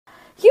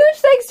Huge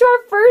thanks to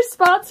our first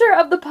sponsor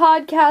of the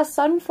podcast,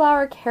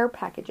 Sunflower Care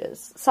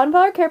Packages.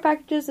 Sunflower Care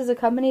Packages is a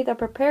company that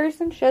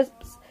prepares and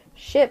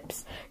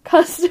ships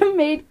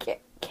custom-made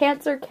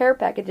cancer care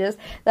packages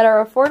that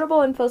are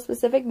affordable and fill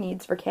specific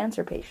needs for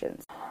cancer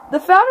patients. The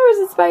founder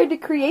was inspired to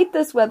create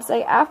this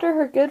website after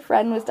her good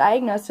friend was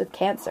diagnosed with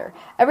cancer.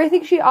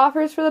 Everything she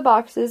offers for the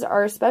boxes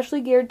are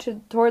especially geared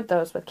toward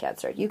those with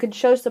cancer. You can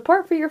show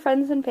support for your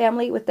friends and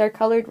family with their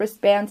colored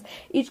wristbands,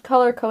 each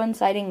color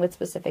coinciding with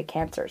specific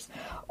cancers.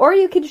 Or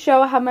you can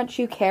show how much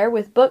you care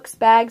with books,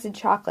 bags, and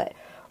chocolate.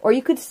 Or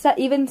you could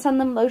even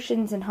send them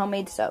lotions and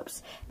homemade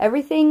soaps.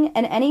 Everything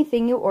and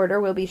anything you order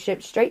will be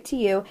shipped straight to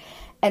you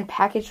and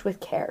packaged with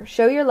care.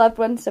 Show your loved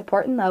ones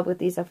support and love with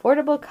these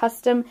affordable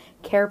custom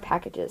care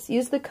packages.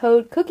 Use the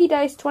code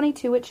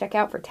CookieDice22 at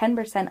checkout for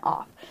 10%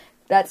 off.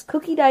 That's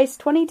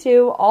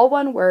CookieDice22, all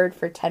one word,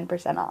 for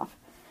 10% off.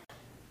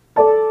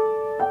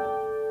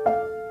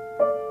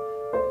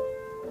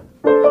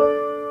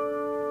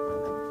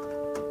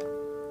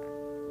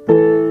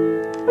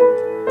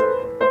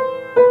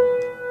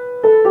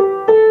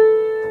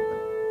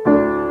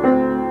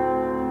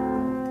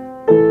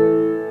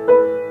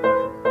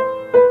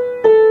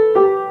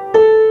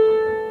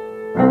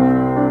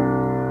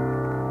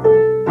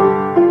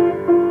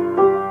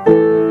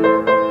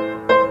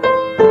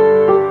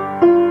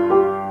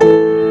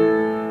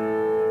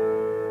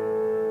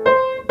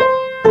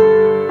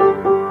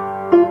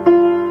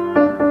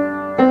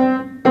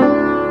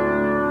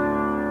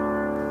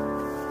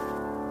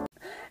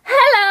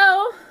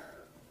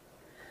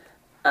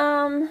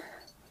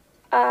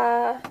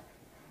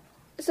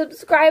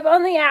 Subscribe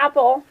on the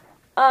Apple.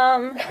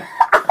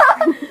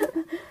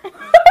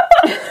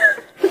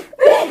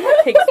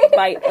 Takes a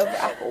bite of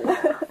apple.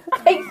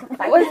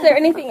 Was there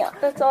anything else?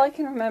 That's all I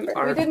can remember.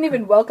 We didn't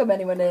even welcome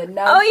anyone in.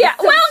 Now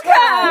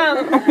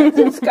welcome!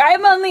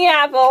 Subscribe on the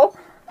Apple.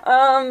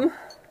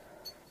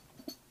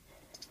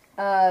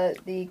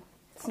 The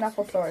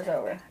snuffle sore is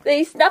over.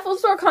 The snuffle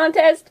sore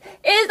contest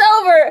is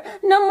over.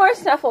 No more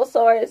snuffle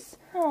sores.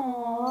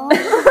 Aww.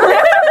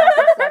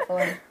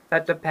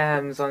 That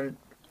depends on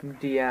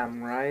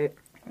DM, right?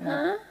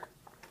 Huh?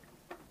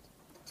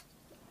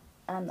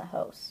 I'm the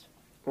host.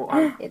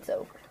 Well, it's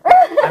over.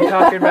 I'm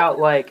talking about,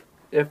 like,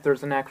 if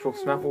there's an actual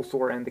snuffle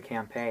sore in the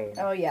campaign.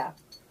 Oh, yeah.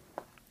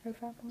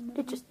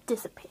 It just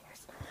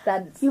disappears.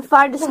 That's You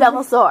find a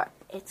snuffle sore.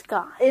 It's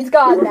gone. It's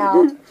gone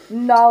now.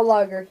 No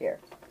longer here.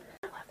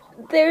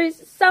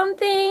 There's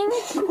something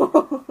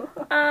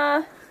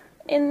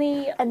in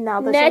the And now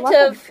there's net a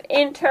weapon.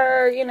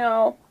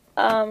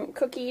 of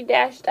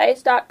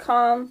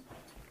cookie-dice.com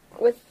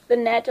with the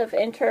net of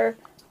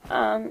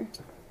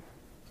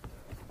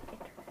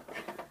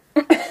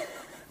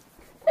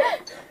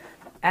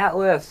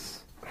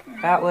Atlas!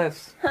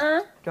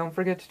 Huh? Don't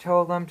forget to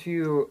tell them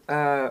to,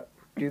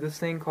 do this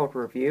thing called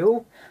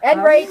review.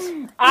 And rate.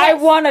 I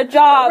want a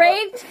job.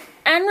 Rate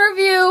and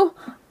review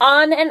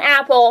on an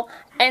apple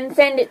and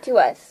send it to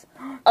us,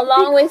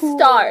 along with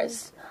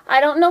stars. I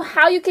don't know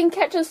how you can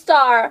catch a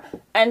star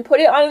and put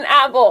it on an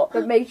apple.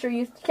 But make sure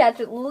you catch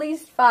at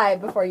least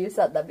 5 before you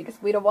send them, because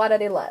we don't want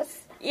any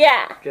less.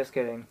 Yeah. Just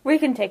kidding. We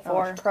can take I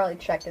 4. should probably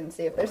check and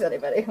see if there's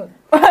anybody who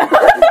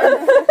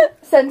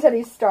sends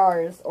any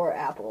stars or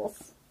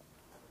apples.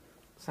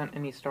 Sent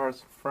any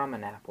stars from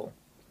an apple.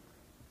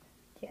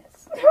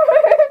 Yes.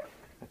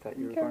 I thought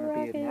you were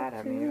going to be mad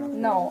at me.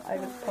 No, I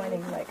was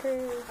pointing, like,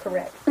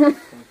 correct. Thank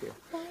you.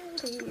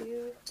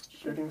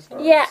 Shooting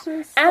stars. Yeah.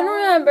 And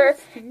remember,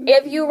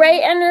 if you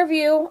rate and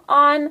review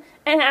on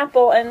an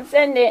apple and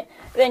send it,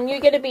 then you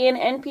get to be an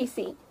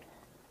NPC.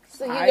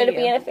 So you get to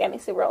be in a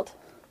fantasy world.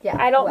 Yeah.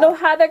 I don't know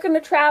how they're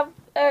gonna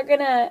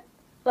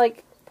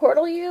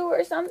portal you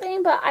or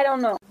something, but I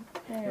don't know.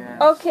 Yeah.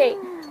 Okay,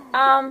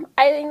 I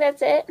think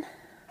that's it.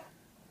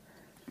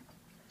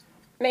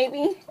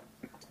 Maybe.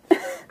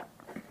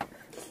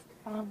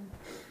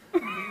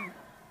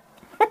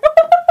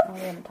 We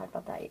haven't talked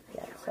about that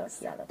yet, so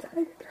yeah, that's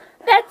it.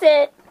 That's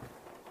it.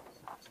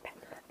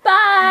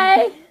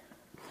 Bye.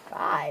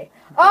 Bye.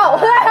 Oh!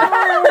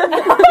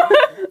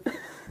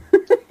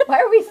 Why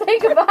are we saying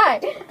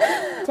goodbye?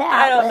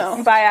 I don't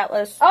know. Bye,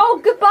 Atlas. Oh,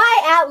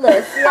 goodbye,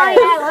 Atlas. Bye,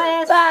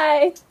 Atlas.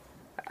 Bye.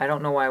 I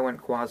don't know why I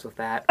went Quaz with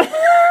that.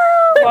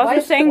 Quaz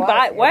was saying Quaz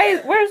bye.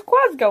 here? Where's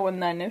Quaz going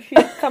then? If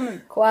she's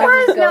coming.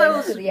 Quaz is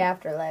going to the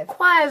afterlife.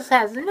 Quaz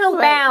has no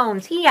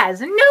bounds. He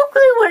has no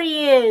clue where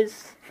he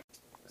is.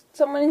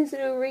 Someone needs to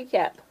do a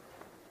recap.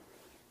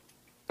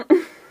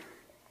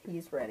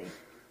 He's ready.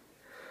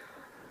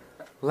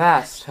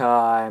 Last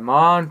time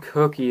on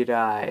Cookie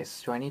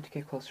Dice. Do I need to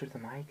get closer to the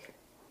mic?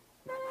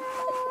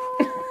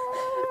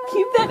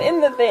 Keep that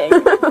in the thing.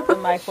 The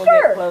mic will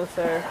get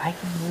closer. I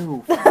can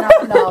move.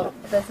 No,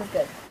 this is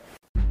good.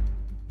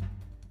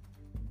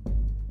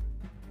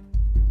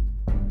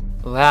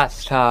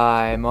 Last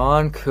time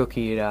on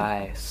Cookie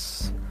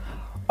Dice.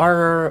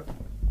 Our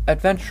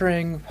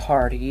adventuring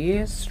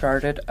party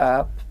started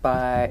up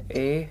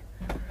by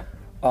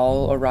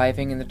all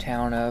arriving in the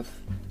town of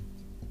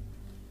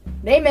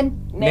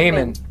Naaman.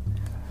 Naaman,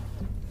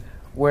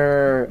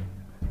 where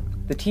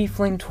The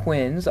Tiefling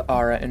twins,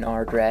 Ara and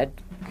Ardred,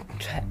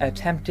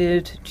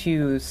 attempted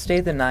to stay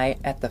the night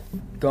at the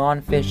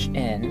Gone Fish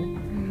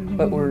Inn,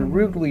 but were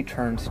rudely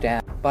turned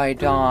down by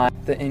Don,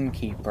 the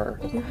innkeeper.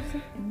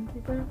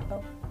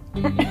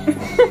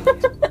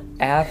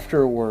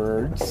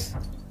 Afterwards,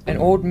 an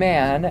old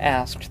man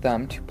asked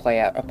them to play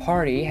at a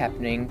party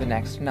happening the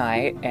next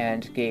night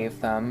and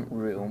gave them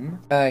room.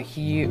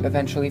 He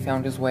eventually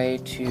found his way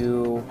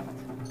to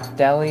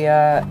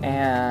Delia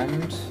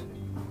and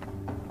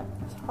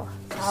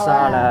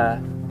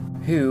Sala,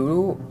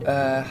 who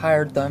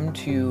hired them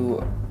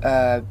to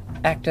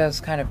act as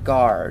kind of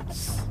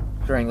guards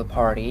during the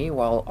party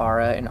while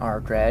Ara and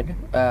Ardred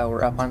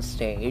were up on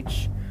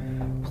stage,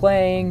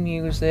 playing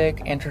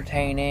music,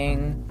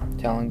 entertaining,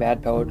 telling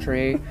bad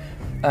poetry,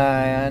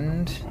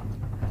 and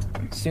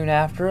soon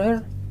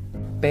after,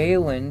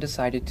 Balin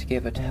decided to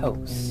give a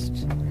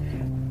toast,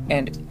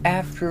 and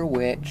after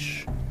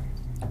which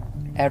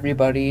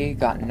everybody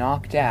got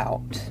knocked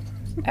out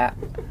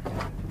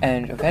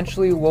and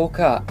eventually woke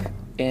up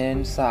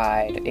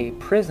inside a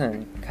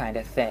prison kind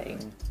of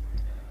thing,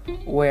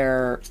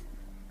 where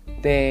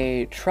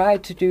they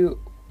tried to do,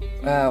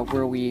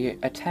 where we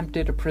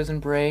attempted a prison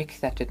break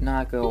that did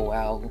not go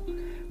well,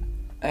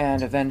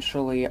 and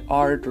eventually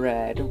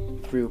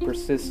Ardred, through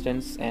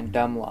persistence and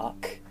dumb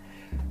luck,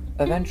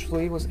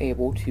 eventually was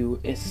able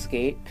to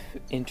escape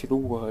into the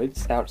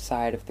woods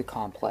outside of the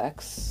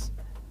complex,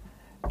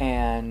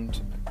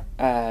 and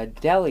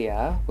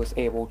Delia was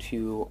able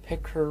to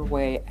pick her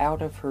way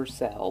out of her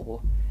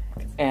cell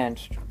and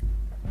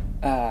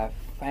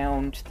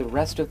found the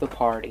rest of the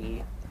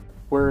party,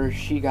 where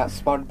she got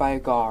spotted by a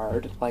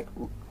guard,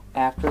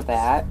 after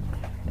that,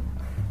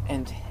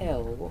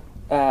 until,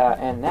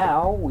 and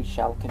now we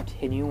shall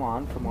continue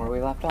on from where we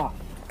left off.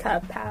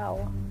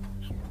 Kapow.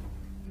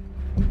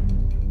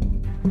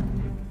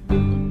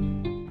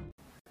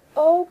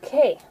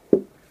 Okay,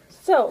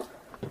 so,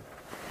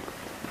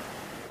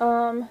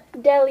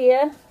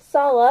 Delia,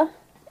 Sala,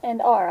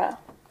 and Ara.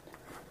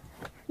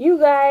 You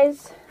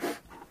guys,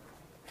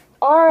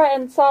 Ara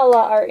and Sala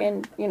are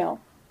in, a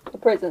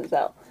prison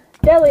cell.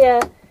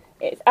 Delia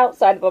is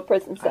outside of a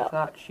prison I cell.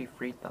 thought she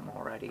freed them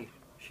already.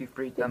 She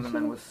freed them and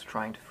then was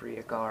trying to free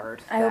a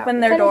guard. I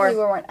opened their door.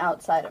 Technically, we weren't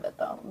outside of it,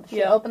 though.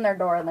 She opened their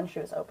door, and then she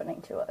was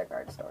opening 2 other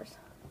guards' doors.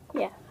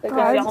 Yeah, the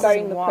guards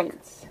guarding the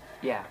prince.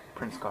 Yeah,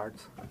 prince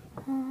guards.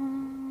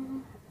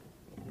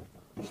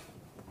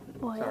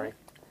 Sorry.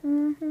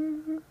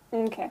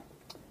 Okay,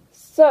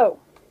 so,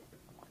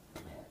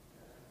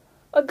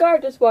 a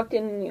guard just walked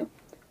in on you.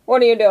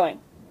 What are you doing?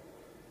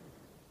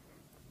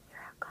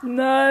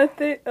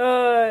 Nothing.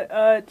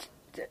 I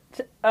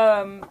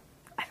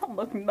don't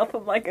look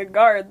nothing like a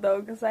guard though,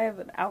 because I have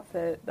an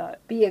outfit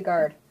that. Be a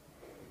guard.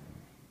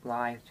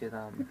 Lie to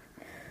them.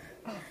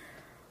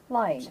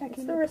 Lying.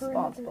 It's the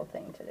responsible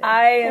thing to do.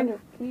 Andrew,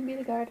 can you be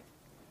the guard?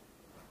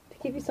 To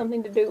give you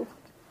something to do.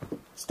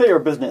 Stay your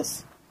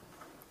business.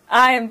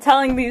 I am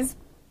telling these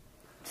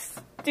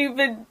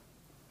stupid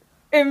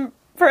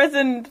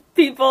imprisoned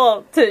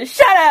people to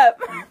shut up.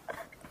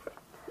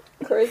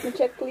 Charisma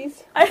check,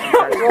 please. I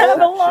don't have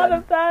a lot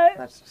of that.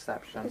 That's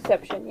deception.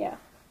 Deception, yeah.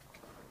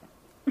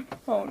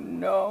 Oh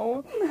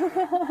no.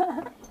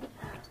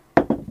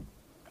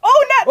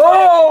 Oh, nat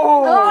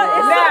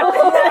 20! Nat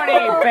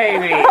 20,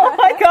 baby! Oh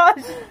my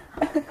gosh!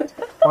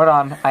 Hold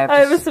on, I I have to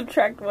have to...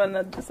 subtract 1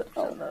 on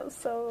deception though,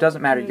 so...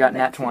 Doesn't matter, you got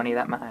nat 20,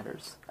 that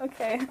matters.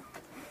 Okay.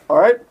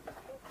 Alright,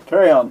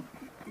 carry on.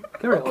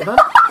 Carry on, huh?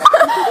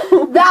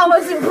 That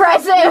was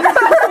impressive!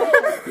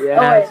 Yes.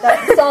 Oh wait,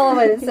 that's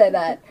Solomon didn't say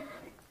that.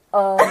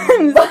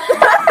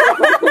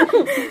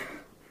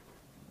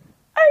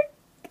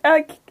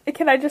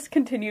 Can I just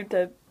continue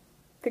to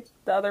pick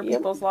the other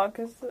people's log?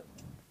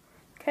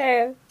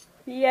 Okay,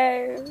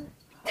 yay.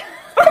 You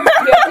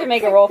have to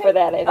make a roll for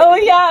that, I think. Oh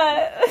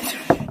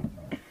yeah!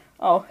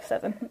 Oh,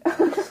 7.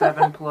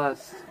 7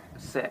 plus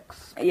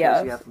 6. Because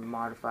Yeah. you have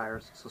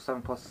modifiers, so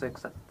 7 plus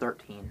 6, that's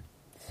 13.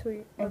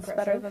 Sweet, that's Impressive.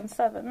 better than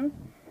 7.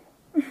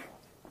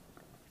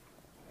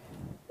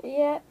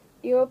 Yeah,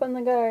 you open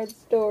the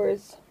guards'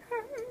 doors.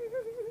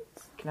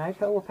 Can I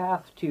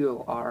telepath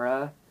to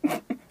Ara?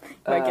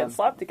 Might get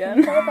slapped Can again.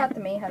 you telepath to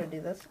me how to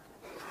do this?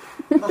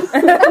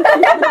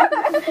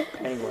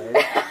 Anyways.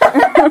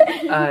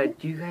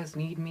 Do you guys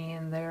need me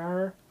in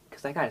there?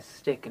 Because I got a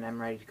stick and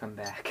I'm ready to come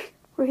back.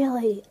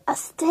 Really? A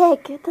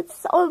stick? That's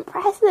so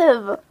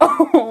impressive.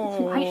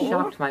 Oh. I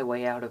shopped my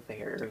way out of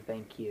there,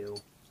 thank you.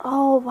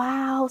 Oh,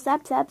 wow.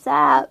 Zap, zap,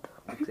 zap.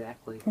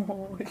 Exactly.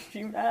 Oh, is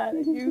she mad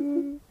at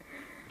you?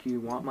 Do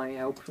you want my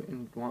help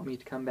and want me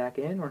to come back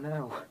in or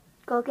no?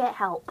 Go get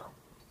help.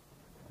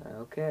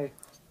 Okay.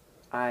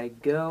 I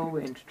go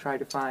and try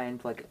to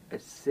find, a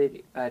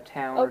city, a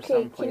town or Okay,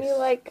 someplace. can you,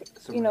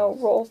 somewhere else.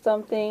 roll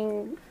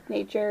something,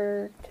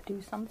 nature, To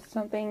do something.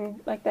 something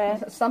like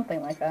that?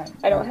 Something like that.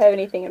 I don't have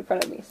anything in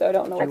front of me, so I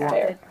don't know what's Okay.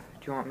 there.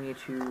 Do you want me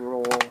to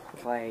roll,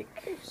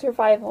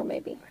 Survival,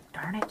 maybe.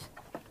 darn it.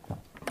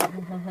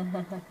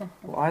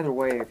 Well, either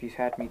way, if you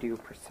had me do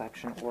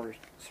perception or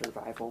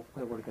survival,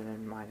 it would have been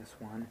in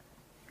 -1.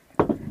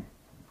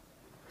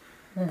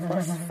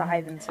 Plus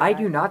 5 and I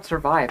do not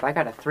survive. I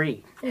got a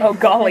 3. Oh,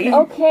 golly.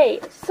 Okay,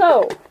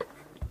 so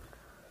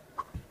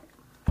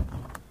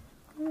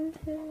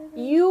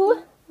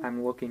you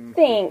I'm looking.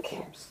 think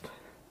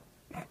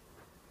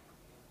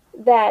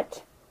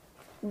that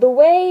the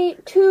way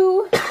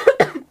to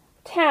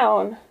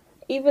town,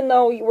 even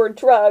though you were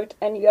drugged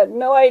and you had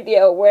no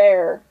idea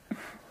where,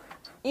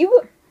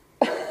 you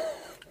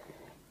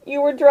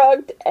were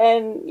drugged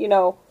and,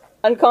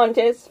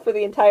 unconscious for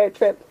the entire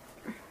trip.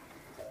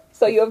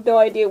 So you have no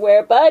idea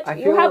where, but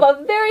you have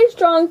a very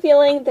strong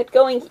feeling that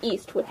going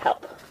east would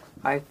help.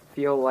 I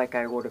feel like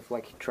I would have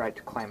tried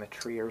to climb a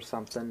tree or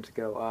something to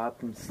go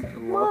up and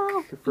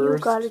look first.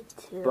 You got it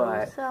too,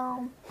 but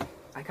so...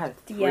 I got a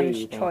 3, DM's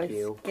thank choice.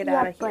 you. Get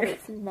out of but here.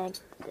 it's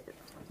negative.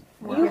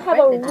 You have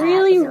a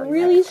really,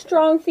 really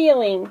strong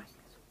feeling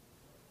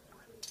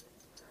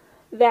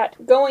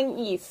that going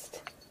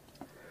east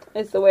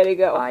is the way to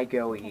go. I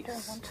go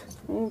east.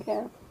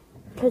 Okay.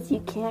 Because you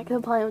can't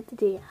complain with the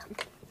DM.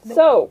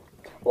 So,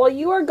 while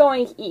you are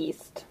going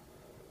east,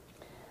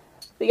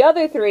 the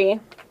other 3,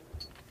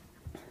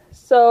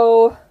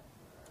 so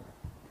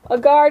a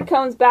guard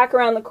comes back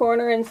around the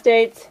corner and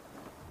states,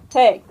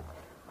 "Hey,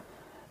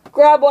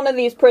 grab one of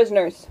these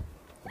prisoners."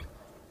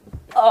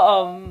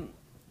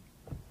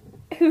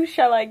 Who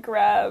shall I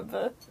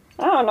grab?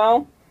 I don't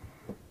know.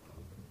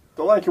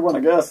 The lanky one, I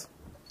guess.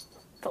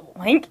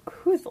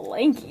 Who's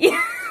lanky?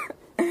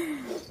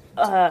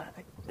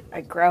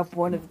 I grab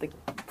one of the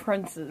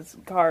prince's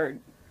guard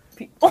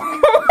people.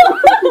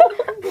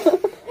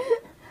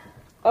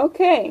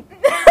 Okay.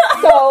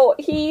 So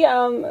he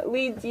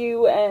leads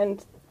you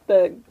and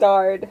the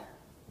guard,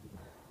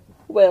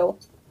 Will,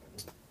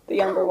 the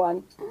younger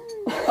one.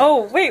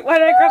 Oh, wait, why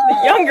did I grab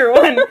the younger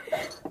one?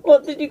 Well,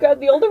 did you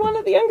grab the older one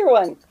or the younger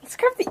one? Let's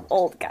grab the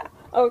old guy.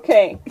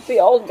 Okay, the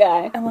old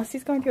guy. Unless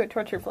he's going to a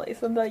torture place,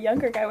 then the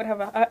younger guy would have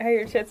a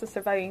higher chance of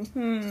surviving.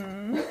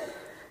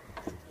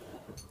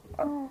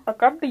 I'll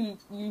grab the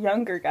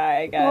younger guy,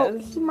 I guess. Well,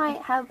 he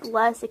might have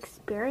less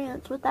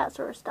experience with that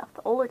sort of stuff.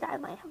 The older guy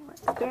might have more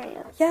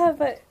experience. Yeah,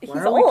 but he's Why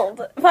are we-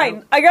 old.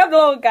 Fine, I grab the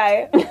old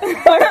guy.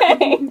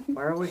 Okay.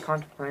 Why are we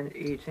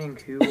contemplating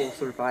who will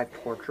survive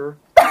torture?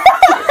 Because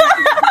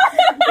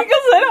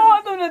I don't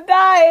want them to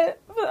die.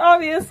 But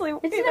obviously,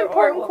 It's either an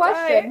or important will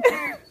question.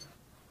 die.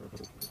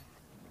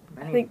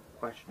 Many think-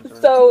 questions. Are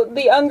So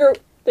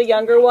the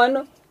younger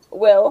one,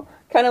 Will,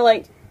 kind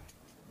of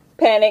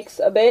panics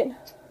a bit.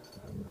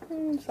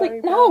 It's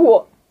Sorry,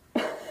 no!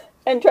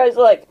 And tries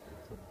to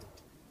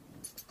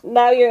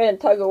now you're in a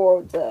tug of war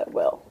with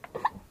Will.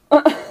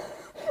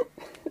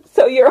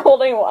 So you're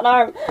holding one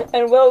arm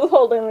and Will's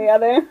holding the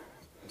other.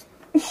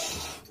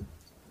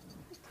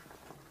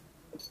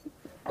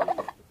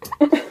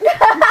 you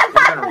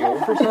gonna roll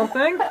for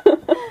something?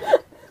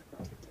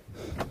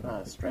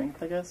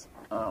 Strength, I guess?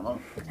 I don't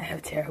know. I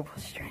have terrible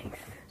strength.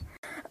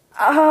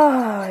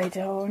 Oh, I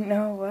don't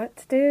know what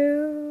to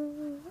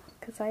do.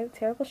 Because I have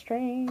terrible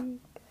strength.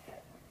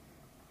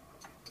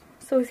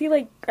 So is he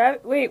wait,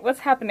 what's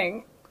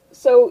happening?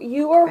 So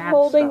you are Bad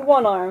holding stuff.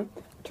 one arm,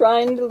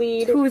 trying to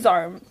lead Whose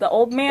arm? The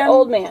old man? the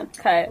old man,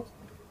 Okay.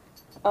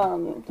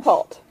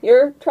 Halt.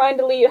 You're trying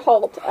to lead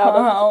Halt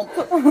out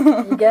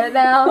of... You get it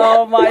now?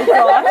 Oh my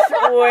gosh,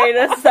 wait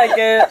a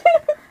second.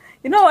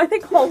 I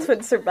think Holt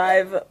would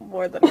survive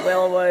more than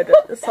Will would,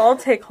 so I'll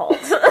take Holt.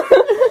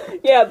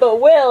 Yeah, but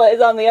Will is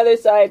on the other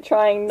side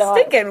trying not...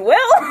 Stinking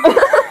Will!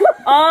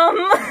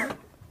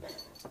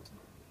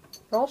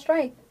 Roll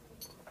strength.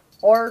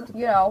 Or,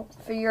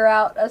 figure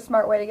out a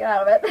smart way to get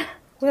out of it.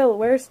 Will,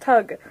 where's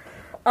Tug?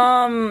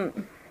 I'll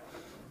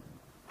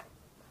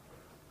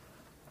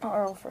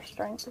roll for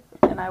strength,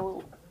 and I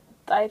will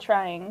die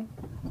trying.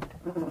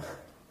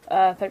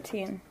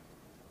 13.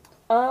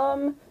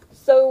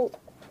 So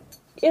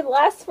it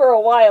lasts for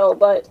a while,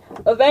 but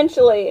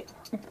eventually,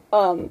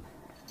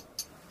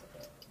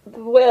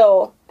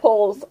 Will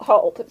pulls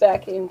Halt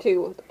back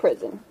into the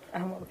prison.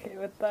 I'm okay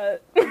with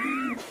that.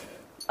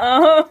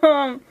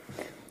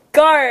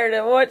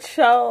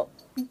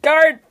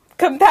 Guard,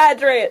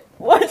 compadre,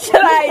 what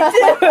should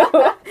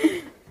I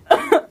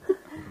do?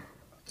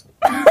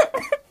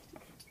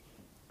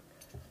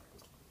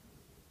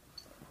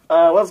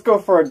 Let's go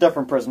for a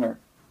different prisoner.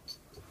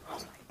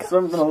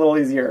 Something a little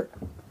easier.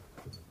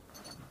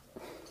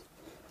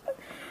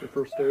 The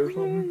first day or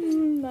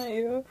something? Not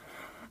you.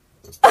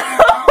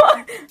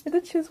 I had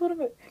to choose one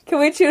of it. Can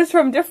we choose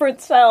from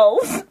different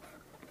cells?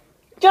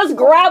 Just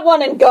grab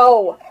one and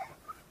go!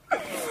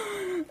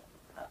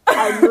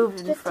 I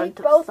moved in Just front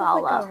take of both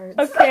Sala. of the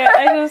cards. Okay,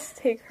 I just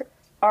take her.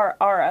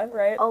 Ara,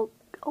 right? Oh,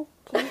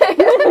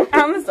 okay.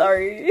 I'm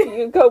sorry.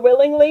 You go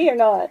willingly or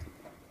not?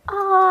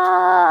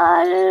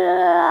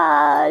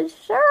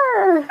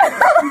 Sure.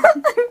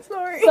 I'm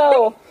sorry.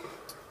 So,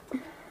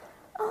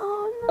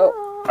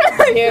 Oh, no. I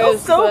feel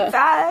here's so the-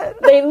 bad.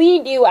 they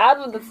lead you out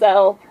of the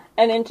cell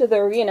and into the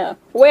arena,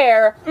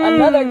 where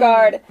another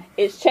guard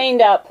is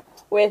chained up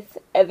with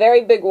a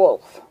very big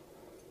wolf.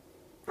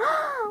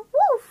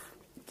 Woof.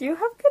 Do you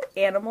have good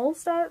animal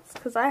stats?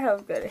 Because I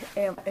have good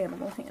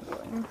animal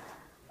handling.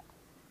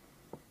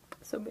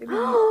 So maybe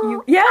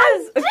you...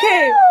 Yes!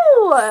 Okay!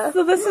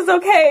 So this is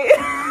okay.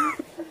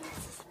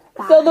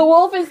 So the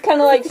wolf is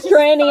kind of like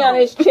straining on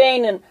his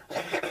chain and...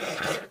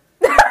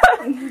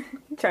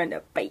 Trying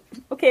to bite.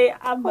 Okay,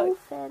 I'm a...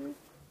 Open.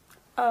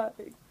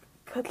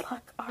 Good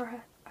luck,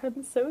 Ara.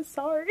 I'm so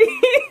sorry.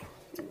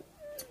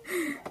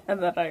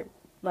 And then I,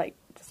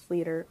 just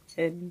lead her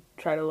and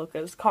try to look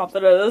as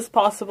confident as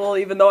possible,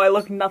 even though I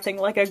look nothing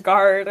like a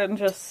guard, and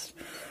just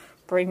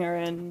bring her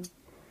in.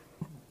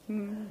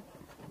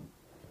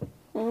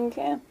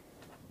 Okay.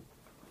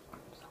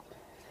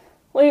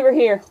 Leave her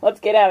here. Let's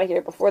get out of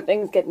here before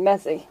things get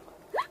messy.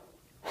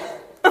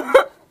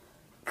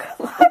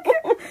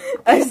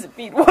 I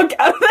speed walk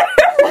out of there.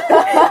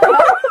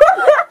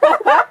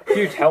 Do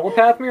you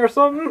telepath me or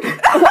something? Are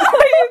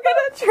you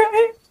gonna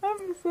try?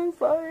 I'm so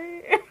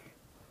sorry.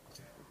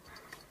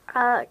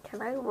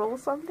 Can I roll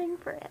something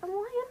for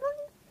animal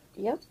handling?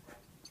 Yep.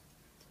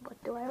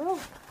 What do I roll?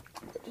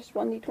 Just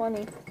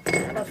 1d20.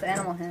 Plus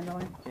animal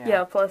handling.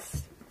 Yeah,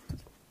 plus...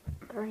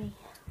 3.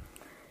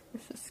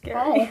 This is scary.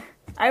 Hi.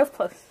 I have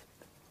plus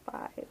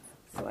 5,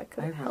 so I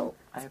could I have help.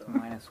 I have a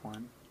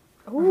 -1.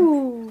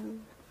 Ooh.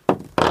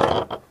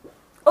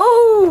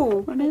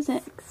 Ooh! What is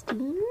it?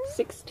 16?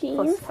 16?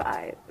 Plus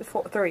 5.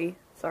 3,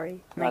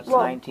 sorry. That's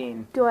 19.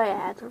 19. Do I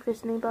add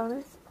proficiency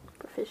bonus?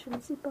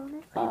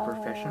 Are you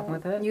proficient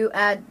with it? You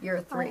add your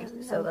 3, I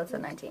so know. that's a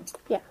 19. So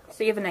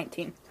you have a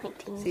 19.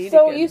 19. So you did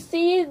So good. you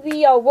see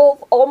the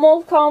wolf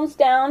almost calms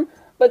down,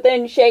 but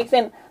then shakes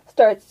and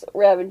starts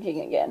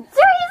ravaging again.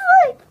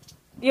 Seriously?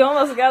 You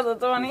almost got the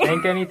 20.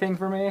 Think anything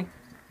for me?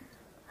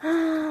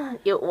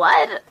 You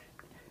what?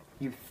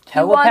 You He wants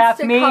telepath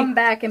to me? come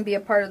back and be a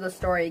part of the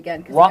story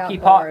again, because he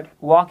got bored.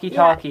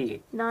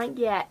 Walkie-talkie. Not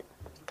yet.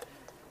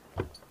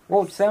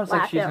 Well, it sounds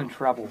like Slap she's him. in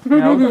trouble.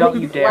 No, don't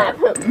you dare.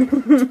 Slap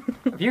him.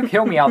 If you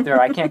kill me out there,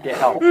 I can't get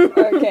help.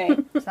 Okay.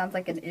 Sounds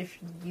like an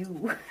issue.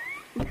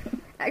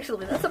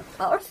 Actually, that's a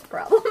ours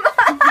problem.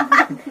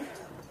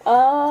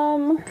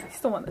 He's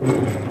the one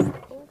that...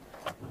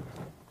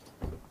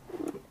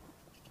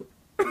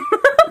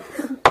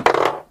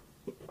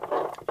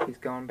 She's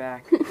going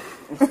back.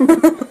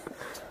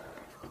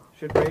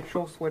 Should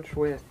Rachel switch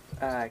with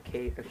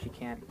Kate if she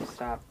can't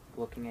stop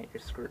looking at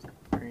your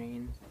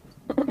screen?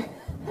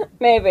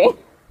 Maybe.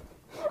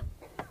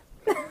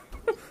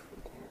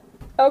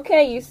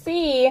 Okay, you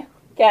see,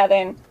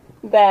 Gavin,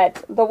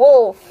 that the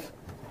wolf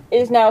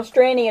is now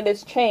straining at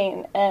his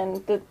chain,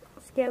 and it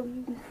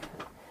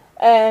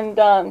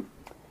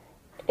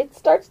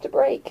starts to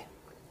break.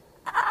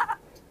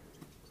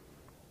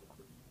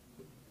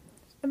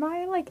 Am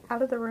I,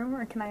 out of the room,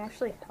 or can I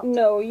actually help?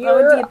 No, That would be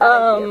you're a bad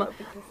idea, though,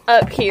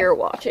 because- up here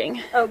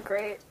watching. Oh,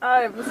 great.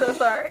 I'm so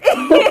sorry.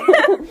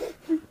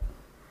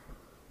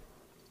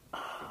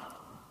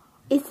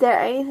 Is there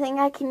anything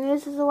I can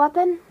use as a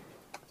weapon?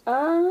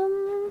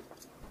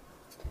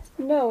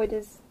 No, it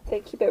is. They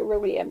keep it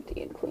really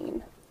empty and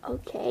clean.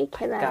 Okay,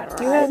 can I Got it.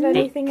 Do you have run?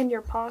 anything in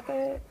your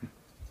pocket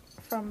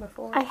from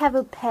before? I have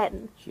a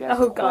pen. She has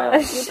Oh, a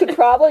gosh. You could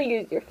probably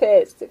use your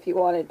fists if you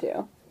wanted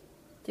to.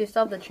 Do you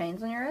still have the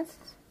chains on your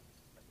wrists?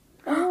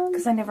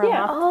 Because I never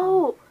Yeah. unlocked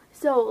Oh,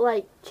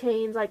 so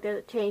chains,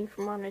 the chain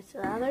from one to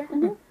the other?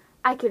 Mhm.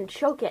 I can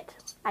choke it.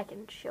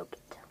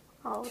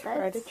 Oh, Try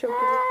that's to choke it.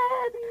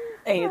 sad.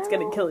 Hey, it's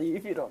gonna kill you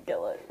if you don't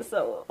kill it,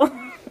 so...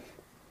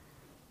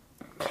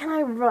 Can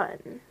I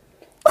run?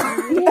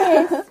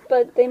 Yes,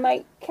 but they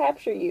might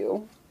capture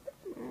you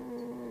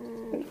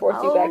and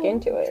force you back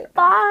into it.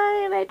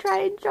 Fine, I try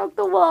and choke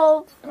the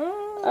wolf.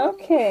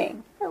 Okay.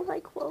 I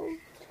like wolves.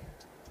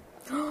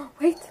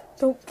 Wait,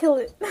 don't kill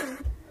it.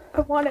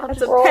 I want it I'll as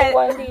just a Roll pet.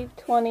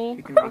 1d20.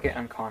 You can make it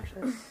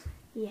unconscious.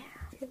 Yeah.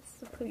 Yes,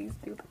 please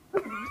do.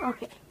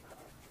 Okay.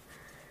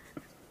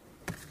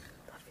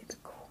 That'd be the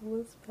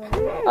coolest pet.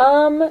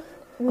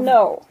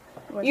 No.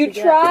 What'd You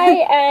get? try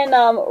and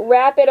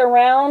wrap it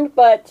around,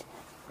 but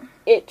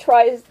it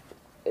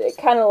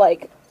kind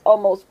of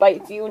almost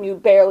bites you, and you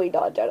barely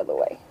dodge out of the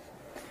way.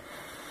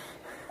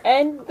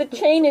 And the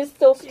chain is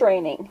still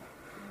straining.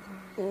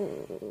 Do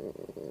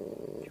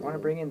you want to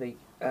bring in the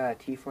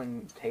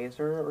Tiefling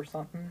Taser or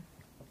something?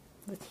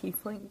 The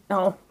tiefling?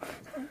 No.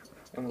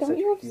 Almost Don't said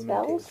you have human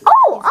spells? taser.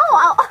 Oh!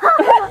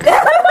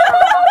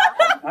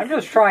 I'm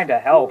just trying to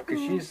help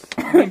because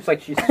seems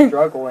like she's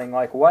struggling.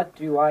 What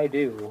do I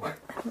do?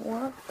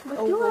 What?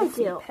 What do I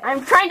do?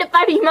 I'm trying to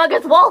fight a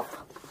humongous wolf!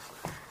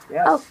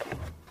 Yes. Okay.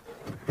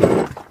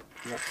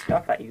 There's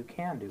stuff that you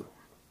can do.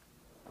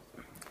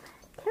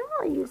 Can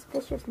I use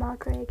Vicious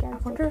Mockery I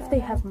against wonder if they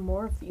have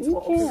more of these You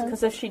wolves. can.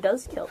 Because if she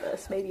does kill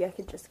this, maybe I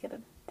could just get a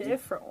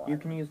different one. You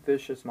can use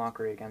vicious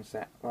mockery against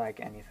that,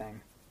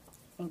 anything.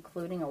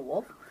 Including a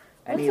wolf?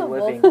 Any What's a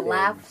living wolf thing.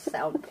 laugh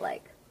sound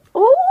like?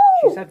 Ooh!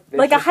 She said vicious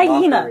Like a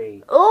hyena.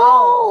 mockery.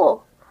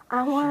 Oh!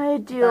 I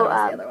want to do That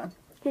was the other one.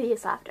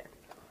 Hideous Laughter.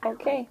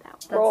 Okay.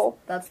 That's, Roll.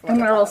 That's the I'm one.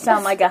 gonna roll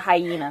sound like a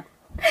hyena.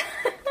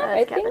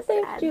 I think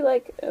they have to do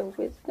a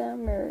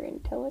wisdom or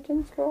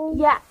intelligence roll.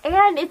 Yeah,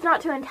 and it's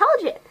not too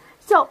intelligent.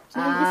 So,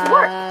 maybe this will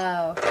work.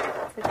 Oh,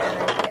 that's a good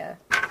idea.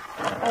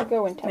 I'll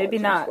go intelligence Maybe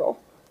not. roll.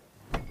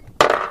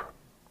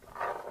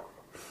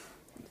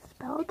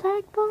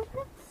 attack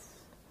bonus,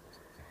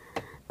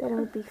 then it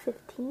would be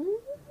 15.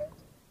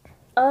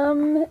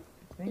 I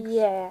think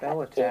Yeah,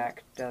 spell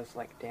attack does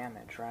like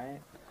damage, right?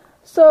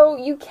 so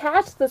you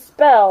cast the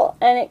spell,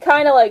 and it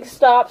kind of like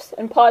stops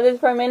and pauses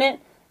for a minute,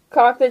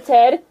 cocks its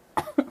head,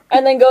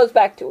 and then goes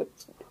back to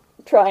it,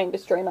 trying to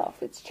strain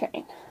off its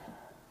chain.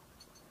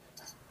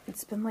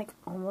 It's been like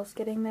almost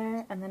getting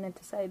there, and then it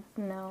decides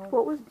no.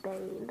 What was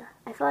Bane?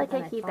 I feel like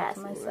And I I keep thought to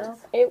asking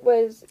myself,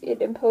 this.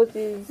 It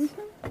imposes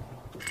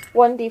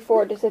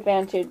 1d4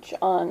 disadvantage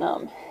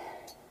on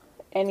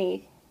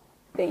anything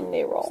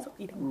they roll. Still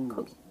eating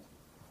cookie.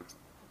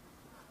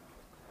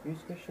 Use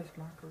vicious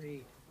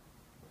mockery.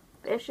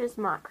 Vicious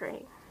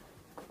mockery.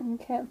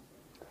 Okay.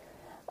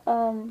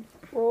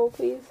 Roll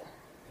please.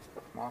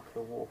 Mock the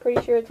wolf.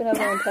 Pretty sure it's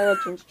another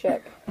intelligence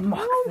check.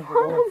 Mock the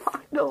Oh,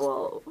 mock the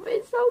wolf.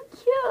 It's so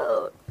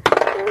cute.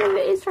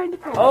 It's trying to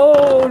kill me.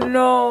 Oh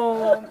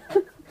no!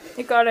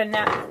 It got a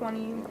nat 20,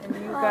 and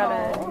you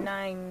got a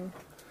 9.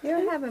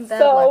 You're having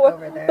bad luck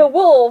over there. The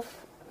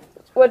wolf.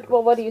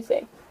 What do you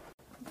say?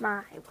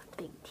 My, what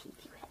big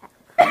teeth you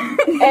have.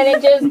 And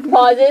it just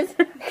pauses.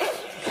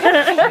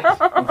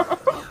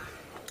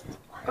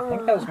 I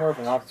think that was more of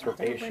an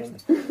observation.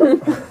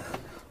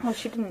 Well,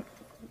 she didn't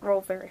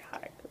roll very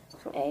high.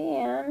 So.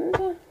 And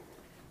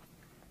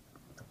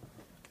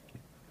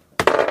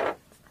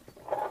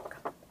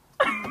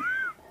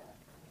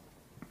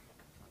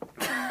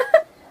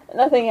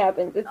nothing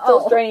happens. It's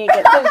still straining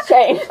against its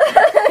chain.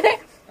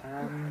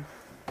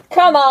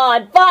 Come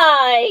on,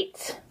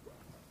 fight!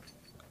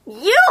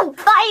 You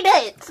fight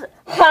it!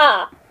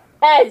 Ha!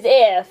 As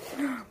if.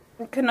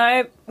 Can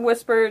I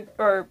whisper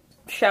or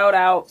shout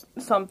out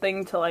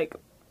something to like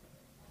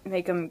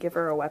make him give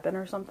her a weapon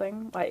or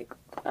something? Like,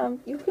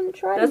 You can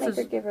try to This make is-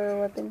 her give her a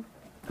weapon.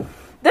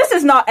 this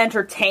is not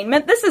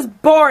entertainment. This is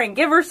boring.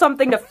 Give her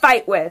something to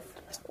fight with.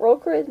 Roll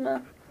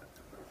charisma.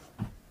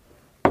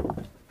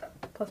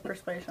 Plus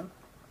persuasion.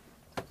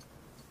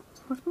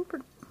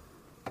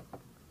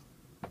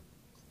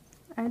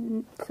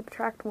 And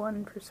subtract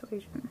 1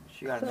 persuasion.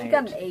 She got an She 8.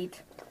 got an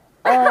 8.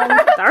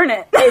 Darn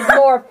it. It's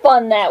more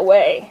fun that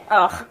way.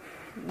 Ugh.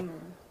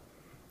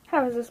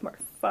 How is this more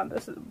fun?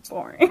 This is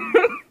boring.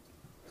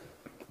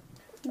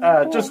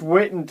 Just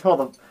wait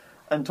until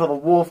the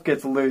wolf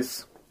gets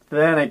loose.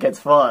 Then it gets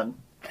fun.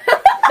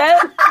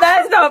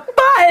 That's not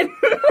fun!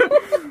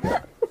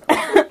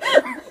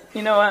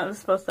 You know what? I'm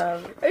supposed to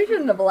have... I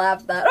shouldn't have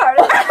laughed that hard.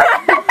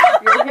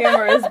 Your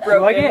humor is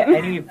Do I get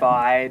broken. any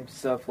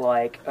vibes of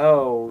like,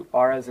 oh,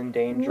 Ara's in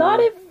danger? Not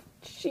if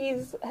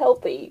she's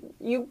healthy.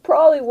 You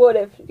probably would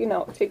if,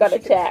 she got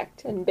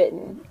attacked and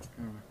bitten.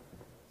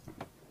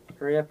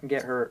 Hurry up and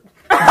get hurt.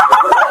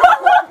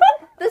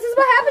 This is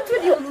what happens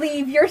when you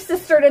leave your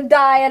sister to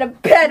die in a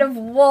bed of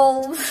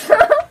wolves.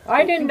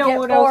 I didn't know Get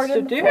what else bored to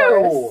in the do.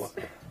 forest.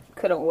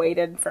 Could have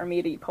waited for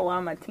me to pull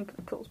out my tinker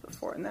tools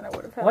before, and then I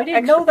would have had Well, I didn't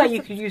extra know that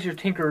you could use your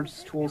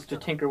tinker's tools to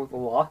tinker with a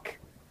lock.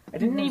 I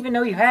didn't even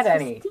know you had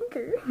any.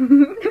 tinker.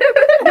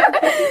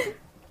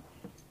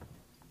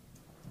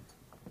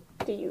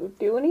 Do you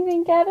do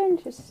anything, Catherine?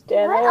 Just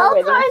stand What there else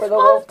waiting am I for the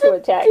wolf to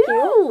supposed to attack you?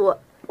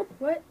 do?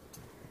 What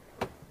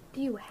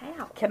do you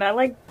have? Can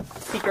I,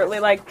 secretly,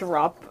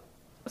 drop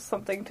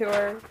something to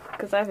her?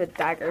 Because I have a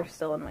dagger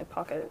still in my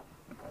pocket.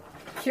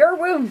 Cure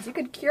wounds. You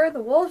could cure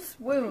the wolf's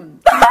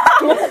wound.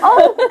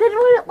 Oh, then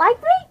would it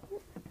like me?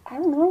 I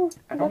don't know.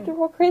 You have to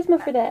roll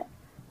charisma for that.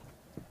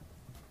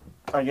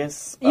 I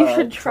guess You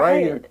should try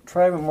it.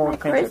 Try more My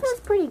cantrips. charisma's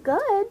pretty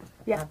good.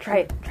 Yeah, try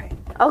it.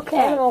 Okay.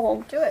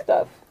 Animal Do it.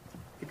 stuff.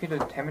 You could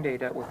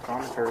intimidate it with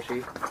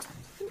thaumaturgy,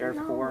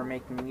 therefore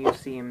making you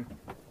seem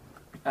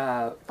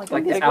like the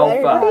What do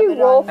alpha,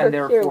 you roll for and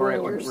cure therefore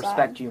it wounds? would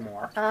respect you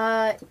more.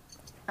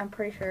 I'm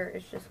pretty sure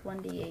it's just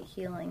 1d8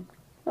 healing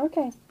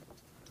Okay.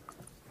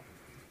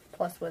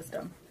 plus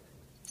wisdom.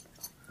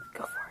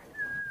 Go for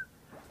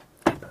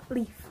it. I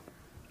believe.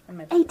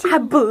 18. I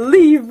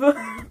believe.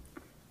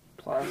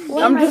 Plus,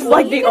 I'm just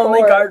the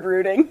only guard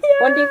rooting.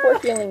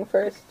 1d4 healing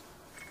first.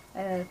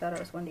 I thought it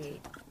was 1d8.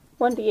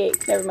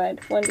 1d8. Never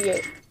mind.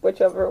 1d8.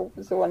 Whichever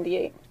was the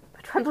 1d8.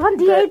 Which one's 1d8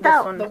 This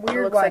though? one The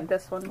weird looks one. like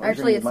this one.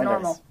 Actually, it's My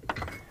normal. dice.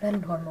 The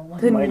normal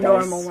one. The My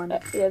normal dice. one. Yeah,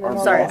 the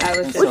normal Sorry, one. I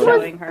was just Which one?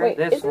 showing her. Wait,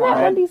 This isn't one.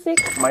 that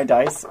 1d6? My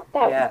dice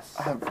That yes.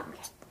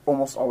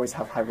 almost always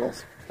have high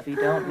rolls. If you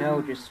don't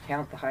know, just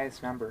count the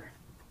highest number.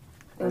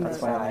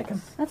 That's why I like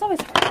them. That's always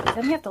hard.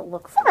 Then you have to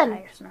look for the 7.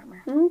 highest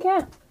number. Okay.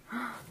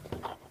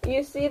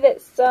 You see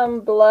that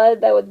some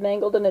blood that was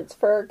mangled in its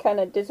fur kind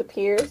of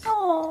disappears.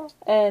 Oh.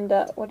 And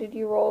what did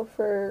you roll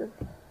for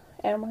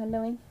animal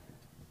handling?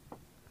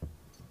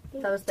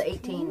 That was the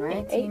 18,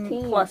 right?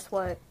 18. Plus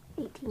what?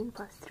 18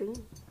 plus 3.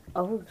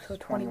 Oh, so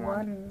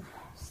 21.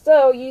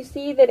 So you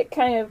see that it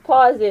kind of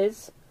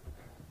pauses,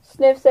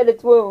 sniffs at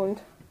its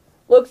wound,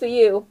 looks at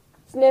you,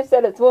 sniffs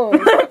at its wound,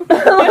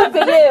 looks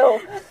at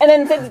you, and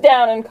then sits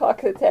down and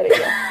cocks its head at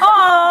you.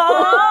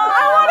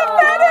 I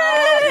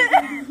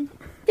want to pet it!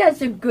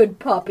 That's a good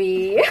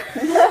puppy.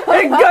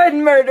 A good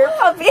murder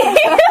puppy.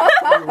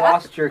 You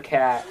lost your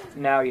cat,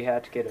 now you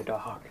have to get a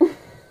dog.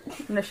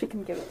 No, she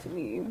can give it to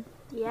me.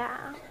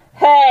 Yeah.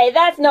 Hey,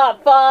 that's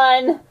not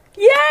fun!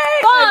 Yay!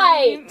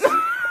 Fight!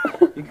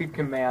 You could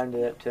command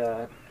it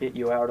to get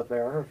you out of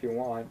there if you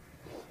want.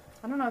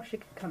 I don't know if she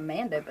could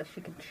command it, but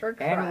she could sure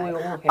try. And we'll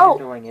Oh.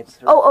 handling it's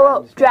her Oh,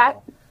 friend's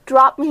job.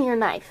 drop me your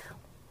knife.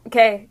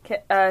 Okay,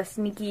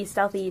 sneaky,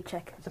 stealthy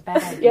check. It's a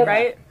bad idea.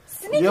 Right?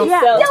 Sneaky Yep. Yeah.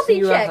 stealthy See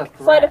you as check. a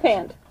threat. Sleight of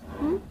hand.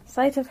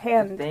 Sleight of The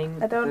hand. thing,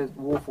 I don't.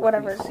 the wolf will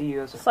whatever. see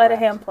you as a Sleight of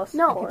threat. hand plus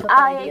No, 4. Put the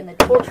lady in I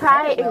the will chain.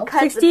 try It will. and cut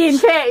 16. the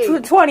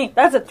chain. 20.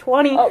 That's a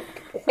 20. Oh,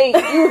 hey,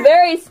 you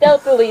very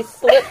stealthily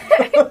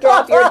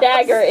drop your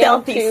dagger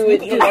Stealthy, into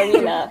sneaky. the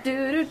arena.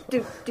 Do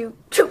do do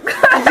do.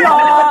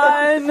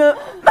 John!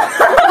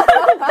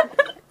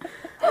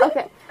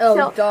 Okay. Oh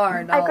so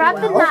darn! I Oh, grab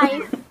the well.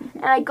 knife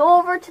and I go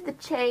over to the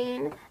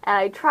chain and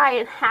I try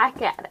and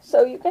hack at it.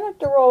 So you're gonna have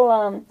to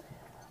roll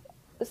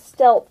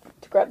stealth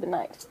to grab the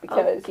knife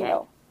because Okay. you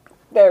know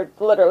they're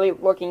literally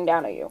looking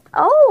down at you.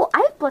 Oh, I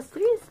have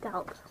 +3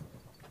 stealth.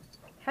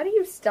 How do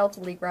you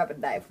stealthily grab a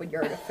knife when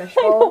you're an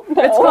official?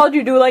 It's called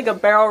you do like a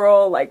barrel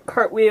roll, like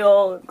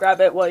cartwheel, grab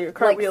it while you're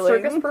Like cartwheeling.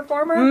 circus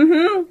performer?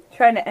 Mm-hmm.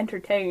 Trying to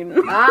entertain.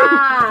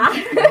 Ah!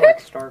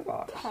 Like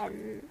Starbucks.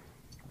 10,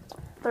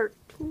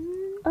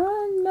 13.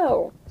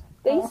 No.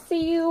 They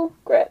see you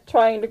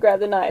trying to grab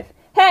the knife.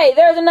 Hey,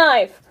 there's a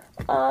knife!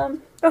 Oh,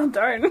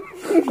 darn.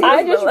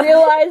 I just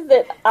realized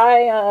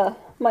that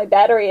my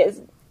battery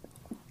is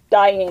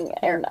dying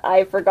and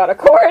I forgot a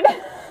cord.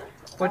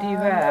 What do you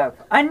have?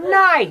 A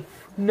knife!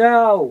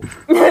 No!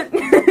 I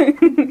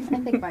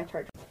think my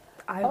charge.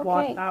 I Okay.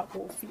 want that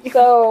wolfie.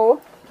 So,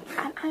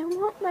 I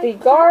want my the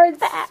guards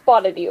back.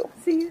 spotted you.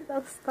 See,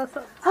 that's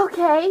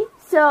Okay,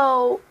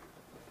 so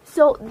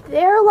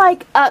they're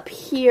like up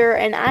here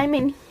and I'm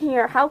in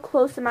here. How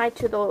close am I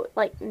to the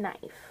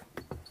knife?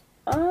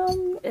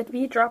 it'd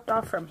be dropped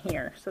off from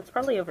here, so it's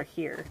probably over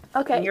here.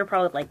 Okay. And you're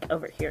probably like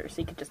over here, so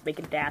you could just make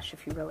a dash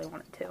if you really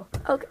wanted to.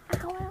 Okay.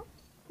 Ow,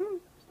 ow.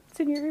 It's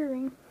in your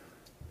earring.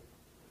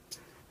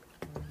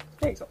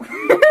 There you go.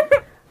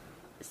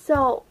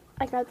 So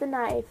I got the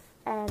knife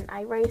and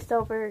I raced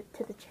over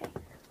to the chain.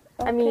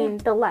 I Okay. mean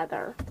the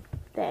leather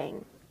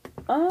thing.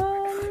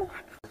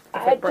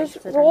 I just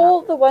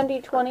roll the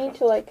 1d20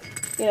 to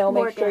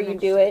More make sure you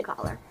damage do to the it.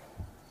 collar.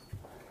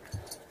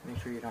 Make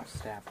sure you don't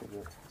stab the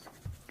wolf.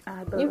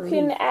 You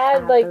can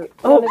add one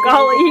Oh of these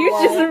golly, if you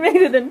want. just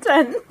made it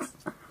intense.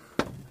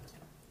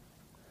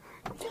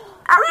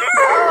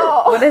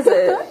 Oh, What is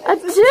it? a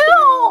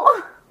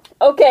 2!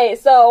 Okay,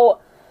 so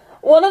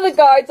one of the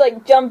guards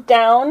jumped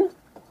down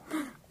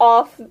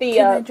off the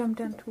Can I jump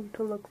down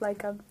to look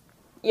like a...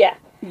 yeah,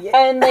 Yeah.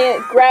 and they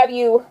grab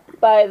you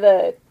by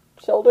the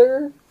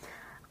shoulder.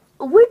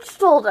 Which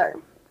shoulder?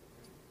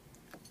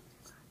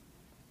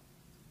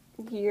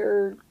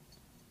 Your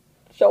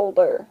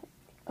shoulder.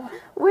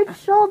 Which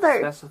shoulder?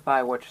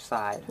 Specify which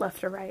side.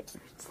 Left or right?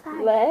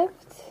 Side.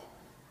 Left.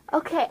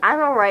 Okay, I'm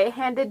a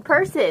right-handed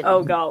person.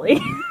 Oh golly.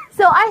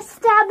 So I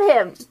stab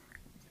him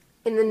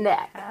in the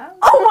neck.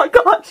 Oh my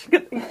gosh,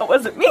 good thing that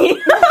wasn't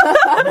me.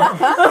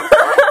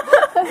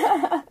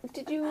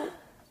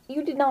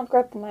 You did not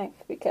grab the knife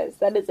because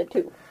that is a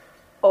 2.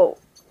 Oh.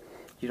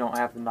 You don't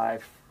have the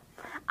knife.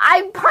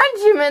 I punch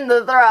him in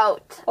the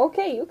throat.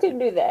 Okay, you can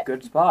do that.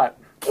 Good spot.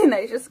 Can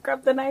I just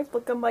grab the knife,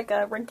 looking like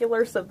a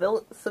regular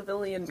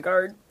civilian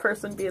guard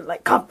person, being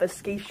like,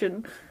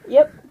 confiscation?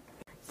 Yep.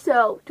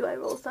 So, do I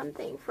roll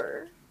something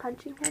for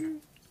punching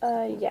him?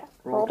 Yeah.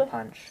 Roll the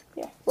punch.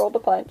 Yeah, roll the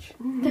punch.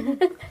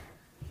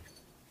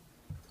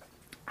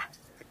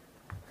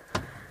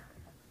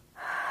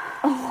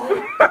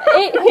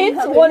 It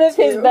hits one of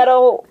his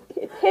metal.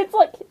 It hits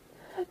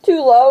too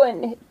low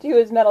and to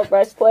his metal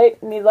breastplate,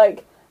 and he's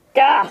like,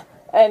 "Gah!"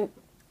 and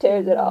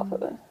tears it off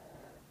of him.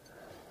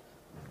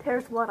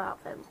 Tears what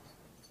off him?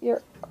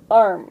 Your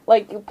arm.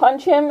 You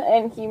punch him,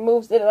 and he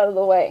moves it out of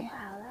the way.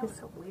 Wow, that was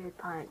a weird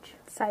punch.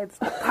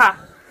 Sidestep.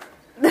 Ha!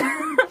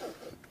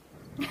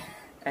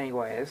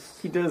 Anyways.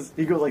 He goes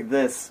like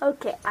this.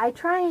 Okay, I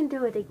try and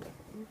do it again.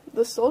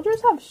 The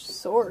soldiers have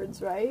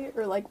swords, right?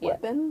 Or Yeah.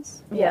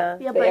 weapons? Yeah.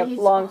 Yeah, They but have he's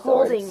long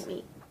holding swords.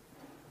 me.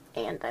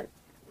 And I'm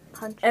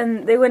punching.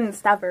 And they wouldn't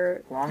stab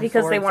her Long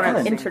because they swords wanted are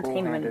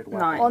entertainment, single-handed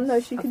not Oh no,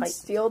 she a can fight.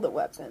 steal the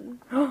weapon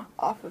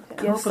off of him.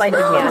 Yes, I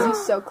can.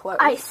 He's so close.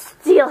 I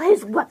steal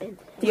his weapon.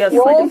 Yes,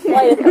 Roll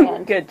sleight of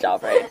hand. Good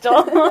job,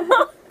 Rachel.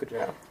 Good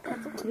job.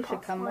 You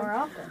should come more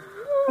often.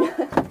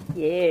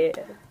 Yeah.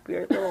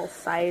 Weird little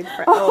side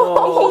friend.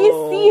 He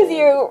sees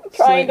you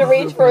trying to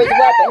reach for his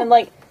weapon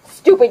and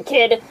stupid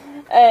kid.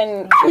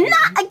 And I'm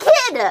not a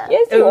kid!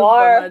 yes, you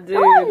are. Dude.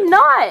 No, I'm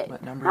not.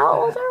 What number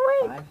How is old are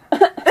we?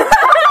 that?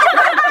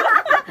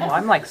 5? Well,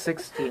 I'm like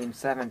 16,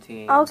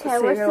 17. Okay,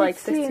 So we're you're like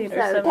 16, 16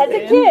 or 17. That's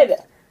a kid.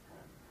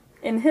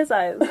 In his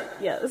eyes,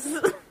 yes.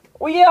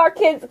 We are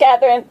kids,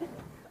 Catherine.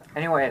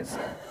 Anyways,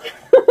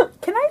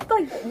 Can I,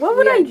 what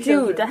would We are I do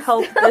children. to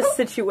help this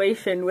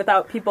situation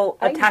without people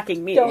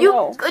attacking me? don't You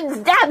know. could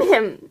stab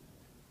him.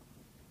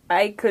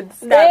 I could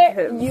stab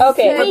There- him.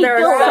 okay, But there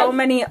are don't. so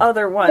many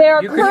other ones. There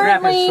are you could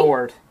grab his currently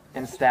sword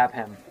and stab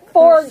him.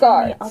 4 So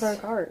many guards. other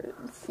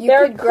guards. You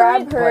They're could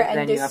grab her But and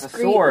then you have a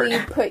discreetly sword.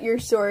 put your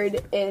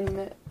sword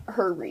in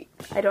her reach.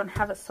 I don't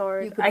have a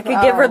sword. You could I could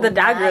put- give her the Oh,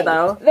 dagger nice.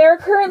 though. There are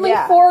currently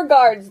Yeah. 4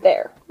 guards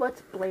there.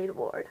 What's Blade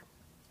Ward?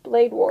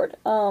 Blade Ward.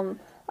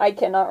 I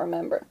cannot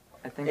remember.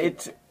 I think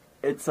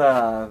It's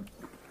I'm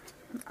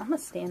gonna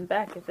stand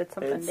back if it's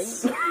something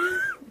It's-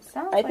 dangerous.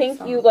 I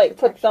think you like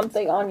put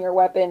something on your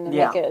weapon and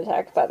Yeah. make it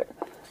attack better.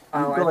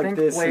 Oh, go I like think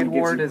this and Blade it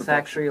gives Ward you is protection.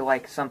 actually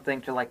like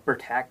something to like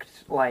protect,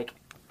 like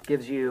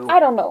gives you. I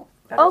don't know.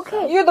 better Okay.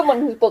 stuff. You're the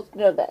one who's supposed to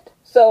know that.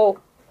 So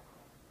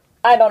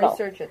I don't know.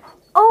 Research it.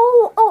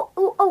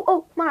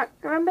 Oh, Mark,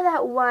 remember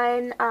that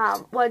one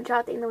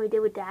shot thing that we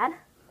did with Dad?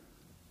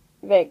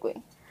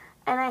 Vaguely.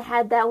 And I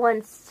had that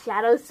one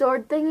shadow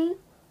sword thingy?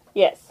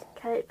 Yes.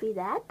 Can it be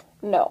that?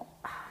 No.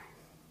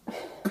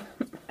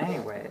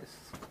 Anyways,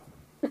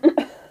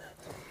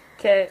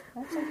 Okay.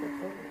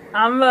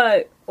 I'm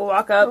gonna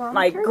walk up,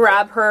 like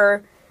grab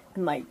her,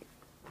 and like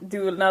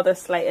do another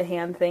sleight of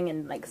hand thing,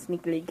 and like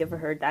sneakily give her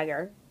her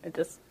dagger, and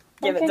just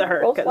give it to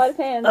her. Roll 'cause- sleight of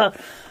hand.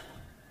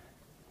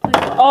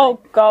 Oh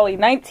golly,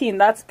 19.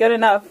 That's good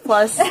enough.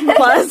 Plus,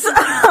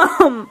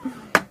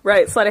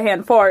 right, sleight of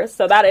hand 4.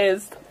 So that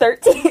is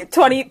 13,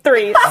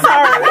 23.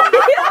 Sorry.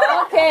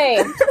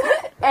 Okay.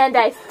 And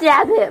I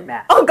stab him.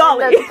 math. Oh in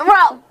golly. the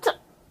throat.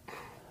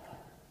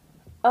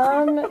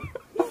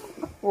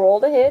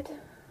 Roll to hit.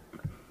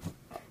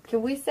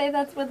 Can we say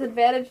that's with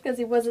advantage because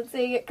he wasn't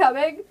seeing it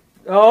coming?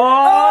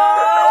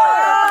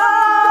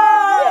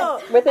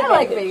 Oh! Yes, with I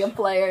like advantage. being a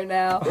player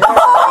now.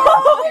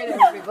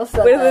 People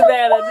said With that.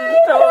 advantage.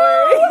 Don't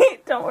worry.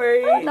 Don't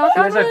worry. Knock She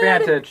on has wood.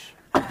 advantage.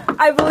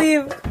 I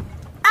believe.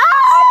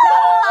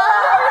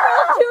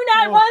 2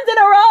 nat ones in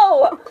a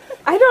row.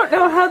 I don't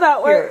know how that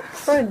Here,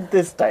 works. try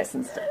this dice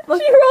instead. She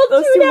rolled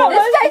Those 2 two nat ones.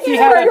 ones She in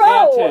had a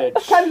row.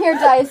 advantage. Come here,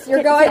 Dice.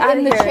 You're going outta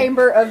in the here.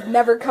 chamber of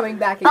never coming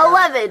back again.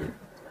 11.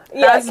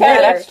 Yeah, That's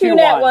better. that's 2 two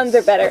nat ones. ones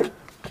are better.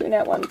 2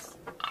 nat ones.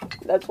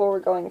 That's what we're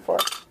going for.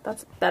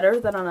 That's better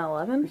than an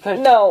 11. Because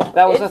No.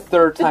 that was the it's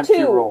third the time she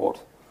 2. rolled.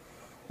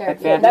 Here,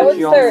 Advantage. That was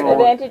You only third.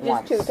 rolled Advantage is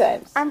once. 2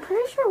 times. I'm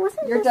pretty sure it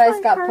wasn't Your this dice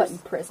one got first? put in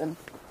prison.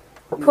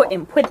 Put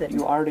in prison.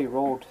 You already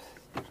rolled.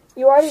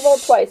 You already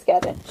rolled twice,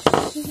 Kevin.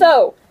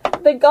 So,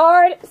 the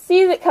guard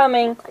sees it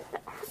coming,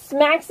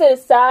 smacks it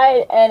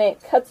aside, and it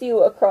cuts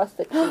you across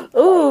the cheek.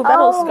 Ooh,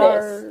 battle Oh,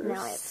 scars.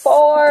 Now it's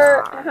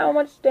For how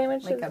much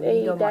damage Like does a a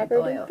Vigo dagger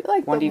do? Montoya. I feel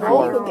like the 1d4.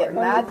 wolf would get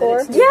mad that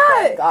its 1d4. new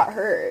Yeah. pet got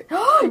hurt.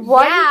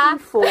 Yeah.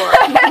 4.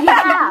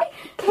 Yeah.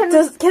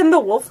 Can the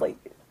wolf like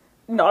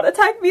not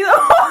attack me though?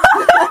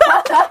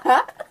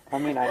 I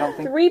mean, I don't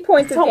think 3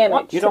 points of Don't damage.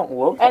 want- you don't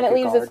look And like it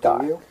leaves a guard, scar.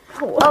 do you?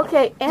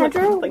 Okay,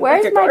 Andrew, Something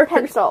where's like a my guard.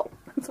 pencil?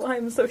 That's why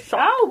I'm so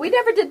shocked. Oh, we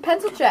never did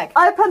pencil check.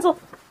 I have pencil.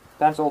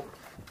 Pencil.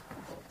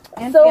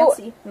 And So,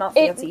 fancy, not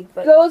It fancy,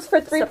 but goes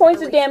for 3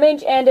 points of separately.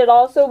 damage, and it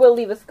also will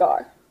leave a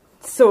scar.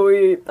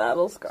 Sweet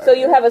battle scar. So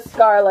you have a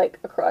scar, like,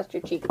 across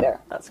your cheek there.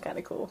 That's kind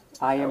of cool.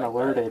 I am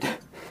alerted.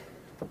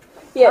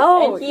 Yes,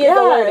 Oh, and he yeah. is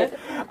alerted.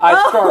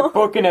 I start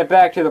booking it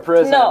back to the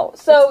prison. No,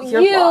 so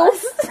Your you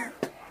boss.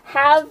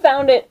 have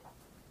found it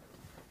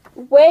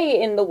way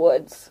in the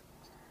woods.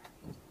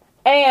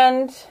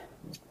 And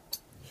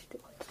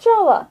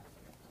T'Challa,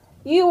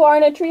 you are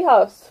in a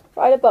treehouse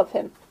right above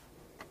him.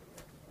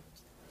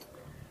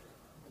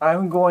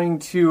 I'm going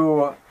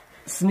to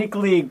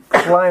sneakily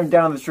climb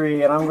down the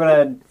tree, and I'm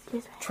gonna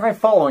try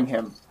following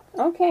him.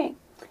 Okay.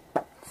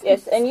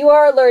 Yes, and you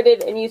are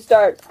alerted, and you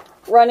start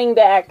running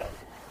back.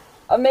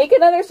 Make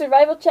another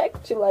survival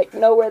check to, like,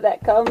 know where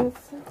that comes.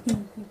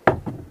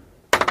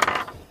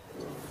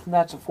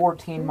 That's a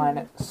 14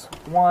 minus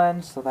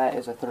 1, so that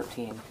is a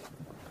 13.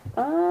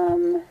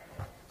 Um,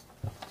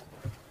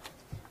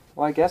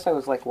 Well, I guess I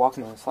was like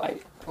walking in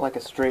like a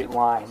straight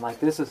line. Like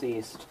this is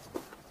east.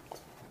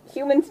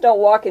 humans don't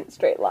walk in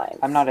straight lines.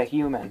 I'm not a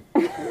human.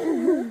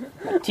 I'm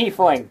a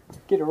tiefling.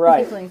 Get it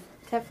right.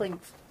 Tiefling.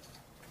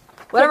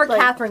 Whatever Tiefling.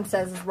 Catherine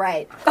says is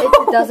right.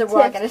 It doesn't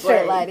work in a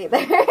straight Tiefling. line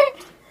either.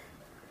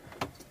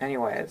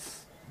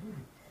 Anyways,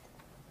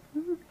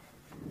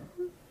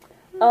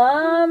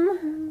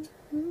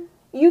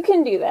 You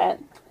can do that,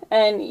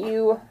 and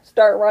you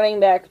start running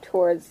back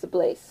towards the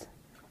place.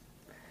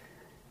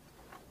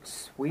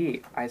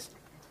 sweet.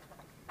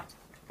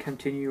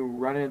 Continue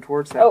running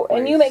towards that Oh, place.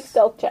 and you make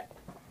stealth check.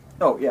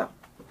 Oh, yeah.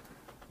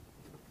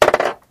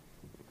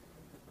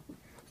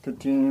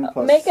 15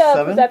 plus Make a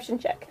 7. perception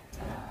check.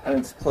 And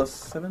it's plus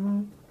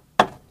 7.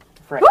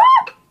 Frick.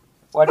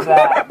 What's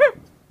that?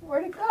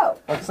 Where'd it go?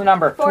 What's the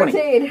number?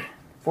 14.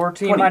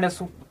 14 20.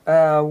 minus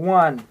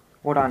 1.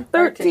 Hold on.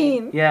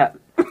 13. Yeah.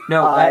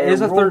 No, I that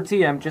is a rolled-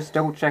 13. I'm just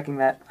double checking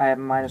that I have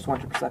a minus 1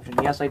 to perception.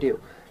 Yes, I do.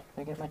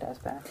 Can I get my dice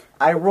back?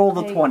 I rolled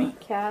a 20.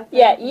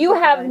 Yeah, you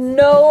have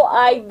no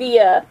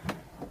idea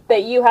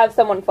that you have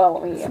someone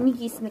following you.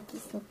 Sneaky, sneaky,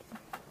 sneaky.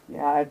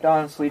 Yeah, I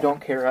honestly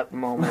don't care at the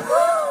moment.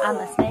 I'm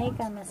a snake,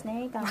 I'm a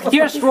snake, I'm a snake.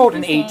 Just rolled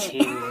an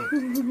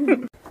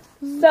 18.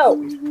 So,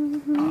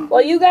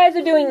 while you guys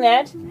are doing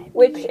that,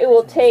 which it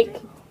will take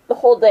the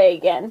whole day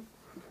again,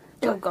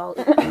 Oh,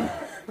 golly.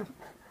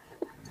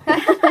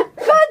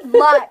 Good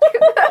luck.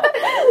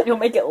 You'll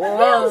make it long.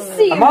 We'll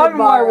see you I'm on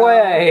my tomorrow.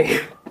 way.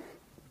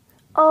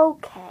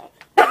 Okay.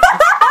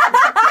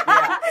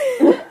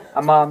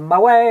 I'm on my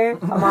way.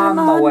 I'm on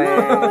my way.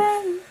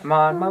 I'm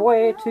on my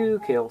way to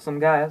kill some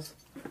guys.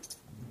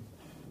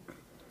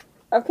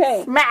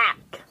 Okay. Smack.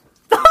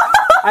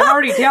 I'm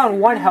already down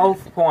 1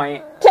 health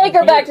point. Take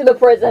her back to the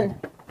prison.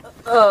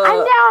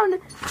 I'm down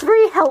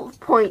 3 health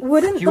points.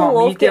 Wouldn't Do you the want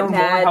me wolf get down more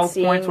mad health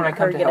seeing points when I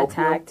come her to get help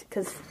you? attacked?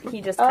 Because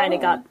he just kind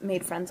of got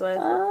made friends with.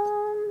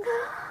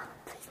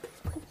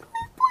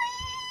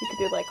 You could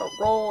do like a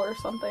roll or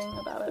something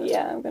about it.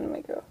 Yeah, I'm gonna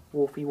make her.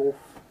 Wolfie wolf.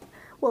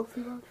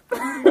 Wolfie.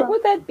 What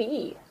would that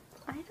be?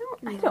 I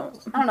don't know. I don't.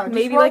 I don't know. Just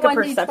Maybe roll like a 1d20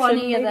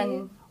 perception, and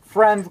then.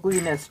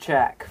 Friendliness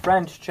check.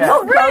 French check.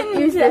 Don't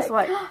use this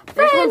one.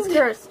 This one's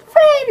cursed.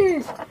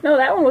 No,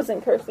 that one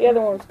wasn't cursed. The other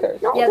one was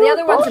cursed. No, Yeah, the they're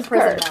other one's in both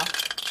prison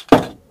cursed.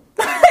 now.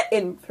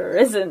 In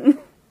prison.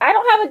 I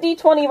don't have a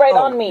D20 right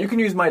Oh, on me. you can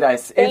use my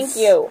dice. Thank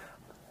you.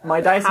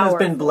 My dice has been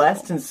Powerful.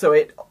 blessed, and so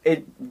it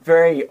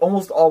very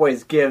almost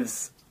always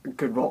gives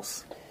good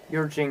rolls.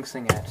 You're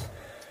jinxing it.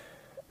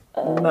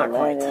 Not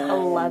quite.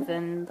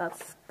 11.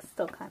 That's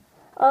still kind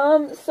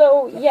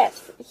So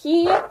yes,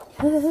 he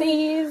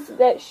sees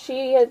that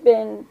she has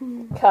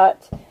been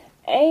cut,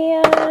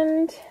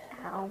 and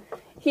Ow.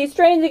 he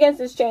strains against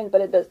his chains,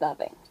 but it does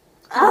nothing.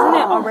 Isn't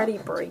it already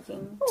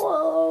breaking?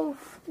 Whoa.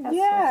 That's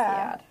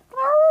Yeah.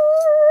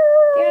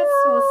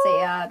 so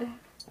sad.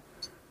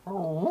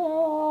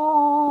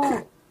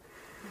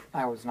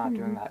 I was not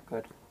doing that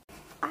good.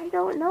 I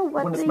don't know.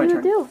 What When do it's my you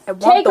turn. do? I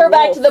want Take the her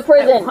back wolf. to the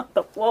prison. I want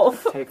the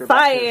wolf. Take her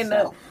back to the Fine.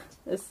 cell.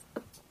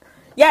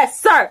 Yes,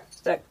 sir.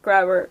 That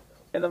grab her,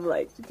 and I'm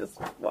like just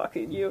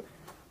walking you.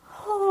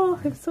 Oh,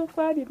 I'm so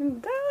glad you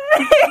didn't die.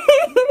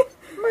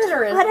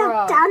 Murder is Could have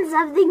wrong. done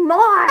something more.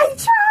 I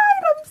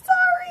tried. I'm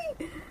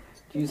sorry.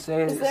 Do you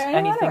say Is there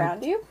anyone anything?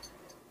 around you?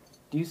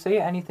 Do you say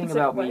anything Is it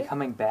about me white?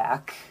 coming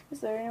back? Is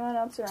there anyone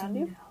else around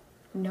you?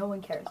 No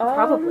one cares.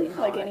 Probably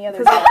Like any other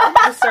because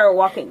I started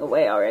walking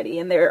away already,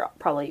 and they're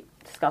probably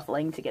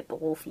scuffling to get the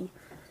wolfie.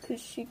 Because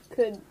she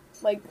could,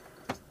 like,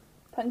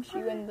 punch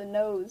you in the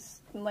nose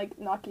and, like,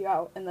 knock you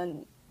out and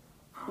then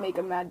make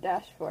a mad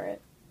dash for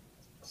it.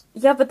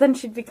 Yeah, but then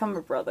she'd become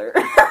a brother.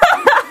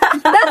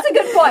 That's a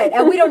good point,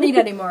 and we don't need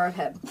any more of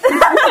him.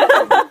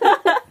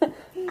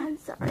 I'm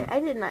sorry. I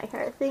did not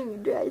hear a thing you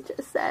guys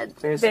just said.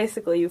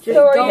 Basically, you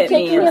So are you hit me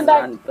taking and him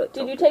back? run, but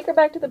Did you take her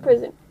back to the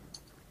prison?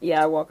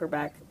 Yeah, I walk her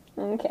back.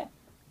 Okay.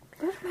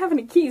 I don't have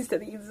any keys to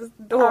these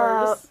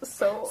doors,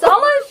 so...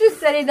 Sala's just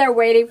sitting there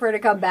waiting for her to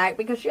come back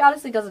because she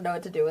honestly doesn't know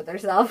what to do with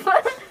herself.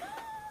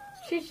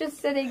 She's just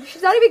sitting.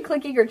 She's not even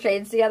clicking her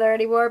chains together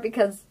anymore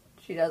because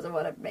she doesn't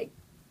want to make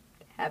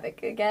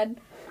havoc again.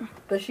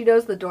 But she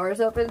knows the door is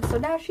open, so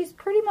now she's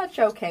pretty much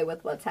okay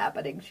with what's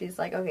happening. She's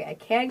like, okay, I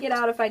can get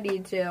out if I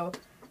need to,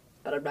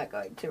 but I'm not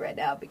going to right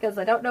now because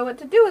I don't know what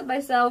to do with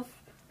myself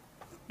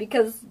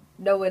because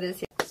no one is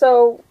here.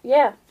 So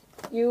yeah,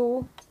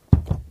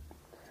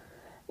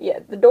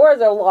 the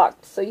doors are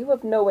locked, so you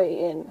have no way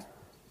in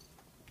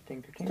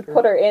Tinker, to tinker.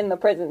 put her in the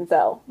prison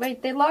cell.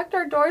 Wait, they locked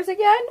our doors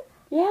again?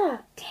 Yeah.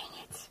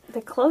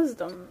 They closed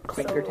them.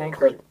 Tinker, so-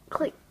 tinker.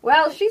 Click.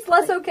 Well, she's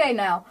less okay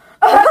now.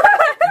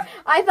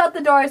 I thought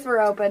the doors were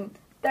open.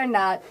 They're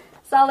not.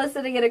 Sala's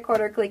sitting in a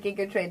corner clicking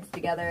her chains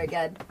together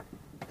again.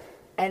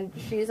 And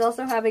she's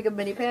also having a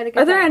mini panic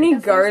attack. Are there any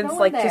because there's guards, no one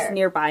like, there. just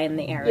nearby in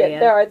the area? Yeah,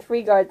 there are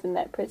 3 guards in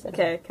that prison.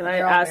 Okay, can I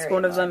They're all ask very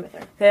one of them, annoyed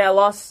with her. hey, I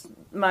lost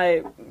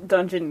my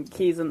dungeon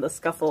keys in the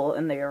scuffle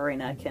in the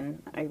arena.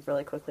 Can I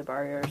really quickly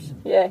borrow yours?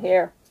 Yeah,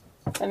 here.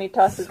 And he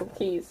tosses the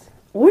keys.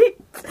 Wait!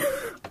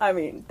 I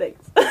mean,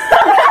 thanks.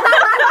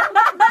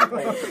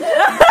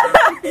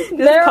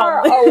 There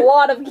are a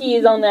lot of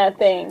keys on that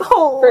thing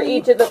for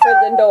each of the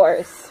prison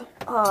doors.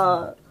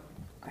 I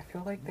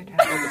feel like they'd have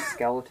like a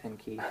skeleton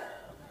key.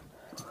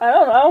 I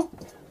don't know.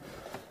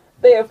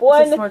 They have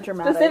one Just more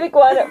dramatic. specific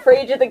one for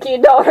each of the key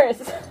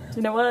doors.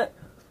 You know what?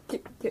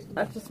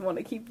 I just want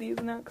to keep these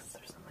now because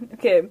there's someone.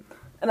 Okay,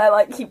 and I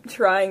like keep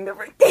trying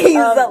different keys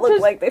that look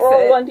Just like they roll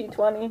fit.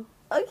 1d20.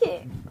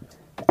 Okay,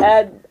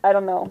 Add, I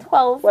don't know,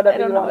 12. whatever I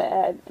don't you know want to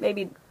add.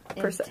 Maybe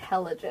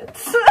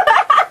Intelligence.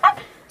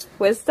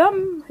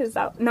 wisdom is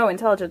out. No,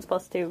 intelligence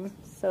 +2,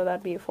 so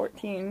that'd be a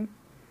 14.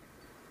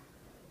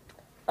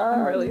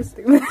 I'm really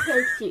stupid.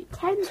 Takes you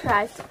 10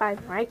 tries to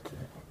find my key.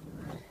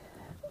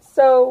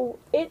 So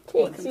it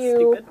takes Looking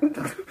you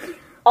stupid.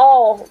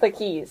 all the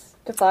keys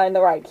to find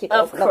the right key to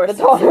Of open course, up it's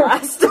the the door.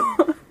 last.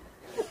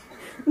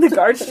 The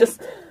guards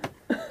just.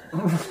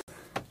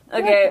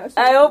 Okay,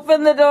 I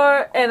open the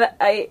door and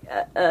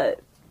I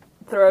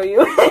throw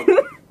you in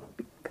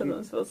because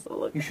I'm supposed to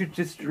look. You should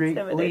just straightly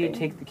Intimidating.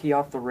 take the key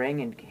off the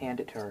ring and hand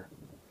it to her.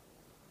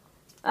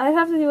 I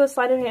have to do a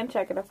sleight of hand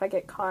check, and if I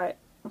get caught,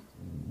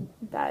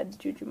 bad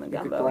juju You could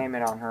magumbo. blame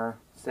it on her.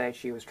 Say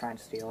she was trying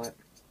to steal it.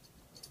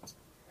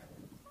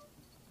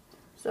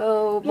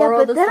 So, Yeah,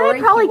 moral of but the then I story,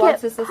 probably he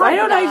wants get his sister Why to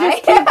don't I die.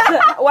 just keep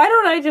the? Why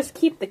don't I just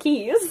keep the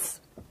keys?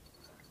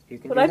 You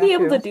can Would do I be that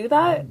able too. to do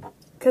that?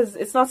 Because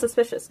it's not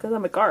suspicious. Because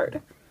I'm a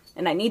guard,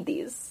 and I need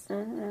these.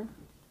 Mm-hmm.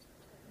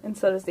 And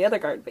so does the other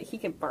guard, but he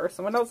can borrow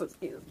someone else's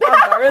keys.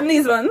 I'm borrowing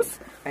these ones.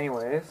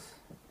 Anyways.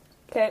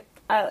 Okay,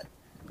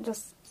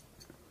 just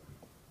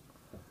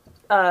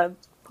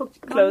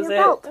Put close on it,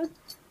 your belt.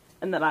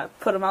 and then I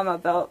put them on my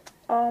belt.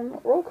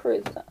 Roll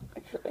charisma,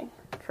 actually.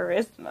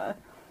 Charisma.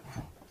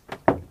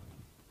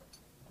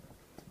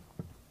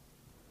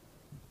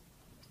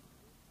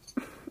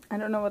 I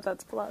don't know what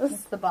that's plus.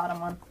 It's the bottom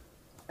one.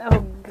 Oh,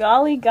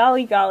 golly,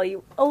 golly, golly.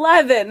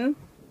 11!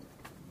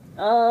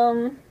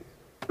 I'm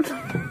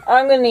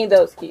gonna need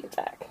those keys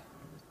back.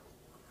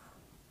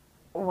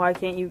 Why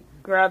can't you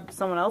grab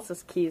someone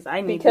else's keys?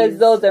 I need Because these.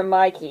 those are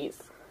my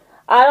keys.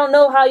 I don't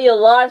know how you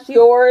lost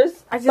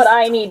yours, but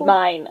I need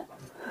mine.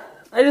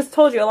 I just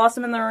told you I lost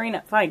them in the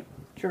arena. Fine.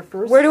 It's your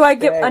first Where do I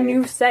get day. a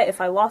new set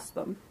if I lost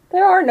them?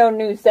 There are no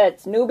new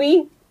sets,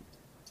 newbie.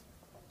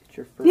 It's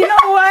your first You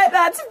know what?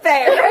 That's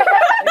fair.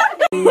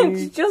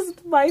 It's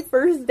just my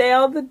first day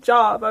on the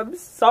job. I'm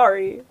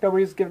sorry.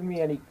 Nobody's given me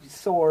any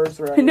swords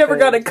or I anything. never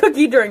got a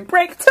cookie during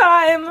break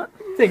time.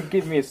 Didn't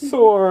give me a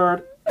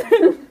sword.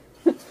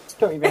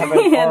 Don't even have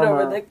any Hand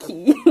armor. over the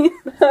key.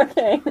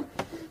 Okay.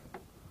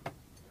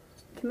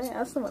 Can I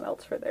ask someone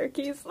else for their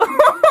keys?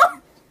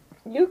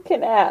 You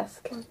can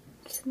ask.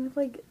 Can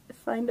I,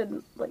 find I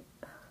don't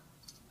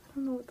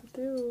know what to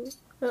do.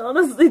 I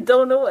honestly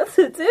don't know what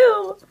to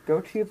do.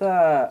 Go to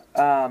the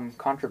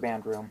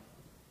contraband room.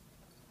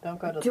 Don't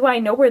go to Do I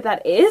know where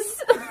that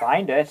is?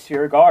 Find it.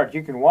 You're a guard.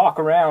 You can walk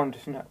around.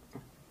 No.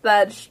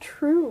 That's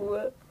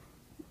true.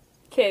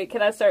 Okay,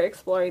 can I start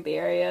exploring the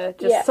area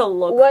just Yeah. to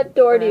look? What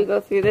door do you around?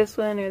 go through? This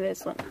one or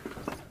this one?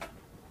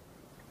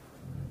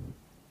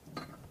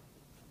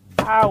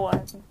 That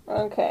one.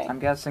 Okay. I'm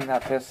guessing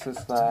that this is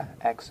the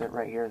exit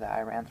right here that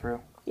I ran through.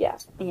 Yeah.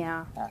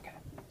 Yeah, Okay.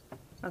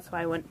 that's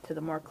why I went to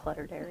the more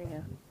cluttered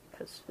area.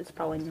 Because it's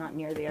probably not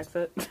near the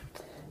exit.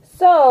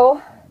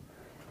 So,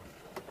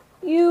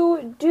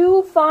 you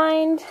do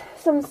find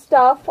some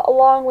stuff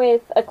along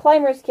with a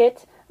climber's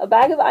kit, a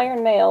bag of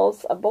iron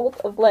nails, a bolt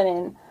of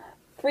linen,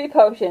 3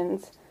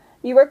 potions.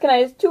 You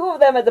recognize 2 of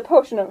them as a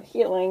potion of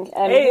healing,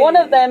 and Hey. one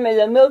of them is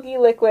a milky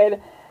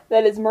liquid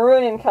that is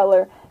maroon in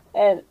color,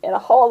 and a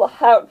hollowed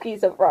out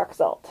piece of rock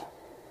salt.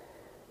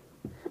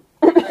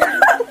 Very specific.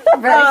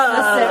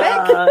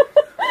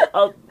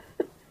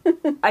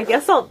 I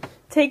guess I'll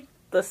take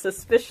the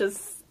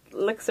suspicious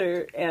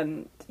elixir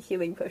and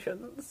healing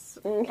potions.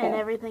 Okay. And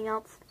everything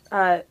else.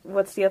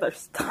 What's the other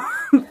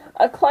stuff?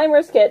 A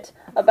climber's kit,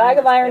 a bag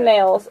of Climber's iron kit.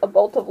 nails, a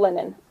bolt of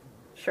linen.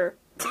 Sure.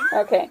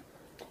 Okay.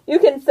 You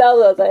can sell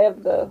those. I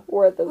have the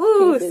worth of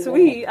Ooh, pieces in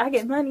sweet. I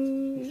get You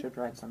money. should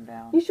write them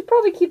down. You should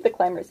probably keep the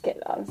climber's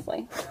kit,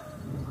 honestly.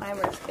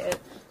 Climber's kit.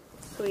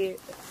 Sweet.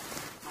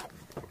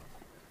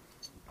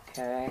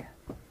 Okay.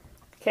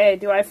 Okay,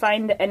 do I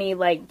find any,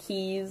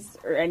 keys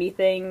or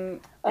anything?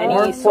 More Any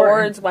important.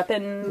 swords,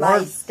 weapons?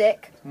 My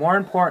stick. More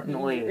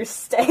importantly, Your you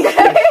stick.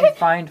 should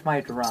find my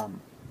drum.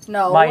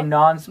 No. My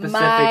non-specific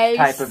my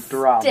type of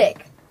drum.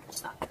 stick.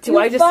 Do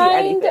I just see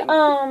find,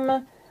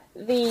 anything?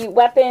 the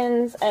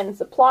weapons and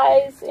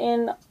supplies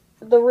in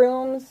the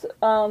rooms,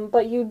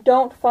 but you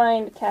don't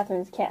find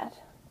Catherine's cat.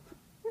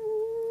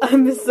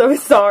 I'm so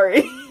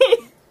sorry.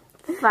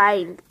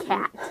 Find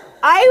cat.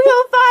 I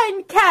will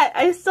find Cat.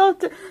 I still have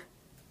to...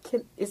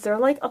 Is there,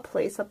 a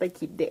place that they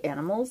keep the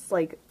animals?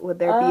 Would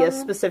there be a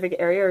specific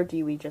area, or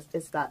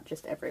is that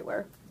just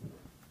everywhere?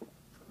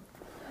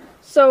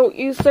 So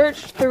you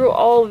searched through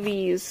all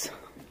these,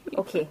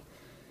 Okay.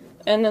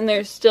 and then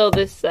there's still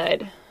this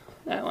side.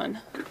 That one.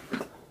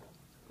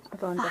 I'll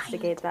go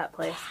investigate that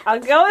place. I'll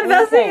go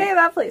investigate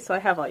that place. So I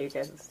have all you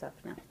guys' stuff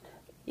now.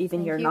 Even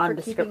Thank your you for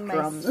nondescript keeping my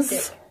drums.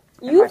 stick.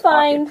 And You my pocket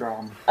find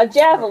drum. a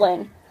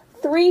javelin,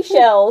 3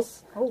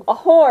 shells, Oh. a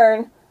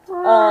horn,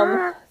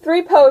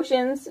 3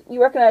 potions.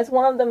 You recognize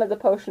one of them as a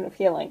potion of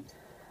healing.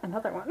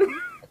 Another one.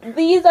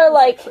 These are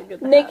actually good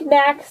to have.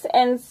 knickknacks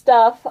and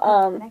stuff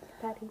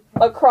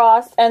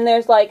across, and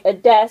there's a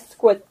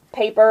desk with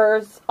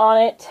papers on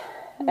it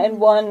and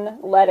one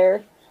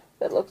letter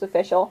that looks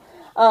official.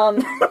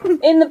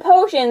 In the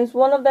potions,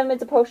 one of them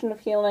is a potion of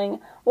healing,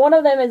 one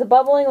of them is a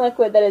bubbling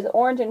liquid that is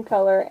orange in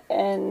color,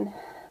 and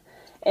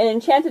an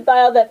enchanted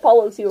vial that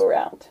follows you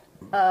around.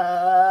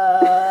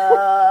 I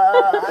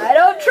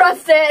don't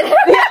trust it.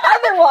 The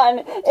other one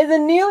is a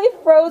nearly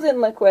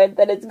frozen liquid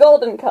that is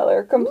golden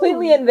color,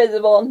 completely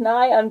invisible,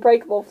 nigh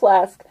unbreakable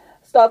flask,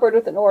 stoppered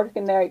with an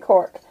ordinary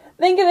cork.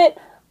 Think of it,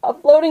 a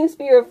floating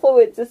spear of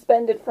fluid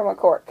suspended from a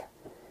cork.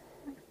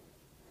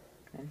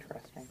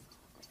 Interesting.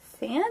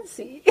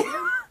 Fancy.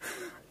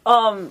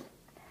 I'm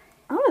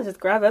gonna just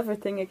grab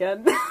everything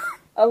again.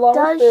 Along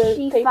Does with the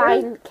she paper.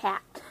 find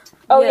cat?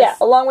 Oh Yes.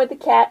 yeah, along with the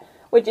cat,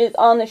 which is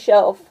on the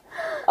shelf,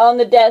 on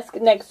the desk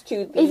next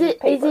to the Is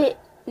paper. it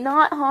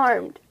not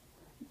harmed?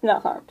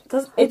 Not harmed. It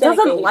It's in a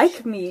doesn't cage.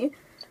 like me.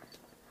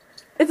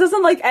 It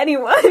doesn't like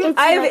anyone. It's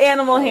I have in a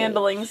animal cage.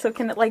 handling, so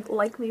can it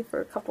like me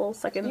for a couple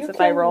seconds You if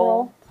I can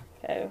roll?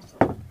 Okay.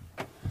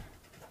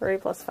 3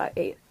 plus 5,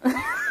 8.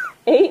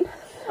 8?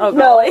 Oh, No,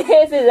 golly. it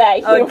hisses at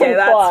you. Okay, with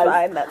that's claws.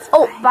 fine. That's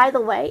Oh, by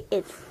the way,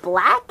 it's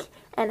black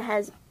and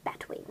has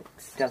bat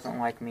wings. Doesn't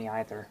like me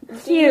either.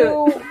 Do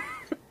you...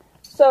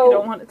 So, I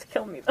don't want it to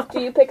kill me, though. do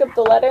you pick up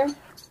the letter?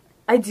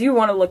 I do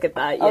want to look at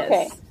that, yes.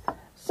 Okay.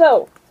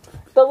 So,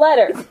 the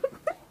letter.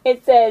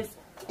 It says,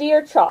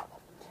 Dear Chop,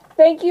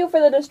 thank you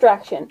for the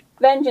distraction.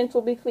 Vengeance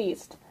will be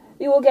pleased.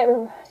 You will get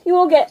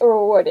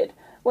rewarded.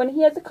 When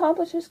he has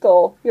accomplished his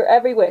goal, your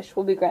every wish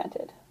will be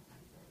granted.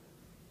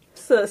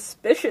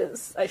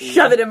 Suspicious. I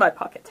shove it in my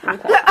pocket.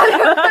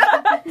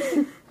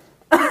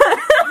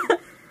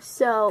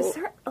 So, Is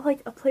there,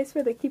 like, a place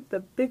where they keep the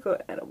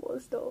bigger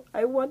animals, though?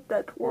 I want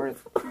that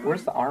wolf.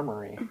 Where's the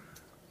armory?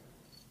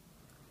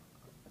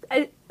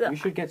 You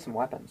should get some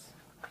weapons.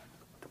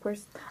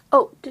 Where's...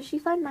 oh, did she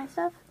find my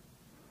stuff?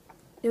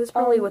 It was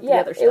probably with the Yeah,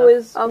 other stuff. it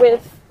was Okay.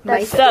 with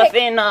my stuff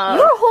in,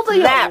 You're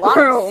holding that a lot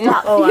room. of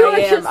stuff. Oh, You I were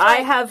am. just, I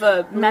like, have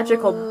a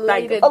magical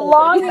bag of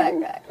Along-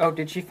 holding. Backpack. Oh,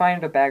 did she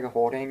find a bag of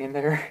holding in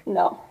there?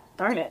 No.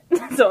 Darn it.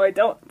 So I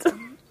don't.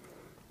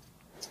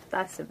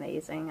 That's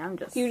amazing. I'm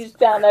just... You just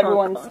found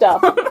everyone's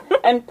stuff.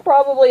 And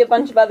probably a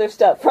bunch of other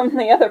stuff from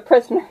the other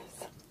prisoners.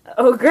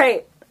 Oh,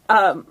 great.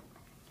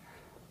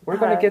 We're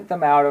gonna get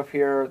them out of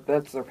here.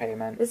 That's their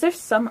payment. Is there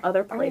some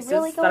other Are we places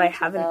really that I going to,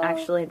 haven't though?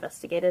 actually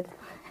investigated?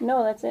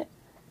 No, that's it.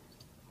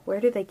 Where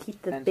do they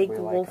keep the Depends big if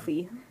we like 'em.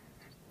 wolfie?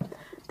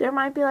 There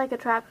might be like a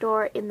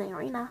trapdoor in the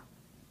arena.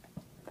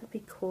 That'd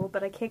be cool,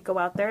 but I can't go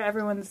out there.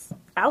 Everyone's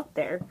out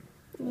there.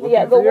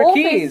 Yeah, the for your wolf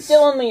keys. is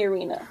still in the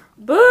arena.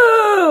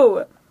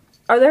 Boo!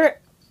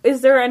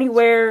 Is there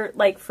anywhere,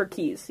 like, for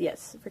keys?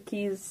 Yes, for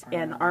keys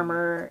and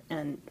armor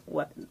and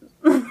weapons.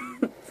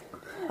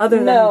 Other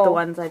than No. the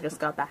ones I just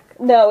got back.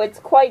 No, it's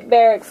quite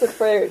bare except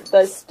for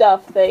the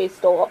stuff they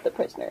stole off the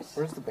prisoners.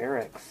 Where's the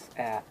barracks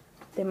at?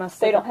 They must.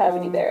 They sit don't at have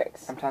any home.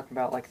 barracks. I'm talking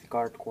about like the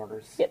guard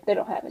quarters. Yeah, they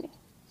don't have any.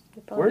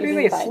 Where do You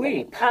they can find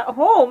sleep? At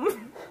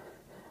home?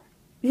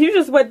 You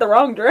just went the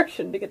wrong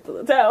direction to get to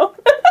the town.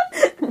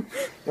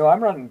 No,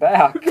 I'm running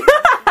back.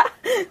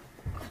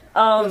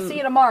 We'll see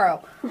you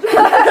tomorrow.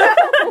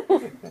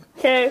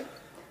 Okay.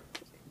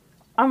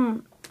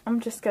 I'm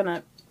just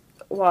gonna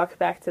walk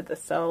back to the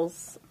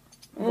cells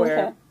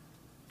where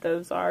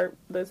Okay.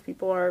 those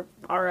people are,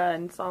 Ara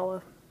and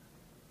Sala.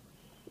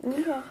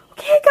 Okay.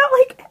 Okay, I got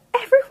like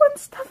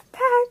everyone's stuff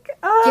back.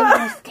 Give me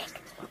my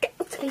stick.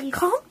 Please,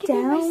 calm Give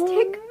me my down.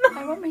 stick.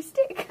 I want my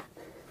stick.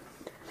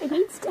 I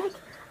need stick.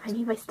 I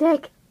need my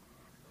stick.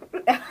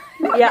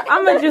 Yeah,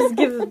 I'm gonna just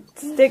give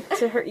stick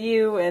to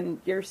you and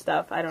your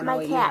stuff. I don't know My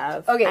what cat. you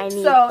have. Okay, I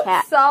need so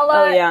cat.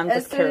 Sala, Oh, yeah, I'm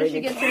as just soon as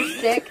she carrying gets a her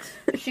stick,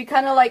 she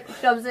kind of like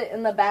shoves it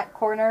in the back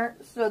corner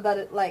so that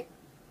it like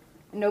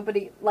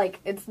nobody like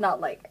it's not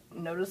like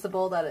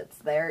noticeable that it's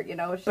there. You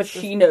know, But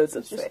she knows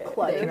it's just there.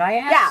 cluttered. Can I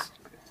ask,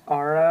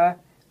 Ara,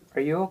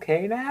 are you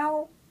okay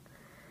now?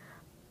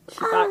 She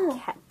got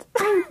Oh. cat.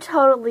 I'm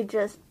totally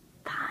just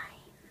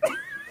fine.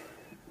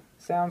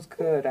 Sounds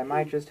good. I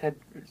might just head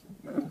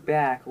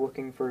back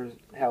looking for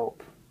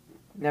help.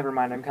 Never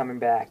mind, I'm coming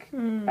back.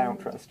 I don't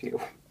trust you.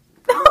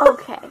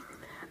 Okay.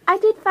 I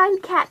did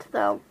find cat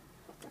though.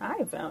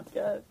 I found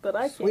cat, but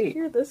I Sweet. can't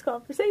hear this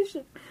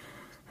conversation.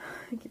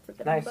 I keep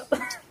forgetting Nice. about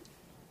that.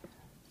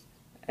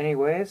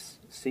 Anyways,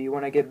 see you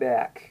when I get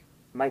back.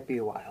 Might be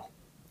a while.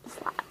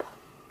 Slap.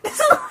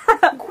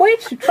 Quit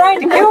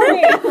trying to kill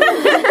me!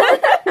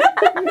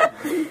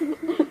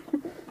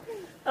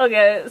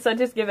 Okay, so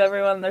just give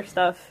everyone their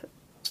stuff,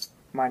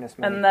 Minus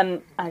me. and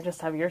then I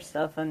just have your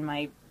stuff in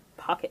my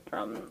pocket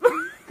drum.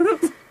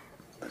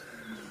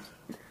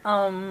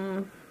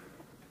 What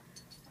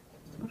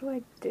do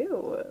I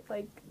do?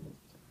 Like,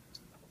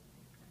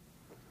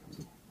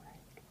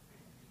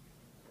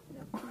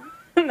 no.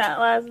 That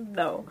last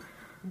no.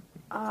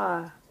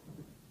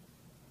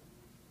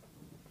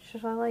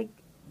 Should I like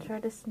try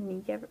to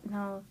sneak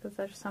no, because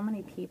there's so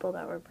many people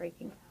that were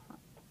breaking out.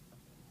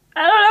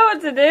 I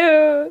don't know what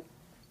to do.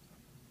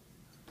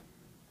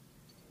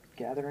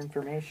 Gather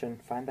information.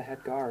 Find the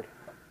head guard.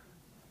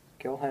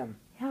 Kill him.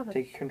 Yeah, but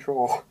Take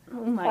control.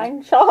 oh my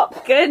Find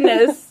Chop.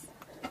 goodness.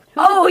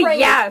 Oh the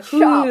yeah, Krangest who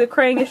Chop? the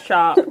Krangest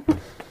Chop?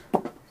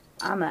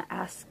 I'ma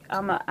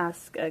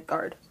ask a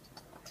guard.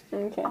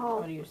 Okay.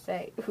 What do you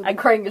say? Who the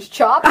Krangest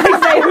Chop? I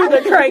say who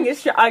the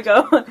Krangest Chop. I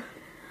go.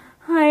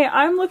 Hi,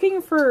 I'm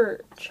looking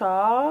for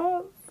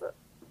Chop.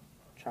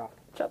 Chop.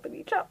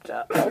 Choppity chop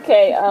chop.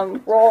 Okay,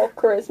 roll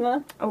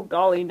charisma. Oh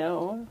golly,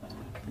 no.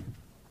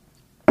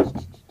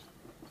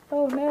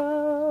 Oh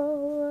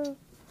no.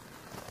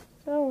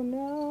 Oh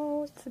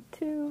no, it's a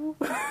 2.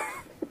 Have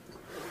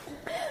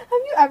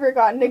you ever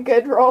gotten a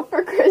good roll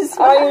for Christmas?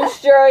 Are you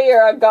sure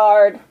you're a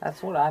guard?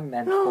 That's what I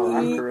meant for.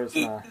 I'm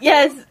charisma.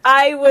 Yes,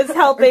 I was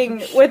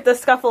helping with the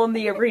scuffle in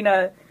the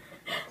arena.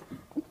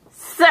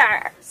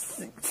 Sir!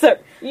 Sir,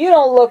 You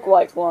don't look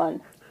like one.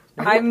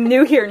 I'm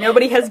new here.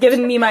 Nobody has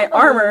given me my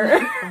armor.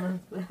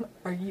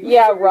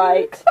 Yeah,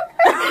 right.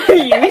 Are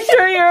you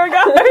sure you're a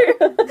guard?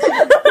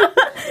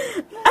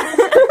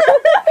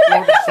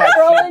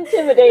 Roll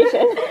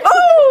intimidation.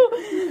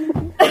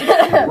 Oh!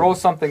 Roll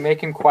something.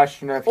 Make him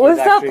question if he's What's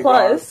that actually a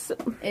guard. plus?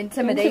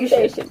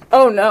 Intimidation.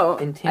 Oh no.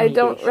 I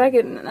don't Intimidation.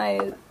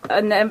 recognize.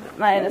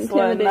 minus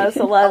 1, that's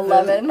Intimidation.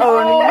 11.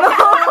 Oh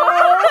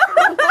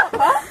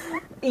no!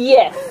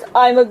 Yes,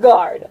 I'm a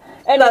guard.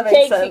 And That he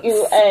makes takes sense.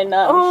 you and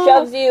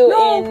shoves you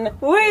in.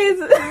 Wait!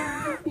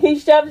 He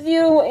shoves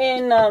you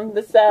in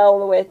the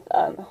cell with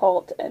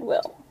Holt and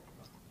Will.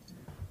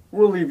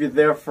 We'll leave you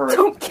there for.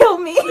 Don't kill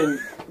me!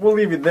 We'll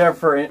leave you there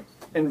for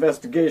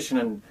investigation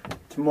and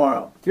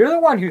tomorrow. You're the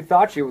one who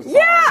thought she was.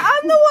 Yeah,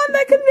 I'm the one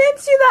that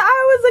convinced you that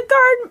I was a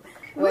guard.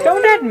 Wait,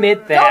 Don't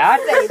admit that.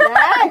 say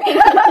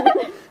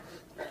that.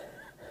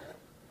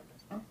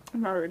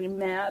 I'm already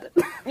mad.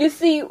 You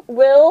see,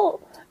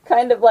 Will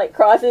kind of like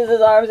crosses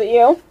his arms at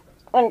you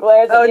and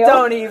glares at you. Oh,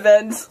 don't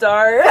even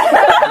start.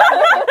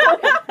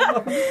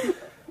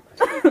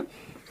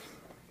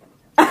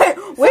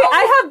 Wait,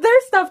 I have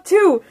their stuff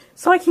too,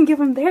 so I can give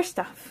them their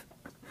stuff.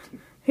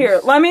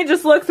 Here, let me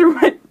just look through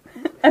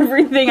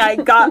everything I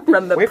got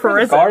from the Wait for the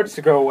prison. guards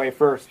to go away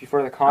first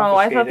before they confiscate Oh,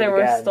 I thought it they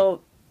were again.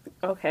 still...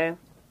 Okay.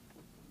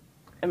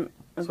 So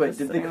wait,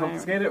 did they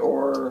confiscate it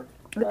or?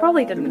 They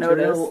probably didn't Did the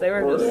notice. material They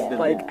were or just did-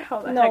 like, how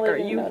the No, heck they are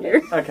didn't you notice.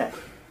 here? Okay.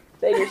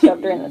 They just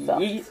shoved her in the cell.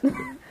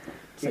 Yeet.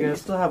 So you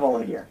still have all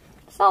the gear.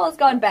 Sala's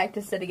gone back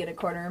to sitting in a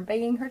corner and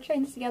banging her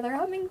chains together,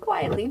 humming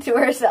quietly to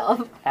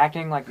herself.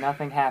 Acting like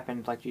nothing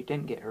happened, like she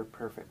didn't get her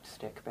perfect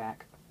stick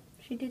back.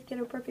 She did get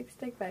her perfect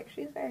stick back.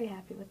 She's very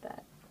happy with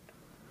that.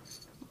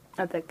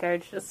 The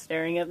guard's just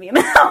staring at me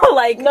now,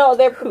 like, No,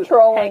 they're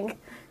patrolling. heck?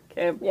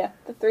 Okay. Yeah,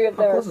 the three of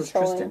How them are close is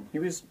patrolling.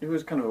 Tristan? He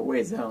was kind of a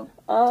ways out.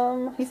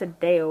 He's a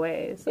day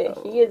away, so...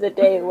 Yeah, he is a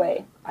day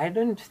away. I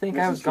didn't think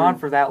This I is was gone true.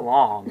 for that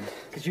long.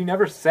 Because you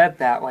never said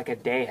that like a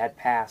day had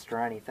passed or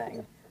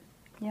anything.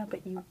 Yeah,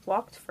 but you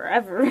walked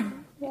forever.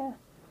 Yeah.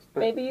 But-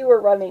 Maybe you were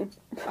running.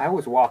 I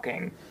was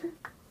walking.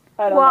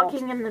 I don't know.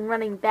 Walking and then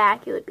running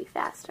back, it would be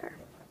faster.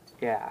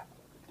 Yeah.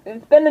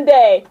 It's been a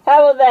day.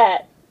 How about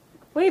that?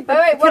 Wait, but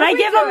Wait, what can are I we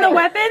give him the doing?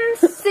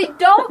 weapons? See,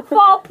 don't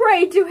fall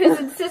prey to his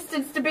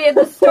insistence to be in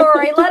the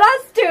story. Let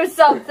us do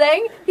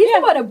something. He's the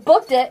one who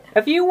booked it.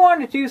 If you want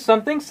to do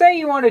something, say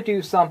you want to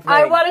do something.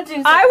 I want to do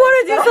something. I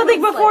want to do So something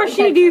he's before like,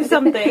 she do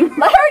something.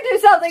 Let her do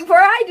something before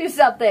I do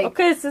something.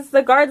 Okay, since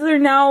the guards are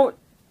now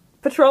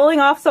patrolling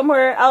off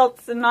somewhere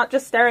else and not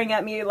just staring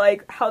at me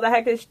like, how the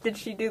heck did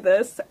she do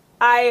this?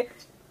 I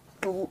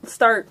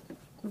start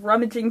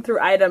rummaging through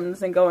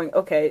items and going,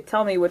 okay,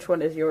 tell me which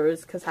one is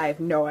yours, because I have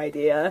no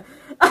idea.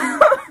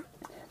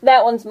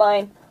 That one's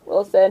mine,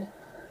 Will said.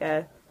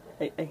 Yeah,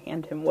 I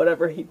hand him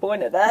whatever he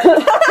pointed at.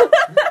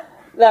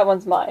 That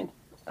one's mine.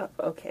 Oh,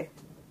 okay,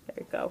 there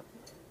you go.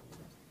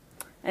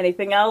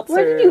 Anything else?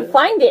 Where or- did you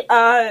find it?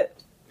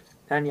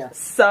 Tanya.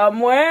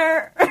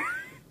 Somewhere.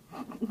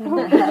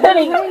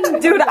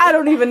 Dude, I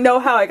don't even know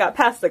how I got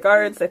past the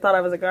guards. They thought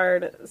I was a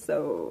guard,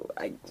 so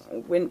I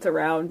went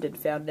around and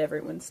found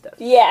everyone's stuff.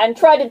 Yeah, and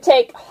tried to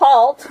take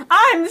Halt.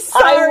 I'm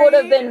sorry! I would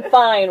have been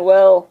fine,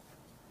 Will.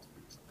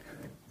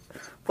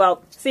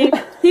 Well, see,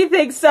 he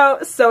thinks so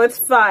it's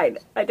fine.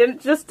 I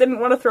didn't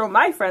want to throw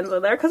my friends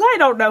in there, because I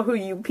don't know who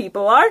you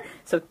people are,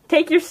 so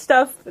take your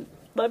stuff and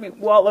let me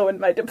wallow in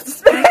my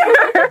despair.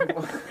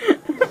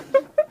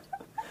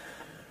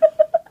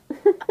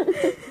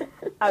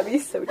 I'd be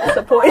so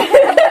disappointed.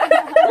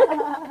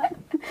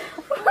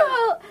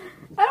 Well,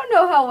 I don't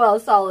know how well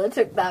Sala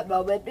took that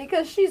moment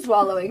because she's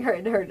wallowing her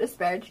in her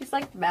despair. And she's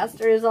like,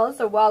 Master is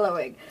also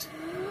wallowing.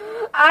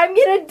 I'm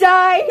gonna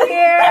die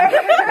here.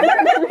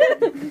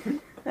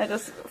 I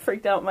just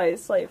freaked out my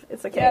slave.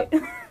 It's okay.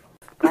 Yep.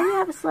 Why do you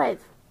have a slave?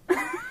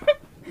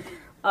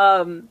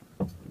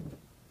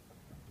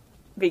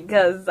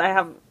 Because I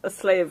have a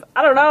slave.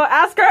 I don't know,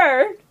 ask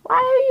her! Why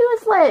are you a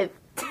slave?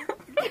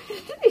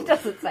 He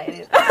doesn't say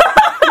anything.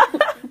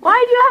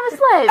 Why do you have a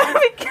slave?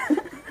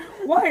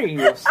 Why are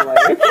you a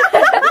slave?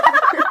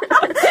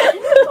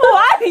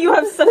 Why do you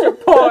have such a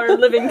poor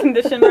living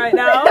condition right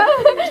now?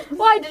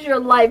 Why does your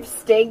life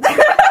stink?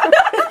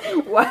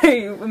 Why are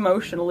you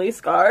emotionally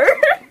scarred?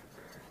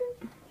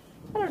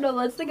 I don't know,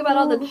 let's think about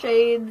all the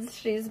chains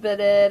she's been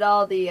in,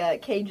 all the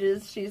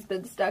cages she's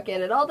been stuck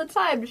in, and all the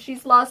time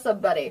she's lost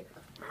somebody.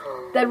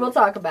 Then we'll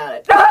talk about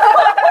it.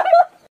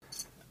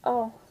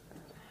 Oh,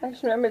 I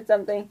just remembered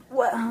something.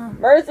 What?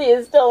 Mercy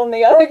is still in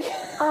the other.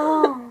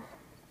 Oh.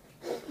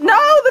 No,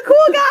 the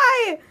cool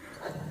guy!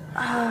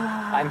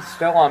 I'm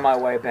still on my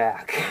way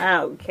back. I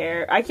don't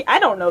care. I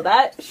don't know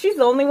that. She's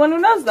the only one who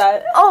knows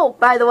that. Oh,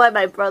 by the way,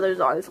 my brother's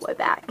on his way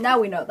back. Now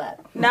we know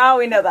that. Now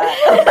we know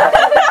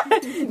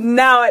that.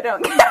 Now I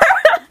don't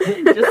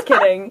care. Just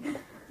kidding.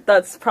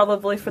 That's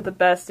probably for the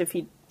best if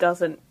he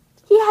doesn't.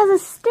 He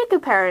has a stick,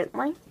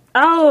 apparently.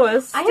 Oh,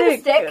 a stick. I have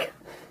a stick.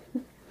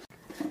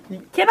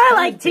 Can I,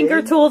 like,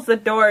 Tinker Tools the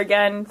door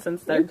again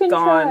since they're You can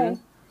gone?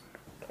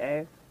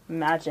 Okay.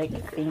 Magic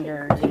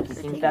fingers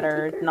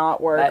better not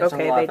work. That's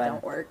Okay, 11. they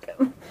don't work.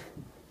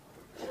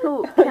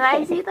 Ooh, can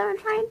I see them and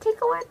try and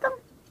tinkle with them?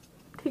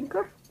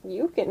 Tinker?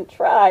 You can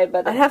try,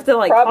 but I'd have to,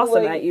 like, toss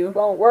them at you.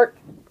 Won't work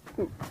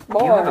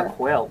more. You have a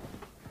quill.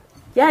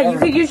 Yeah, you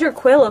could use your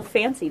quill of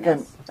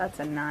fanciness. That's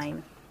a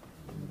 9.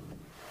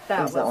 That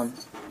What's that was one?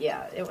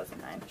 yeah, it was a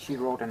 9. She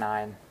rolled a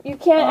 9. You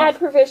can't add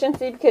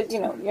proficiency because,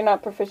 you're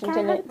not proficient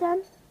Can in I it. have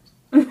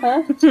it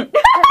done? Huh?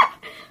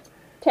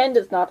 10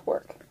 does not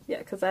work. Yeah,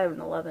 because I have an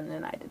 11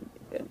 and I didn't do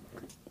good.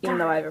 Even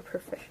though I have a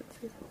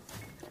proficiency.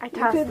 I You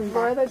tossed could them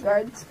lure back. the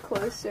guards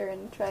closer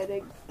and try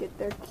to get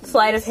their keys.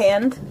 Sleight of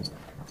hand.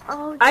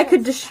 Oh, I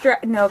could yes.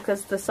 distract. No,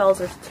 because the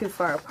cells are too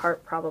far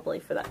apart probably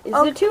for that. Is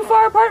it too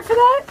far apart for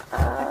that?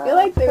 I feel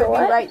like they would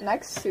what? be right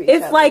next to each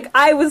If other. like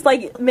I was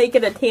like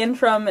making a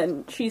tantrum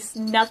and she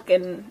snuck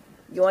and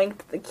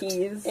yoinked the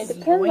keys. It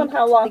depends on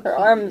how long her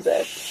arms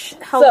are.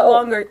 How So,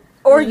 long are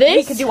or we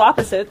this- could do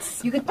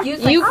opposites. You could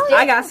use You-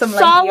 I got some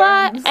lanky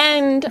Sala arms.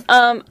 and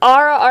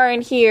Ara are in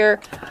here.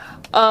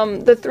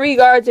 The 3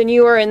 guards and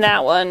you are in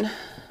that one.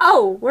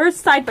 Oh, we're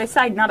side by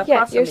side, not Yeah,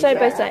 across you're from each side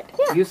by other. side.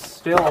 You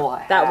still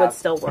have... That would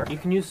still work. You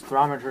can use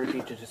thaumaturgy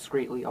to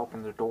discreetly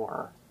open the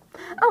door.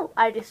 Oh,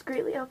 I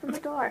discreetly opened the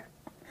door.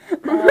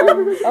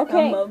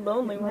 Okay. I'm the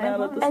only one out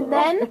of this. And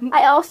then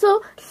I also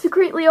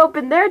secretly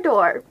opened their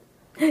door.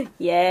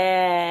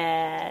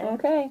 Yeah.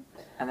 Okay.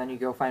 And then you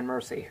go find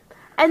Mercy.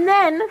 And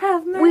then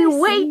we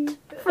wait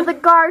for the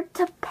guard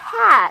to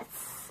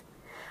pass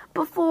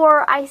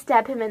before I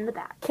stab him in the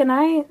back. Can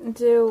I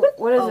do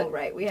what is Oh, it?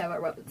 right, we have our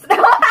weapons.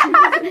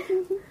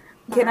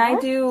 Can I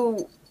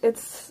do?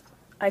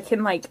 I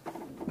can like.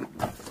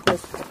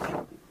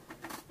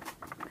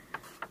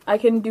 I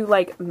can do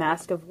like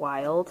Mask of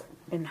Wild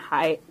and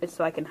hide,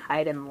 so I can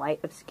hide in light,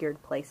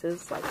 obscured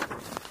places. Like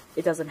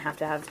it doesn't have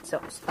to have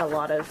a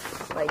lot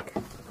of like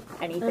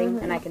anything,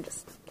 and I can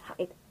just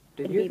hide.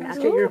 Did It'd you be guys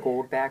magical. get your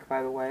gold back,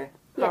 by the way?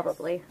 Yes.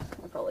 Probably.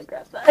 I'll probably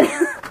grab that.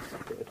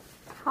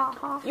 Ha,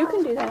 ha, You ha.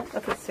 can do that.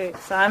 Okay,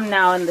 so I'm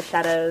now in the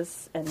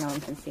shadows, and no one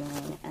can see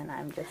me, and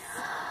I'm just.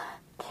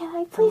 Can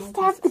I please Don't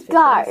stab be the suspicious,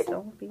 guard?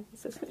 don't be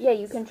suspicious. Yeah,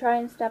 you can try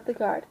and stab the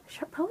guard.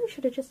 Probably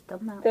should have just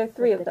done that. There are with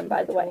 3 of them,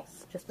 by the way.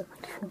 individuals. Just been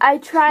like, I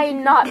try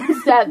not to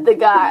stab the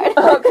guard.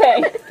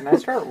 Okay. Can I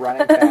start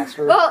running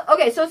faster? Well,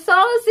 okay, so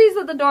Sala sees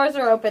that the doors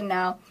are open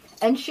now,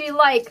 and she,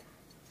 like,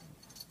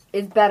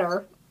 is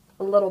better.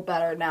 A little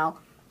better now.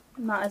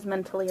 not as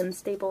mentally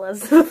unstable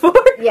as before.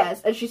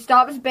 Yes, and she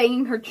stops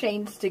banging her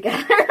chains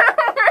together.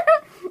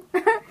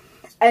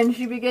 And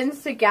she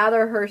begins to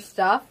gather her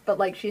stuff, but,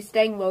 like, she's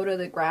staying low to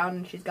the ground,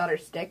 and she's got her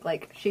stick.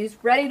 Like, she's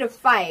ready to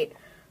fight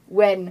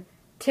when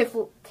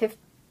Tiefling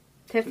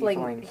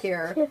Tieflings.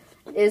 here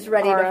is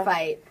ready to Aura.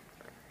 fight.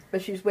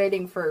 But she's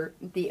waiting for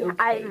the okay.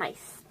 I have my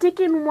stick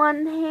in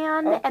one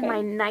hand Okay. and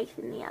my knife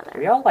in the other.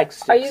 We all like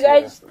sticks Are you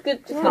guys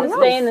just gonna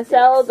stay in the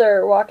cells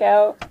or walk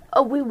out?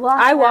 Oh, we walk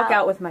I walk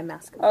out with my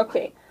mask.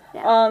 Okay.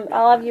 Yeah.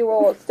 I'll have you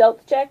roll a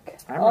stealth check,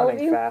 here. I'm all of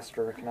running you,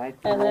 faster. Can I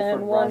and roll then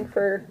for one run?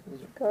 for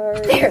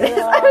guard. There it is.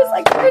 I was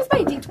like, where's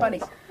my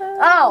d20?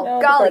 Oh, No,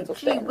 the golly, cards will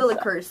stay gee in the cell.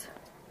 willikers.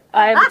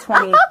 I have a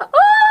 20.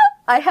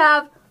 I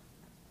have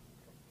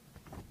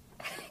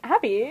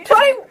Happy.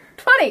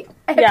 20.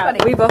 I have Yeah,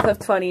 20. we both have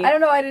 20. I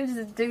don't know, I didn't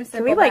just do simple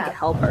Can we, like, math.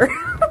 help her?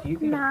 Do you,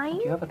 do 9.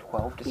 you have a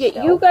 12 to Yeah,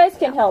 stealth? you guys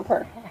can help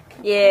her.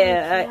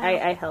 Yeah,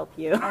 I help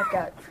you. I've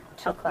got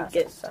Help you classes,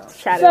 get so.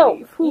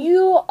 shadowy. So,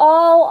 you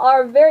all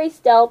are very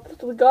stealth.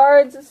 The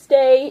guards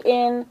stay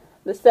in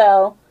the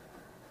cell.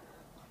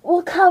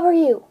 We'll cover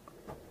you.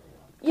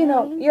 You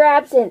know, your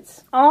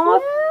absence. Aw,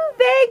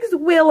 thanks,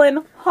 Will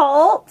and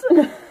Halt. Is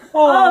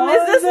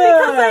this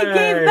because I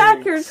gave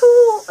back your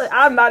tool?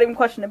 I'm not even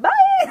questioning. Bye.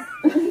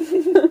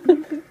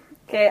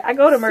 Okay, I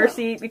go to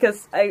Mercy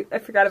because I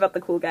forgot about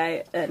the cool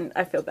guy and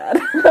I feel bad.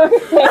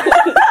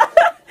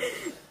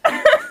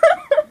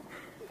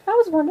 I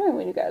was wondering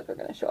when you guys were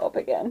going to show up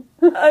again.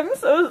 I'm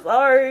so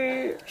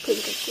sorry.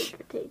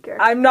 Taker.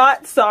 I'm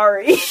not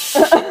sorry.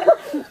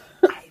 I'm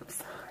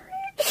sorry.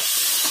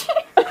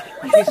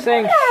 She's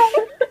saying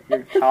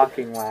you're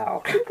talking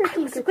loud. I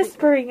was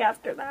whispering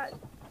after that.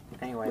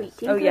 Anyways.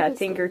 Wait, Oh yeah, is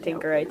tinker, sitting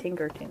tinker, I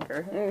tinker,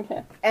 tinker.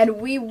 Okay.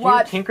 And we Do you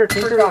watch tinker for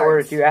tinker or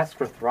guards. do you ask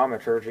for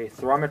thaumaturgy?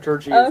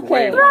 Thaumaturgy is Okay.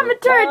 way more...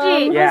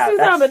 Dramaturgy! Yeah, This is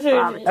that's-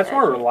 thaumaturgy. That's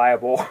more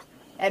reliable.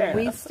 And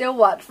we still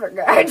watch for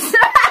guards.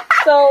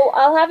 So,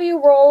 I'll have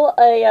you roll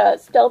a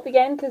stealth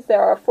again, because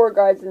there are 4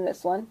 guards in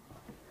this one.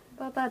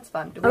 But that's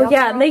fun. Do we Oh all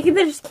yeah, have and to roll?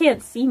 they just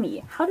can't see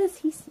me. How does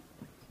he see?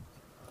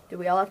 Do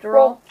we all have to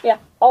roll? Yeah,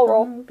 I'll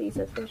roll. Don't be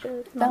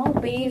suspicious.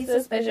 Don't be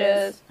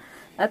suspicious.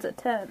 That's a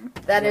 10.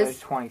 That Yeah, is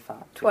 25.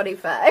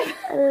 25.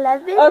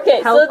 11.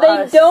 Okay, Help so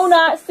they us. do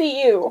not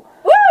see you.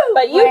 Woo!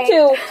 But you Wait.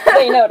 two,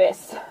 they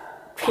notice.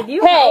 Could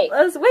you Hey!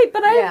 help us? Wait,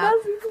 but Yeah.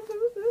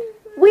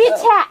 We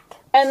attack.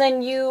 And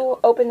then you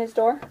open his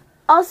door.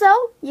 Also,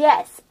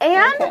 yes.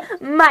 And Okay.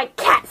 my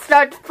cat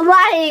starts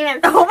flying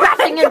and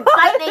scratching and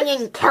biting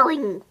and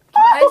killing.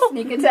 Can I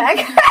sneak attack?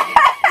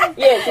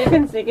 Yes, you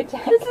can sneak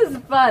attack. This is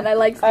fun. I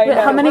like I sneak know.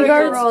 attack. How many What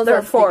are your guards? rolls There are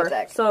on sneak 4.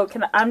 attack? So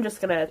I'm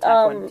just gonna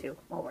attack 1 and 2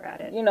 while we're at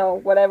it. You know,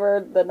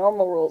 whatever the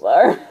normal rules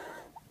are.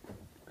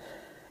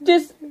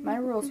 Just, My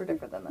rules are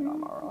different than the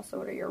normal rules, so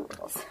what are your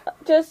rules?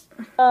 do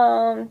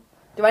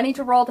Do I need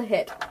to roll to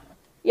hit?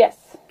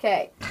 yes.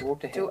 Okay. Roll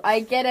to hit. Do I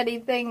get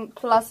anything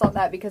plus on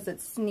that because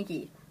it's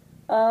sneaky?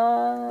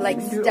 Like Like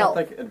Can you do stealth.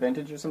 like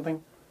advantage or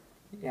something?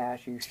 Yeah,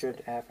 you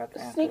should have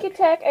advantage. Sneak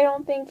attack, I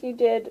don't think you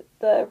did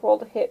the roll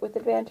to hit with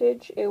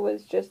advantage. It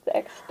was just the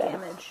extra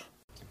damage.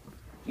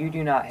 You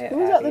do not hit.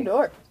 Who's at the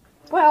door?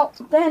 Well,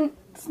 then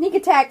sneak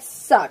attack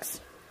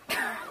sucks.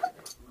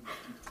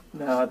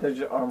 No,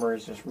 the armor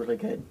is just really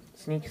good.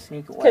 Sneak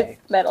Because away.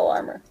 metal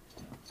armor.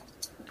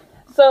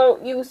 So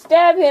you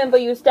stab him,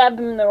 but you stab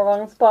him in the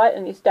wrong spot,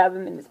 and you stab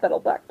him in his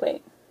metal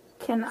backplate.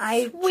 Can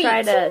I Sweet.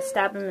 try to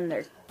stab him in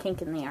their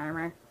kink in the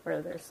armor,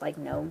 where there's like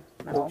no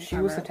metal Well, she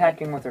armor? was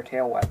attacking with her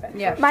tail weapon.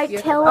 Yeah. My You-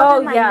 tail Oh,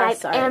 weapon, my yeah, knife,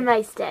 sorry. and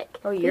my stick.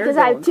 Oh, you're Because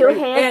I have going 2 great.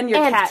 hands And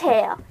your cat.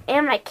 tail.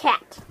 And my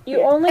cat.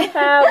 You only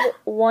have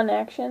one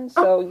action,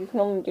 so you can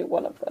only do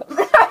one of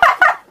those.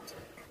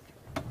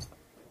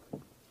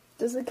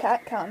 Does the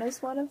cat count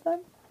as one of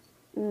them?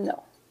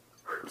 No.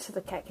 So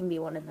the cat can be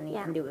one, and then you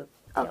Yeah. can do a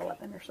tail Okay.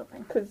 weapon or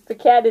something. Because the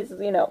cat is,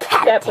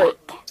 separate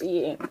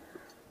being.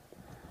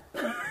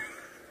 I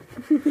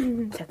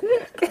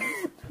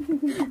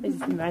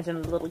just imagine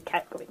a little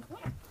cat going.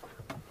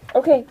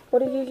 Okay, what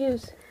did you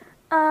use?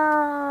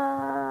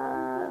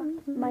 My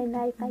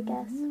knife, I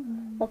guess.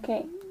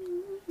 Okay.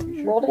 Use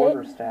your Roll to hit.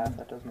 quarterstaff.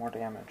 That does more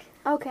damage.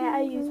 Okay,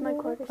 I use my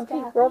quarterstaff.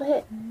 Okay, roll to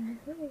hit.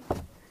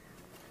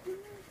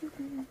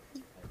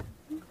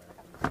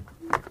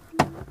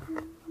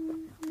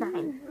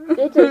 9.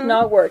 It does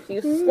not work.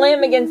 You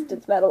slam against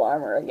its metal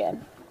armor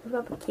again. What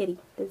about the kitty?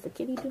 Does the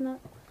kitty do not?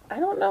 I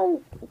don't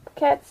know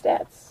cat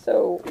stats,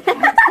 so The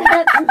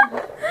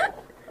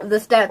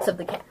stats of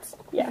the cats.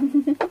 yeah.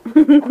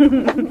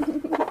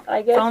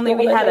 I guess If only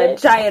we roll to had a hit.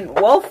 giant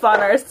wolf on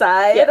our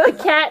side. Yeah, the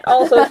cat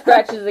also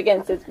scratches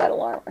against its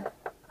metal armor.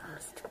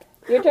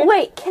 Your turn.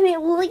 Wait, can it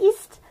at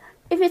least...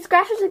 If it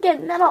scratches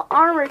against metal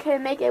armor, can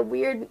it make it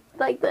weird,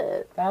 like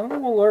the... That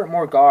will alert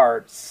more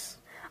guards.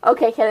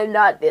 Okay, can it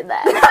not do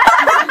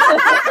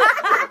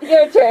that?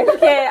 Your turn.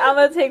 Okay, I'm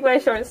gonna take my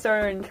short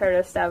sword and try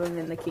to stab him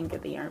in the kink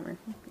of the armor.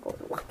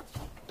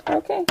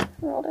 Okay,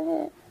 roll to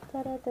hit.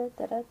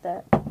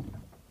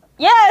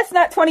 Yes,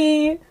 not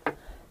 20.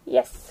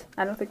 Yes.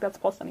 I don't think that's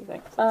plus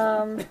anything.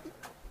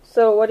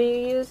 So what do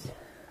you use?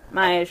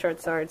 My short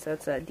sword, so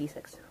it's a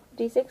d6.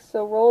 D6.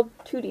 So roll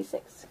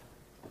 2d6.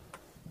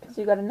 Because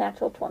you got a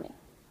natural 20.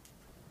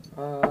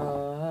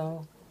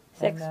 Oh,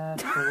 6.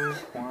 natural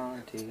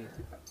 20.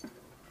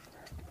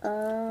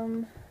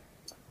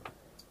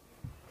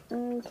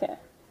 Okay.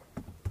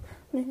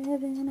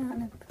 Living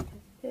on a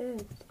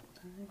good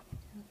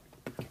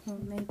we'll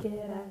make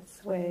it, I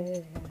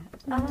swear.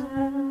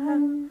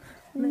 I'm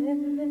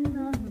living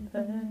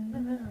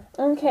on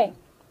Okay.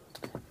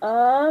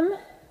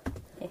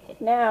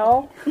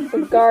 Now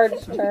the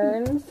guards'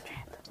 turns.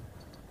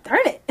 Darn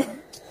it!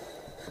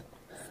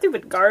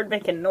 Stupid guard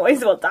making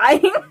noise while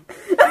dying.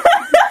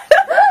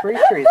 Pretty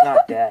sure he's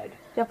not dead.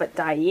 Yeah, but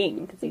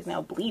dying, because he's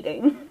now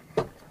bleeding.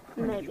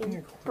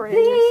 Maybe. Brains.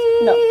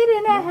 No.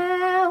 In a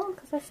hell.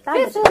 It's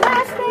the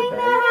last thing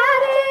that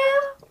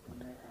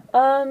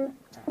I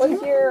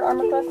What's your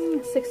armor class?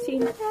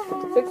 16.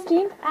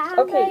 16?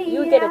 Okay,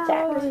 you get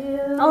attacked.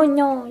 Oh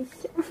no.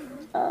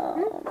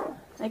 I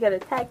I got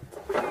attacked.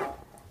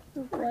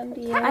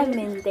 1d8. I'm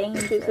in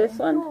danger. Choose this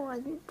one. Oh,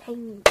 I'm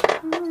tiny.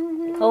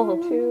 Oh,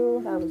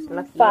 2. I was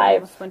lucky. 5. I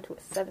almost went to a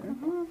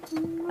 7.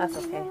 That's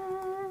okay.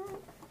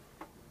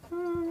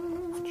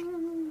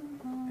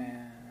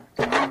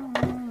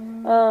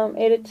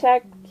 It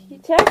attacks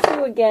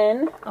you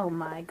again. Oh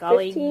my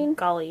golly. 15?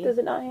 Golly. Does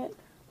it not hit?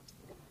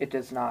 It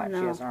does not. She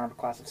No. has an armor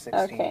class of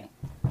 16. Okay.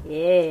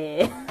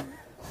 Yeah.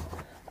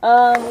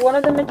 One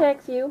of them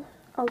attacks you.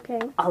 Okay.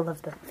 All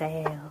of them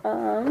fail.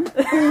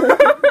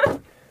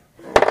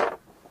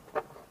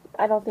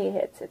 I don't think it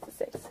hits. It's a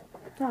 6.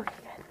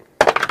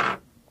 Okay,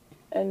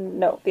 And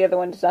no, the other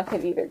one does not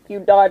hit either. You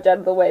dodge out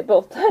of the way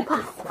both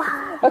times.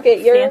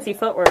 Okay, you're Fancy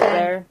footwork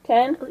there.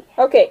 10.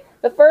 Okay,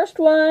 the first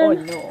Oh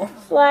one no.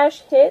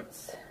 slash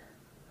hits.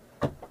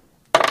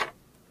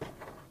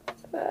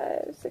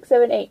 5, 6,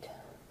 7, 8.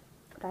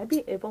 Would I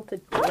be able to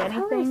do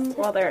anything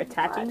while they're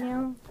attacking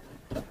you?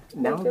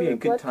 Now would be a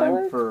good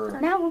time for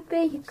Now would be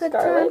a good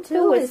time Scarlet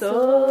to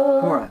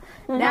whistle. Cora.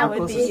 Now would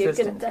Close be a good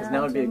assistance, 'cause time.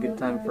 now would be a good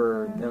time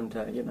for them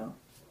to, Didn't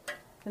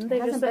It they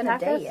hasn't just been a attack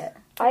day us? yet.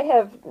 I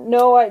have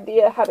no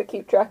idea how to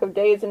keep track of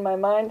days in my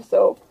mind,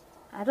 so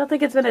I don't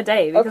think it's been a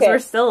day because Okay. we're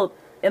still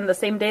in the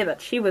same day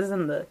that she was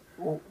in the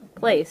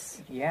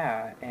place.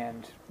 Yeah,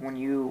 and when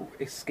you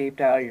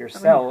escaped out of your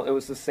cell, it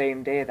was the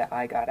same day that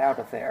I got out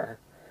of there.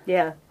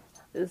 Yeah.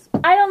 It's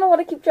I don't know how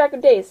to keep track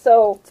of days,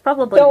 so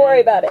probably don't worry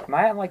about it. Am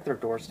I at, like, their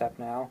doorstep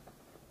now?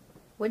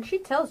 When she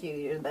tells you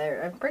you're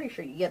there, I'm pretty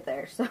sure you get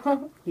there,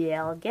 so.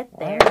 Yeah, I'll get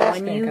Well, there I'm when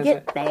asking you 'cause get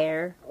it-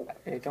 there.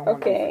 I don't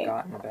want to Okay. be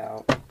forgotten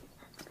about.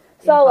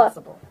 Sala,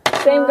 Impossible.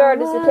 same guard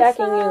is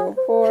attacking you.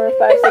 4,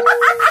 5, 6,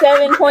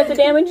 7 points of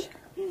damage.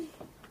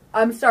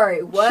 I'm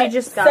sorry, what? She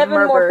just got 7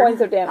 more murdered.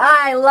 points of damage.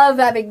 I love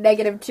having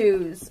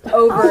 -2s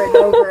over and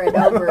over and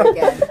over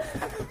again.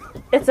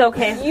 It's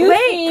okay. You Wait,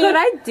 see could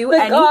I do The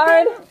anything?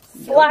 guard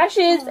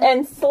slashes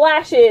and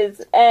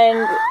slashes,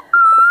 and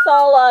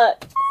Sala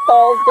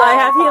falls down. I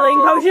have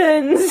healing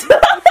potions.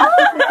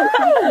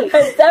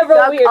 And several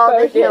Suck weird all the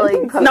potions.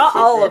 healing potions. Not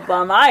all of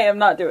them. I am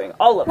not doing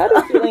all of How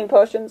them. do healing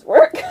potions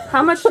work?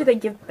 How much do they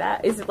give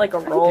back? Is it like a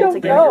roll don't to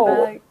give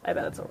know. it back? I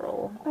bet it's a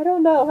roll. I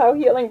don't know how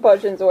healing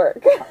potions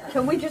work.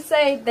 Can we just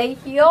say they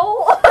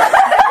heal?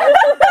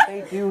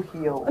 They do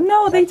heal.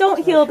 No, they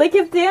don't heal. They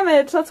give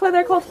damage. That's why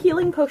they're called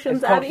healing potions,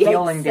 It's called Abby.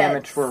 healing Makes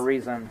damage sense. for a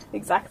reason.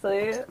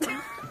 Exactly.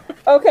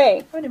 Okay,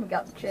 I haven't even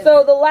got the chance.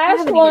 so the last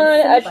haven't one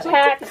even finished.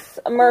 attacks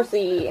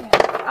Mercy.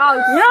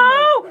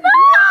 Oh, No!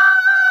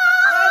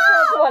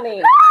 Natural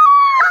 20.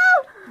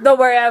 Don't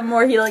worry, I have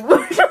more healing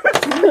potions.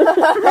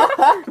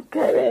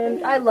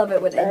 Good. I love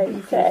it when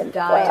Nine, 10, NPCs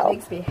die. 12. It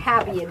makes me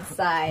happy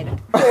inside.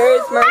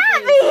 Here's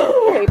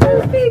Mercy's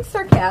paper. Being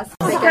sarcastic.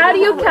 How do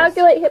you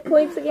calculate hit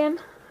points again?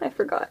 I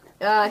forgot.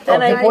 Hit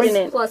And I dice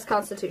didn't. plus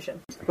Constitution.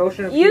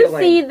 Potion of You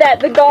healing. see that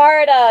the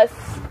guard,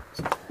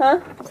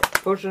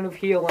 Potion of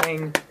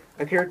healing.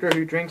 A character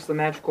who drinks the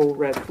magical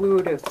red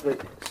fluid of the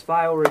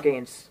vial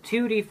regains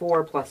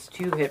 2d4 plus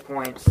 2 hit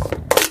points.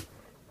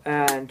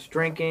 And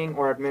drinking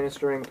or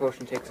administering a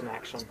potion takes an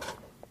action.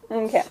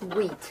 Okay.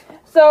 Sweet.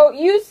 So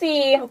you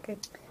see Okay.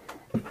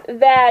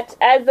 that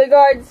as the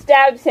guard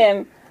stabs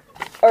him,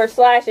 or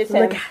slashes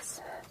him,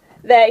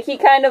 that he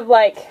kind of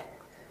like,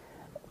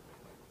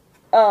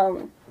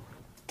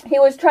 he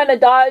was trying to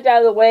dodge out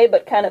of the way,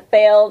 but kind of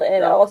failed, and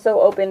it also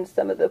opened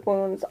some of the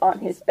wounds on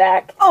his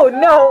back. Oh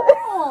no!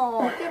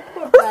 Oh, you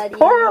poor buddy.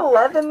 Poor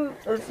 11.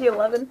 Is he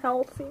 11? How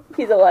old is he?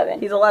 He's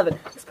 11. He's 11.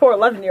 This poor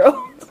 11-year-old.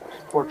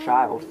 Poor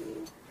child.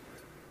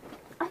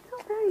 I feel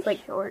very It's like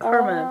short.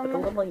 karma, but the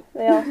level.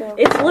 They also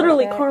It's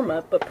literally okay.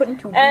 karma, but put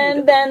into And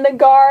weed. then the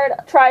guard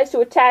tries to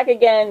attack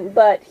again,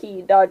 but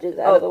he dodges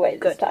out of the way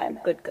good. this time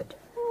Good.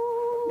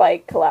 by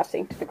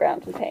collapsing to the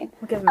ground in pain.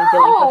 We'll give him a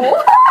healing potion.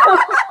 Oh!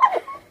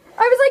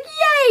 I was like,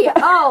 yay!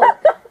 Oh,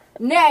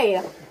 nay.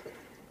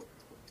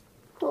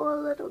 Poor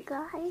little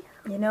guy.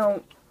 You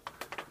know,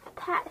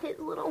 Pat his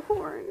little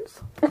horns.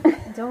 I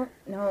don't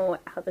know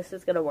how this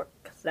is gonna work.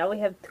 Because now we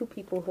have two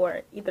people who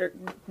are either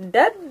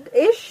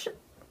dead-ish,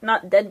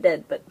 not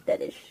dead, but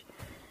dead-ish.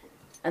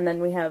 And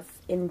then we have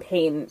in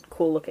pain,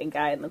 cool-looking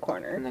guy in the And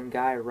corner. then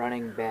guy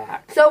running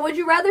back. So, would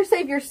you rather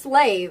save your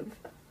slave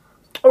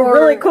A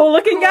really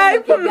cool-looking guy?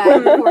 cool-looking guy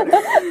in the corner?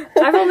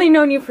 I've only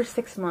known you for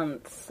 6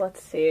 months.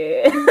 Let's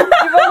see. You've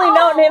only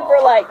known him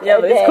for like Yeah,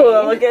 a but day. he's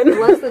cool-looking.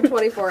 Less than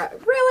 24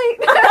 hours.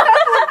 Really?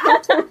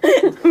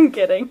 I'm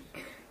kidding.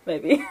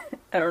 Maybe.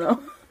 I don't know.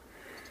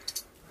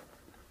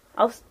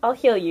 I'll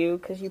heal you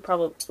because you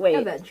probably wait.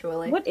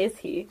 Eventually. What is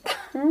he?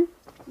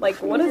 Like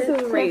what is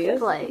his race?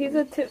 Tiefling. He's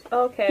a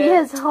okay. He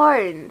has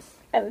horns.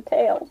 And a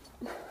tail.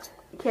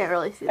 You can't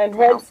really see the And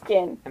tail. red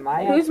skin. Am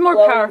I Who's at, more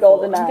glowing powerful?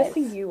 golden I'm eyes.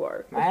 guessing you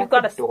are. am I You've at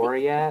got the a door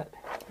stick. yet?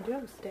 I do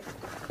have a stick.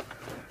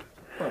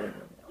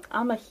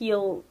 I'm a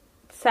heal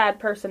sad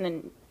person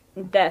in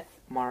death.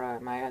 Mara,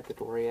 am I at the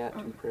door yet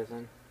to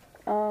prison?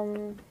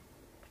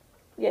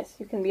 Yes,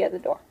 you can be at the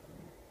door.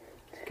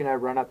 Can I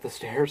run up the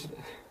stairs?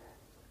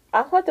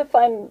 I'll have to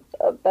find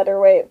a better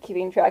way of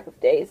keeping track of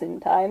days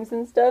and times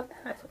and stuff.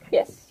 That's okay.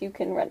 Yes, you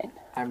can run in.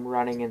 I'm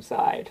running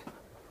inside.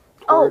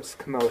 Oh, Towards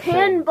commotion.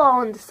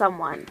 Cannonball into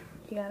someone.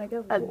 You gotta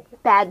go. A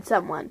bad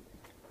someone.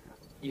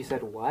 You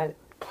said what?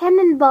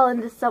 Cannonball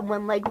into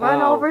someone. Like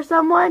run Oh. over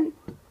someone.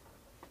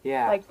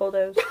 Yeah. Like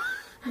bulldoze.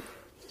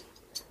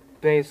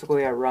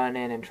 Basically, I run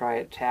in and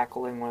try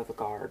tackling one of the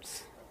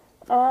guards.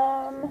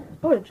 Oh,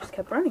 it just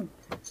kept running.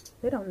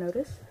 They don't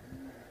notice.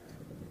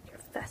 You're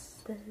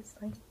fast as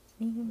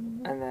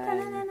lightning. And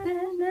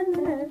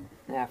then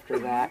after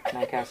that,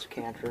 can I cast a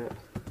cantrip?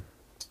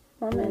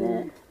 1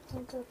 minute. I'll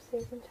go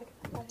upstairs and check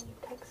if I got any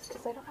texts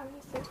because I don't have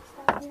any service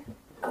down here.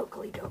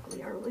 Oakley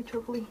dokley, early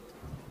chokely.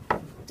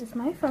 Is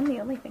my phone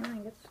the only thing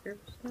that gets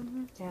service down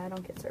here? Yeah, I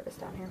don't get service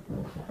down here.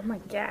 Oh my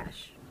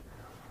gosh.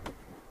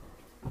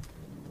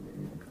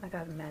 I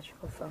got a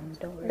magical phone,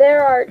 don't worry.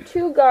 There are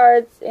 2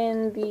 guards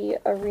in the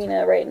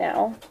arena right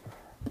now.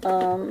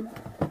 Only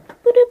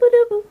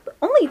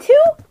 2?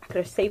 I could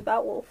have saved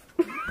that wolf.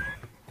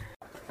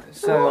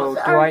 So,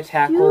 do I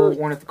tackle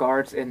one of the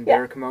guards in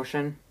their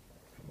commotion?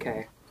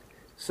 Okay.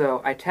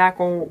 So, I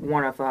tackle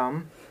one of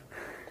them.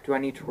 Do I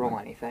need to roll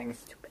anything?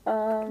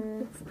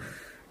 And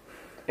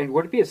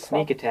would it be a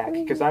sneak attack?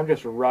 Because I'm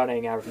just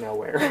running out of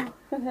nowhere.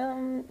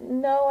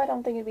 No, I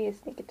don't think it'd be a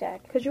sneak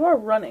attack. Because you are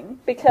running.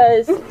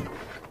 Because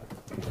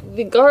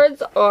the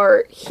guards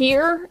are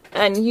here,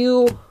 and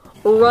you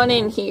run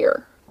in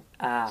here.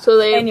 So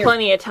they have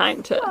plenty of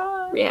time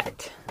to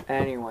react.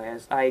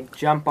 Anyways, I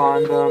jump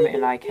on them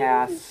and I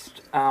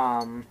cast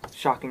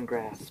Shocking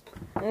Grasp.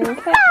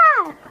 Okay.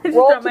 I just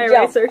Roll dropped to my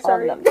jump eraser, on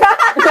sorry. them.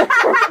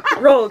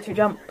 Roll to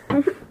jump.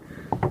 Would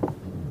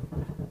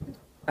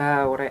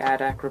I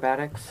add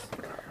acrobatics?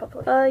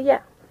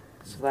 Yeah.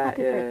 So that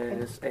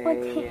is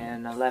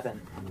an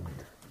 11.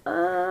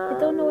 I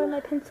don't know where my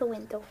pencil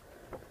went though.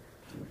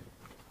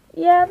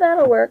 Yeah,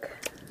 that'll work.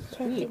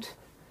 Sweet.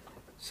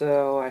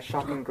 So I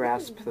Shocking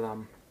Grasp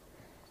them.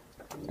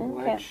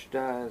 Which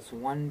does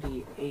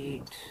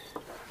 1d8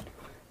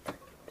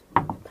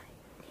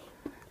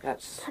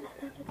 That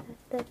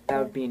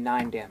would be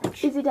 9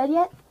 damage. Is he dead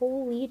yet?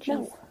 Holy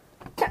jeez.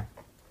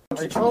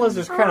 Chala's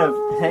just kind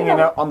of hanging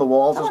out on the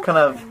walls, just kind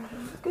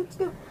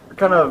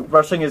of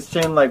brushing his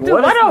chin, like, Dude,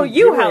 what why is don't he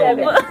you doing?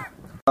 help?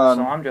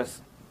 So I'm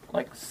just,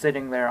 like,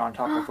 sitting there on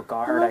top of a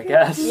guard, I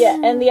guess. Yeah,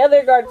 and the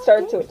other guard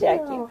starts to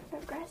attack you.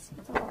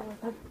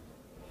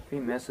 If he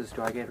misses,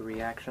 do I get a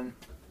reaction?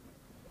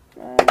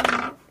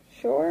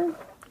 Sure.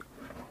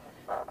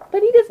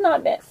 But he does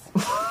not miss.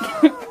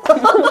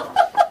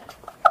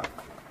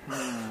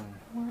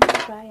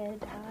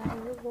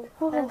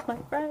 That's my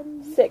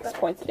friend. 6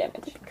 points of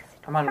damage.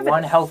 I'm on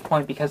 1 health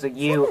point because of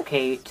you,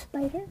 Kate.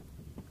 It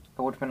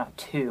would have been on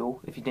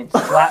 2 if you didn't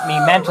slap me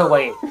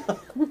mentally.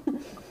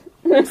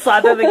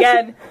 Slap him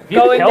again. You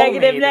Going killed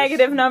negative, me,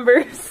 negative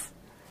numbers.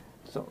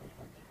 So,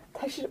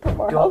 I should have put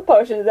more health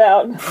potions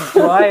out.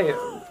 do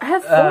I... I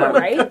have 4,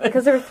 right?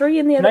 Because there were 3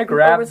 in the Can other I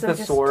grab or was there the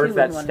just sword 2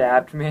 that in one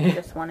stabbed room? me?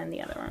 Just 1 in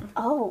the other room.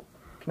 Oh.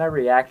 Can I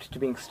react to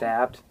being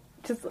stabbed?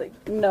 Just like,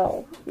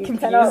 No. You Confuse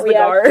cannot the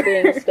react to guard.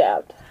 being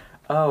stabbed.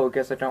 Oh,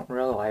 guess I don't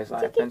realize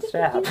I've been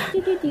stabbed.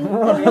 And your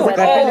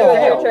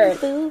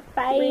turn.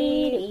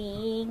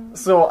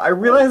 So I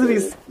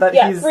realize that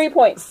Yeah, he's 3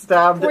 points.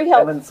 stabbed, 3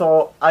 health. and then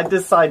so I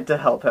decide to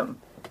help him.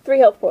 3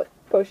 health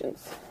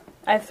potions.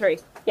 I have 3.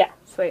 Yeah.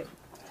 Sweet.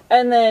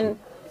 And then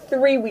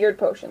 3 weird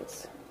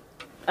potions.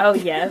 Oh,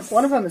 yes.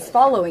 One of them is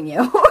following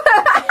you.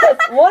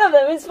 One of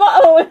them is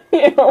following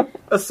you.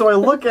 So I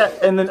look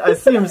at, and then I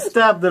see him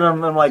stabbed, and I'm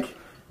like,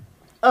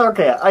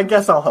 okay, I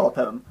guess I'll help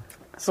him.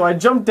 So I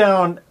jump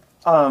down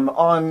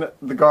on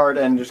the guard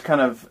and just kind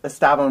of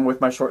stab him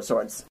with my short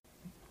swords.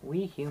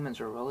 We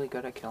humans are really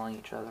good at killing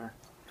each other.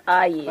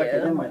 Ah, Okay,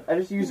 never yeah. mind. I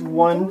just use Didn't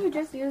one you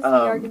just use the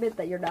argument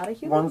that you're not a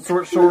human? one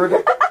short sword,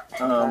 which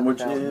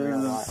That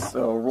is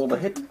so roll to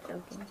hit.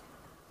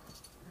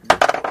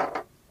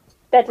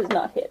 That does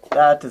not hit.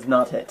 That does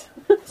not hit.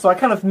 So I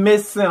kind of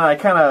miss, and I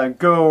kind of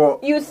go.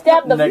 You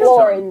stab the Next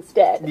floor turn.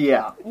 instead.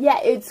 Yeah, Yeah,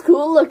 it's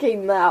cool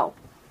looking though.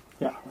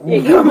 yeah. Yeah,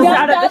 you Out jumped of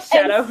the up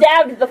shadow. and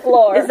stabbed the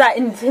floor. Is that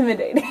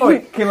intimidating? Oh,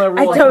 wait, can I I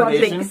roll don't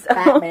intimidation? think so.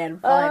 Batman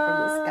flying from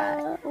the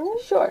sky.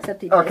 Sure.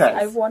 Except he Okay. doesn't.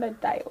 I want to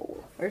die.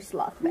 Or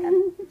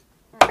Slothman.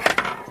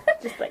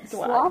 Just like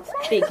Sloth?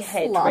 big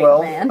head. Sloth. Right?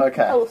 12, man.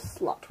 okay. Oh,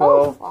 slot.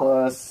 12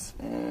 plus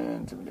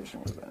intimidation,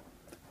 what is that?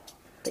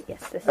 But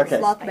yes, this Okay.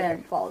 is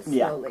Slothman falls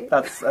Yeah, slowly.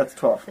 that's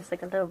 12. It's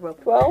like a little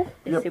rope. 12?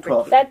 It's Yep, super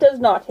 12. cute. That does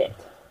not hit.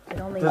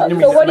 It only Doesn't So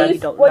mean what do it's you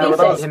don't what do know. you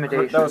that was, say?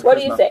 Intimidation. that was What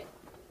do you charisma. say?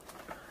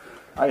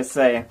 I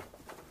say,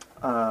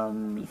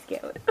 Be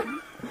scared.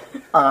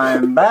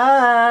 I'm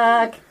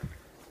back.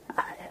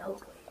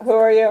 Who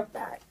are you?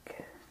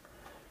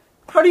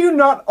 How do you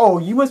not? Oh,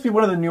 you must be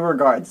one of the newer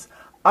guards.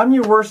 I'm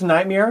your worst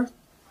nightmare.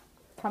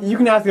 You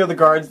can ask the other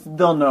guards;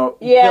 they'll know.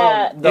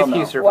 Yeah, they'll If you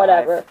know. survive.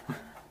 Whatever.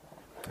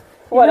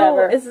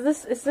 Whatever. Is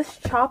this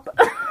chop?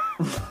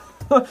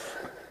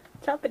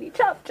 Choppity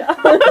chop chop.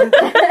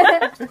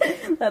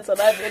 That's what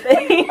I've been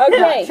thinking.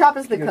 Okay, Chop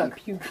is the cook.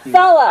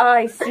 Sala,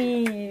 I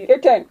see. your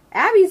turn.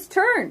 Abby's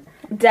turn.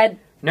 Dead.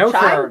 No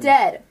I'm turn.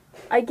 dead.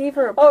 I gave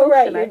her a Oh,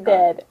 right, potion, I you're thought.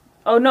 dead.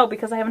 Oh no,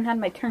 because I haven't had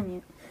my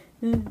turn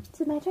yet.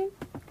 Is it my turn?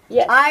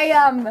 Yes.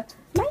 I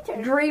My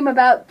turn. dream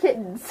about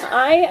kittens.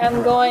 I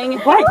am going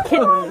Why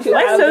kittens? to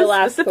Why have so the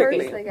last specific?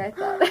 cookie. First thing I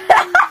thought.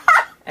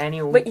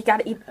 Anyway, Wait, you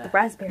gotta eat the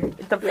raspberry.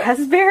 The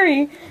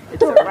raspberry.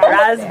 It's a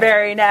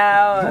raspberry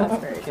now.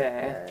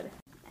 okay.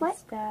 What?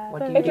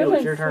 What do you do?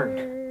 It's your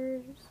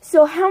turn.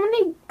 So how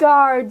many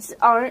guards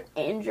aren't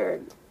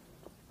injured?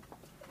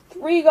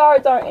 3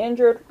 guards are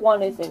injured,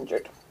 1 is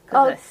injured.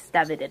 Oh. I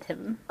stabbed it at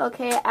him.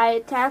 Okay, I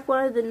attack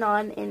one of the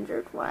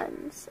non-injured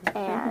ones,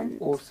 and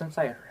Well, since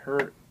I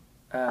hurt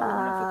one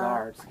of the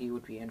guards, he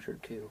would be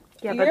injured too.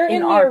 Yeah, You're but in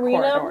in the our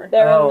arena. corridor.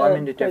 They're Oh, in I'm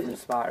in a different prison.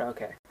 spot.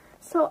 Okay.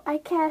 so I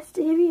cast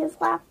hideous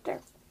laughter.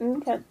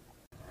 Okay.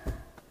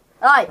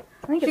 Aye.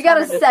 I think She it's got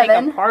a harder to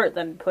 7. Take apart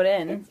than put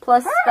in.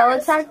 Plus spell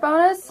attack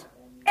bonus.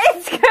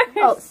 It's cursed.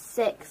 Oh,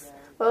 6.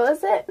 What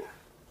was it?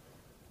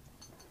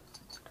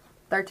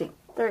 13.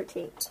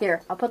 13.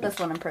 Here, I'll put this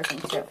one in prison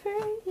too.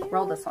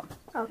 Roll this one.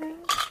 Okay.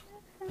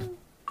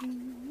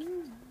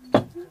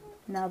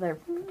 Now they're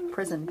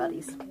prison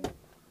buddies.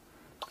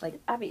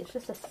 Abby, it's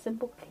just a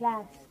simple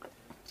class.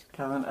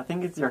 Kevin, I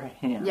think it's your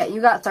hand. Yeah, you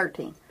got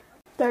 13.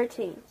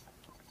 13.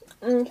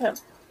 Okay.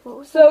 What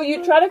was So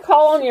you try to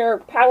call on your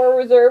power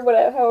reserve,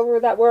 whatever, however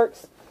that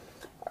works.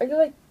 Are you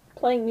like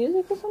playing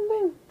music or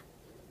something?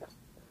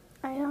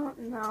 I don't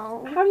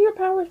know. How do your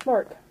powers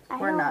work?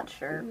 We're not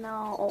sure.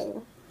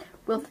 No.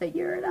 We'll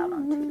figure it out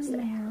on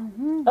Tuesday.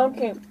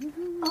 Okay.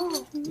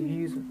 Oh. You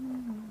use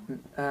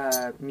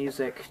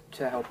music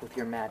to help with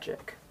your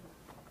magic.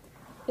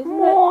 Isn't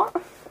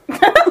that...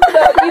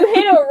 So you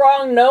hit a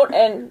wrong note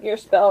and your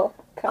spell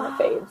kind of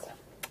fades.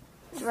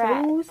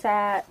 Right. So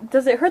sad.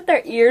 Does it hurt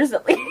their ears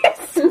at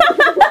least?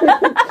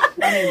 I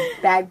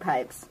mean,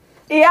 bagpipes.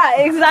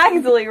 Yeah,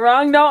 exactly.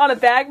 Wrong note on a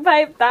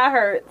bagpipe, that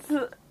hurts.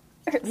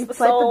 Hurts You the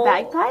played soul. the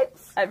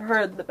bagpipes? I've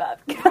heard the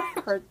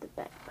bagpipe. Heard the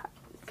bagpipes.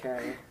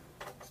 Okay.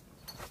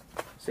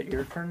 Is it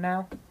your turn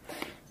now?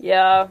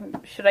 Yeah,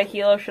 should I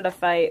heal or should I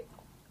fight?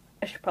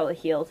 I should probably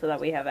heal so that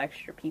we have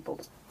extra people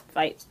to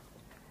fight.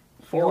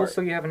 Heal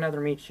so you have another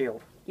meat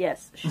shield.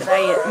 Yes. Should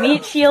I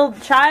meat shield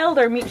child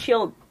or meat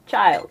shield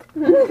child?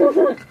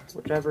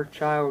 Whichever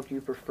child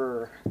you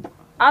prefer.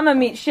 I'm a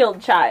meat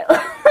shield child.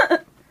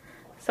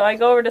 So I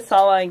go over to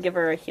Sala and give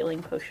her a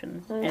healing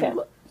potion. Okay. And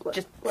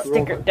just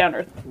stick her down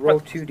her Roll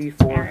throat.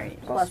 2d4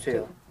 Alright, plus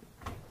 2.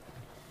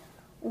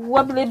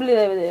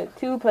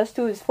 2 plus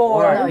 2 is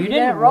 4. No, you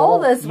didn't roll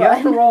this You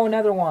have to one. roll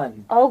another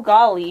one. Oh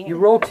golly. You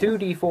roll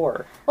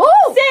 2d4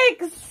 Oh!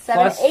 6!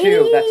 7, plus 8.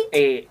 2. That's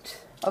 8.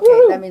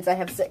 Okay, that means I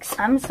have 6.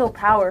 I'm so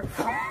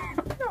powerful.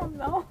 Oh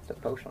no. The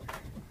potion.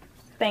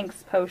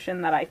 Thanks,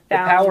 potion that I The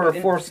found. power of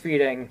in- force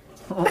feeding.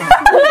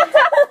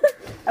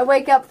 I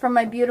wake up from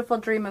my beautiful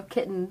dream of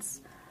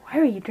kittens Why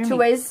are you dreaming?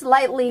 to a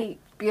slightly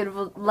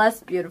beautiful,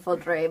 less beautiful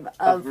dream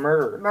Of of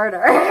murder.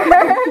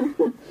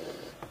 murder.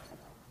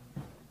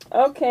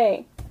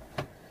 Okay.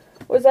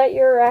 Was that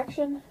your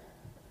action?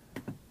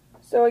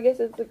 So I guess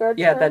it's the guard's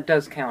Yeah, turn? that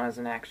does count as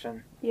an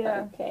action.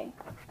 Yeah. Okay.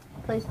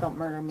 Please don't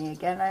murder me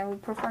again. I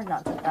would prefer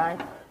not to die.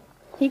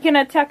 He can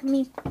attack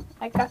me.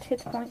 I got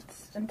hit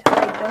points until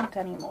I don't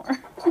anymore.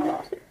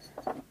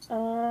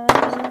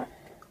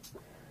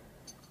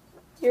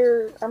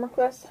 Your armor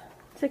class?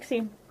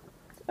 16.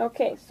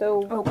 Okay,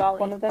 so Oh golly.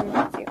 one of them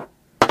hits you.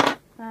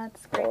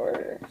 That's great.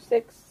 For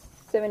 6,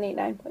 7, 8,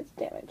 9 points of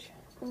damage.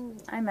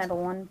 I'm at a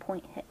 1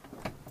 point hit.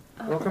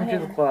 Welcome to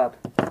the club.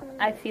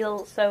 I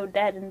feel so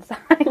dead inside.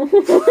 I'm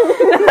pretty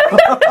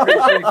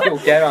sure you feel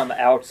dead on the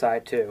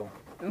outside, too.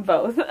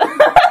 Both.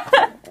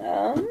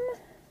 Um,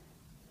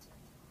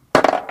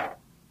 I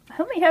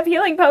only have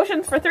healing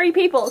potions for 3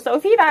 people, so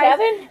if he dies,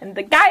 Kevin? and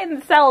the guy in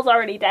the cell's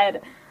already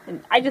dead,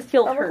 and I just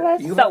healed Armor her.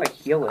 class? You So have a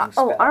healing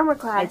spell. Oh, armor I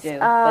class. do.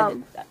 But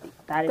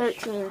that is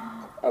 13.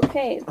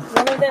 okay, one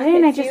of them Why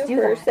didn't I hits just you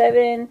do for that?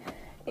 7,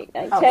 8,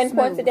 9, Oh, 10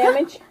 points of smooth.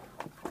 damage.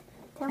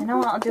 I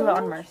know I'll do it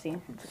on Mercy.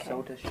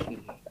 So does she.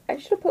 I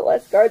should have put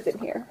less guards in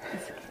here.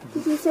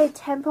 Did you say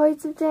 10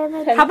 points of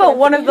damage? 10 How about points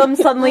one of of them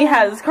suddenly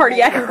has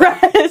cardiac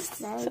arrest?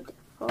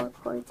 4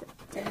 points of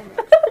damage.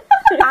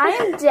 I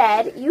am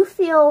dead. You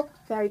feel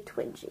very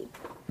twingy.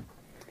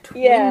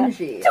 Yeah.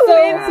 Twingy. Does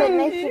So, it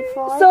make you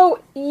fall? so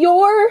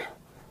you're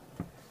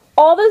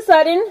all of a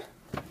sudden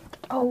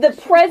the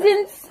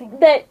presence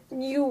that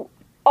you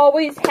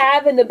always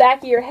have in the back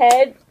of your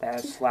head That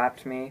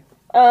slapped me.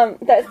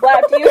 that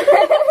slapped you.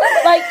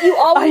 Like you I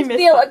always missed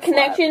feel a that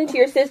connection to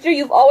your sister.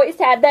 You've always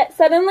had that.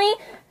 Suddenly,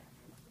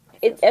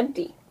 it's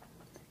empty.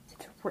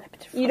 It's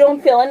ripped. You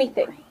don't feel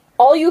anything.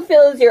 All you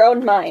feel is your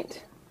own mind.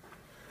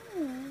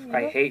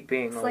 I hate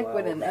being It's alone. like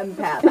when an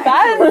empath That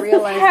actually is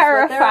realizes what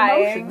their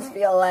terrifying. emotions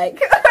feel like.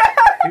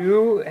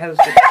 Who has...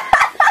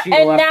 She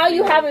And left now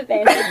you me. have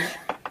advantage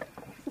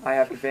I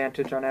have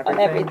advantage on everything.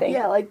 on everything.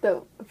 Yeah, like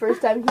the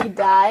first time he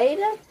died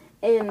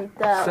in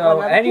the So,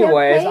 one other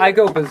anyways, campaign, I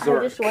go I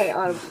berserk. just went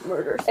on a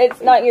murder spree.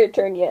 It's not your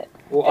turn yet.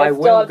 Well, I I still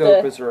will have go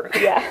to- berserk.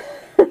 Yeah.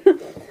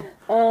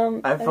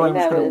 I have a feeling I'm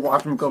just that gonna was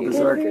watch him go 2,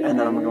 berserk, 3, and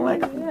then I'm gonna like,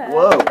 4,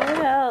 whoa.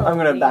 I'm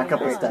gonna back up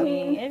a step.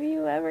 If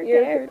you ever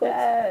Your cared hit points.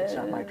 It's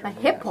not my turn. My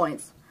hit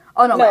points.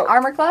 Oh no, No, my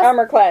armor class?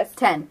 Armor class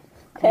 10.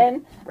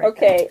 10. Right.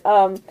 Okay.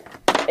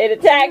 It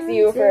attacks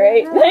you for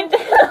 8, 9, 10,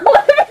 11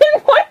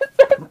 points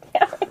of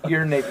damage.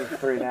 You're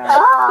 -3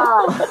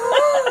 now.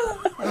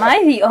 Am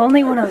I the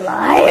only one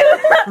alive?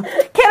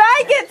 Can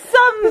I get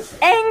some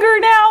anger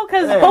now?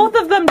 Because Hey. both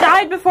of them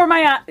died before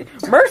my eyes.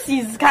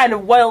 Mercy's kind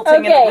of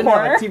welting Okay. in the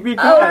corner.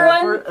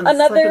 TPK.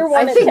 Another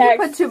one I think you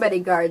attacks. put too many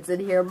guards in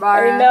here,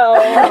 Mara. I know.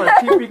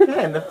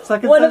 TPK in the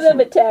second One of them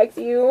session. attacks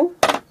you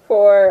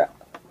for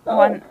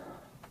One.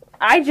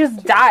 I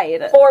just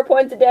died. 4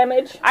 points of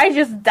damage. I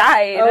just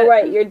died. Oh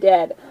right, you're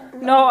dead.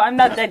 No, I'm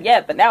not dead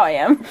yet, but now I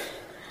am.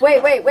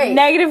 Wait.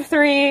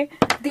 -3.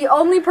 The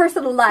only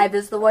person alive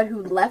is the one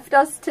who left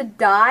us to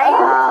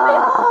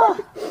die?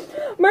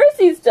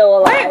 Mercy's still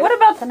alive. Wait, what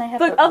about Then I have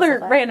the to other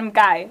whistle that. random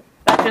guy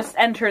that just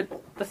entered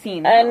the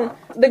scene? And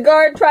the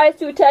guard tries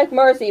to attack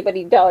Mercy, but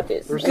he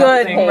dodges. There's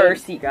Good, something-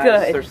 Mercy, Guys,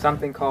 good. there's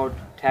something called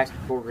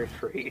tactical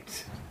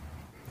retreat.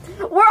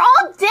 We're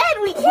all dead.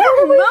 We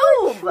can't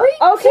move.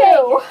 Okay.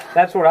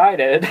 That's what I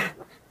did.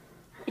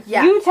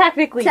 Yeah. You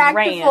technically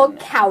Tactical ran.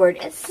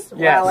 cowardice.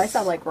 Yes. Wow, I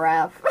sound like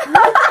Raph.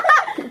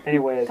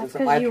 Anyways, is it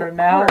 'cause my you turn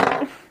now?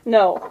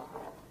 No.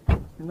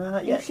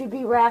 Not You yet. should be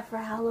Raph for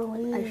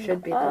Halloween. I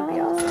should be. That'd be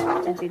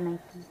awesome. That'd be nice.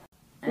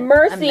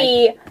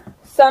 Mercy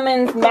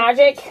summons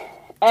magic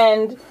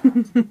and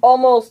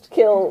almost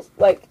kills,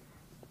 like,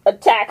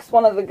 attacks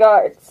one of the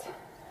guards.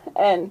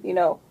 And,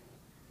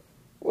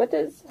 what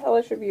does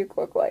Hellish Rebuke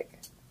look like?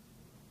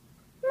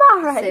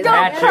 Mara, Say don't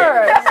magic.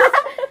 curse.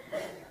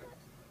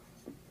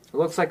 It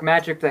looks like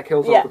magic that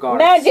kills all Yeah, the guards.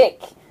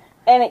 magic!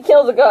 And it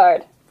kills a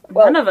guard.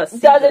 Well, None of us see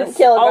doesn't this.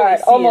 kill a All we guard,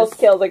 see almost is-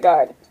 kills a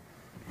guard.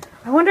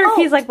 I wonder if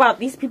he's like, wow,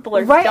 these people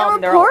are Write dumb. a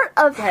They're all report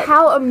of dead.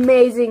 how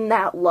amazing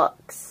that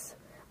looks.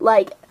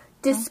 Like,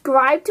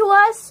 describe to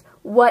us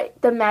what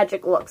the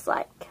magic looks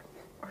like.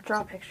 Or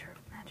draw a picture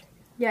of magic.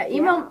 Yeah,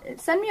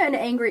 send me an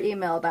angry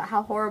email about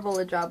how horrible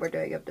a job we're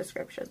doing of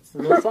descriptions.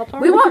 What's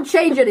that We won't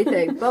change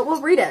anything, but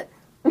we'll read it.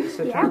 Is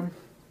it Yeah. turn?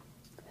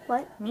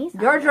 What? Me?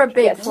 Georgia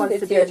Binks Yes, wants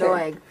it's to be your turn.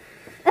 annoying.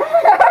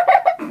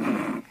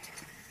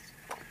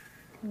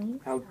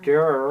 How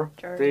dare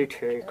they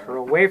take her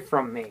away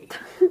from me?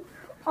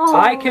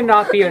 I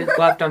cannot be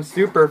left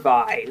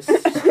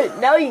unsupervised.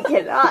 No, you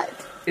cannot.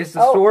 Is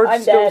the Oh, sword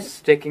I'm still dead.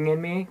 sticking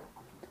in me?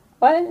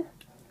 What?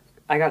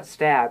 I got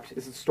stabbed.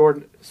 Is the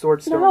sword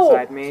still No.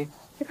 inside me?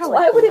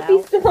 Why would it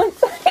be still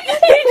inside?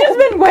 He's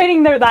just been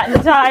waiting there that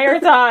entire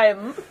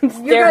time. You guys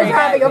Staring are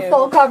having at a you.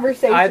 full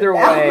conversation Either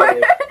now.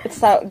 way, It's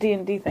that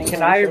D&D thing. can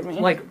you I showed me.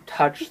 like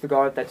touch the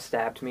guard that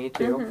stabbed me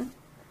too? Mm-hmm.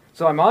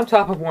 So I'm on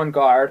top of one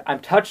guard. I'm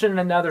touching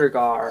another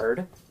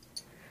guard,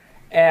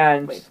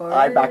 and Wait for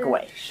I it. back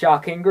away.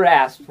 shocking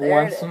grasp There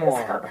once it is.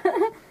 more.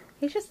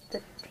 He's just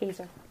the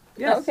taser.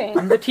 Yes, Okay.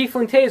 I'm the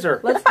Tiefling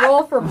Taser. Let's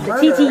roll for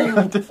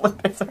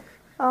murder.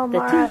 Oh,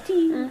 Mara.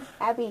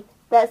 Abby,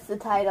 that's the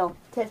title.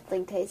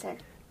 Tiefling Taser.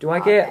 Do I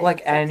get Okay,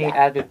 like any yeah.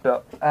 added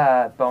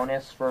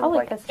bonus for Probably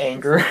like 'cause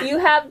anger? You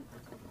have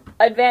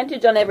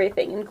advantage on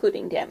everything,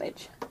 including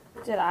damage.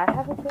 Did I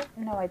have a hit?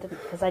 No, I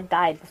didn't, because I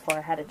died before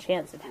I had a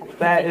chance at having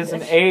That is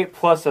an 8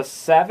 plus a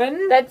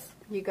 7. That's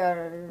You got.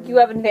 you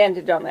have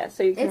advantage on that,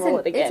 so you can It's roll a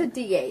it again.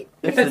 D8.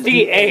 It's a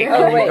D8.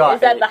 Oh you wait, got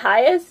is that it. the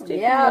highest?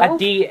 Yeah. A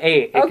D8.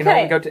 It can Okay.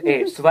 only go to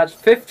 8. So that's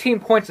 15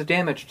 points of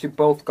damage to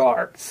both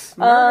guards.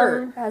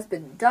 Murder has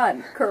been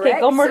done. Correct. Okay,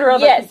 go murder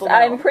other Yes, people now.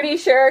 I'm pretty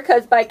sure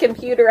because my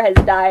computer has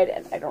died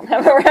and I don't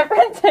have a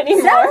reference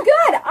anymore. Sounds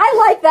good.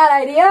 I like that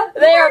idea.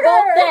 They are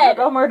both Murder! dead.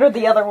 Go murder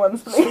the other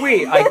ones, please.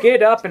 Sweet. I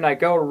get up and I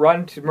go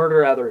run to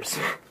murder others.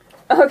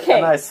 Okay.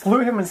 And I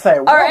salute him and say,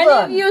 well Are any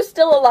done. of you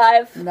still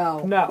alive? No.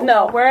 No.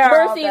 No. Where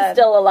are all Mercy's dead?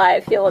 still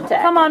alive. He'll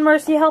attack. Come on,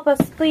 Mercy, help us,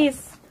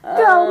 please.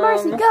 Go,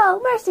 Mercy, go,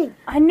 Mercy.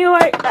 I knew it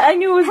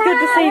was good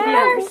to save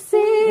you.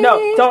 Mercy.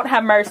 No, don't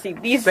have mercy.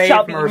 These Save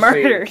shall be Mercy.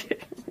 murdered.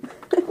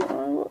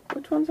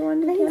 Which one's the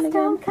one again? Please Again?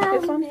 don't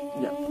This come one? me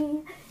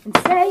and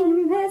say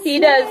you miss He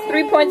does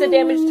 3 points of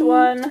damage to me.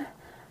 one,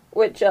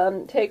 which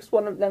takes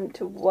one of them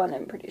to 1,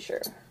 I'm pretty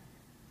sure.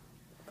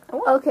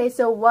 Okay,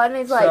 so one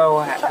is like. So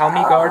how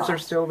many guards are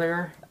still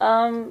there?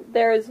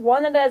 There is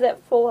one that is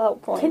at full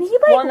health points. Can he,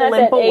 like, one that's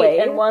limp at 8 away?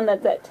 and one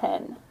that's at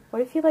 10.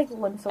 What if he, like,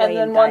 limps away And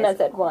then and one dies?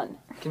 that's at 1.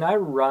 Can I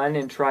run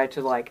and try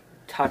to like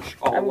touch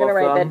all I'm of gonna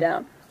write them? that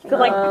down. Could,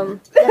 like,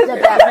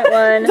 At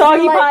 1.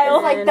 doggy Like, pile.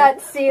 it's like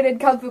that scene in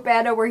Kung Fu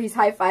Panda where he's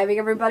high-fiving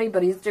everybody,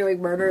 but he's doing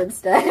murder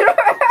instead.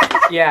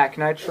 Yeah,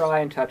 can I try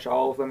and touch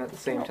all of them at the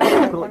same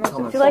time? Do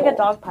like a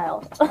dog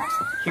pile.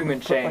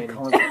 Human chain.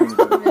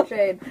 Human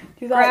shade.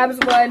 Grabs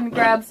one,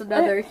 grabs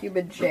another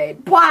human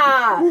shade.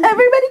 Pwah!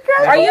 Everybody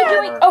grab Are you Yeah.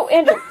 doing... Oh,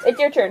 Andrew, it's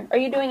your turn. Are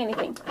you doing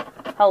anything?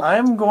 Help.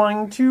 I'm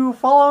going to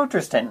follow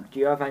Tristan. Do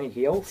you have any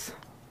heals?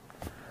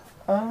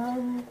 I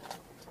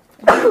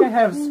think I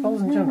have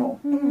spells in general.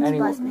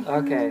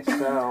 Okay,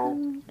 so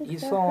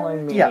he's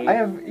following me.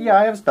 Yeah,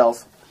 I have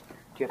spells.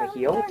 Do you have a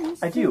heal?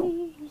 I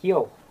do.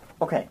 Heal.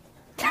 Okay.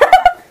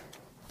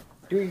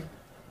 Do you?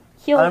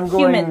 Heal I'm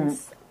going-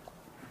 humans.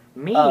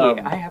 Me?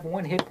 I have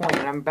 1 hit point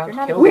and I'm about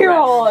to kill We're the rest.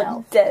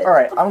 all dead. All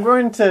right. I'm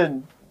going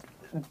to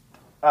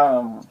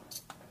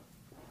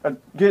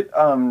get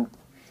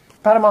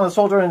pat him on the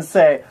shoulder and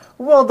say,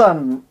 well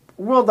done,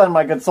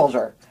 my good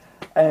soldier."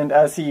 And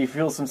as he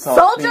feels himself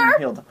being Soldier?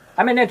 healed,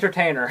 I'm an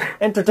entertainer.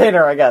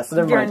 entertainer, I guess.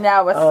 Never You're mind.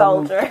 now a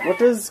soldier. What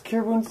does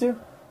cure wounds do?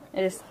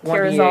 It just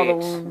cures all the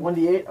 1d8. wounds.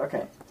 1d8.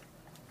 Okay.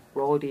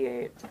 Roll a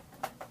d8.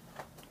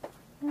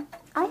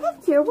 I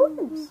have cure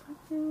wounds.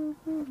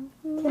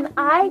 Can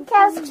I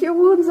cast cure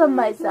wounds on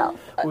myself?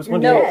 It was no,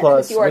 1d8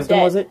 plus 'cause you are wisdom,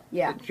 dead. was it?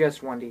 Yeah.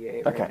 Just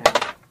 1d8 Okay.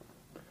 right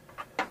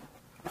now.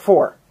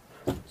 4.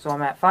 So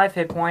I'm at 5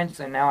 hit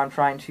points and now I'm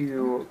trying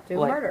to Do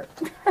like, murder.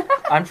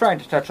 I'm trying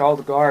to touch all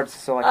the guards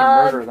so I can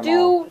murder them all.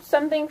 Do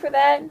something for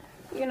that,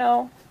 you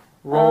know.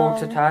 Roll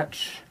to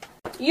touch.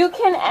 You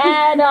can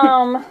add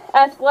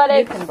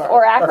athletics You can borrow.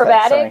 or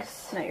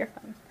acrobatics. No, you're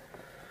fine.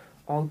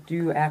 I'll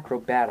do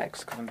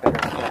acrobatics because I'm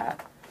better at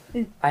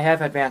that. I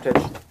have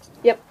advantage.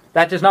 Yep.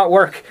 That does not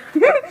work.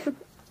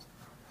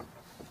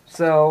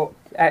 So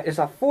it's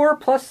a 4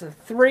 plus a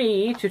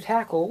 3 to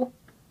tackle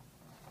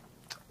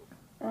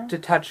to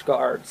touch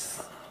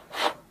guards.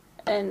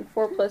 And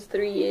 4 plus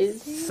 3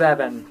 is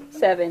 7.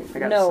 7. I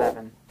got no,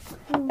 7.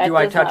 that Do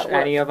I does not touch work.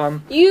 any of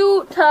them?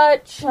 You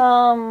touch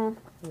one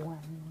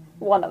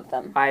of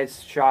them. I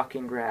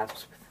shocking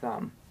grasp with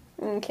thumb.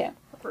 Okay.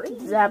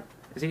 Zap.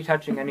 Is he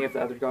touching any of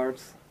the other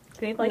guards?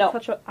 Can you, like, No.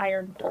 touch an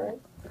iron door?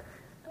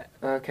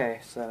 Okay,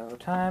 so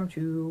time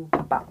to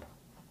bop.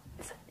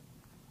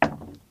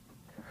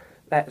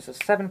 That is a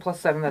 7 plus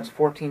 7, that's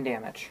 14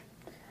 damage.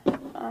 We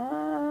need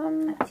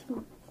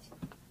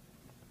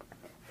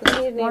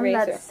an One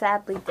eraser. that's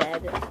sadly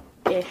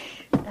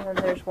dead-ish, and then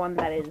there's one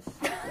that is...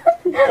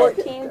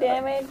 14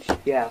 damage.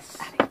 Yes.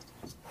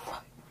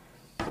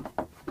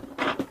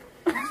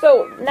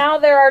 So now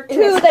there are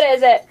 2 that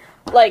is at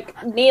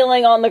like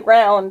kneeling on the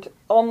ground,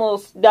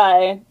 almost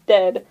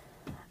dead,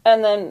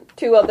 and then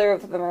 2 other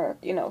of them are,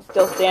 you know,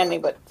 still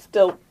standing but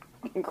still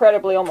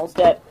incredibly almost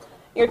dead.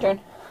 Your turn.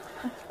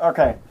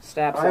 Okay.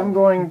 Stab I'm some.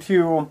 going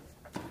to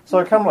So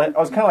I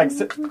was kind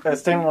of like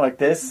standing like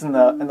this in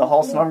the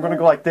hall. So now I'm gonna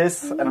go like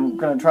this, and I'm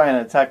gonna try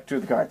and attack two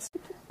of the guards.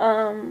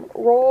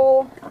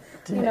 Roll,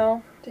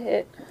 to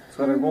hit.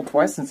 So I roll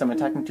twice since I'm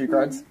attacking two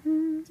guards.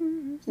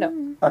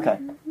 No. Okay.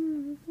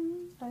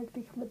 I've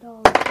become a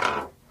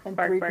dog. And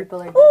Bark, 3 bark.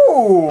 people are dead.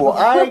 Ooh,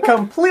 I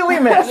completely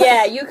missed.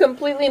 Yeah, you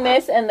completely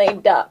miss and they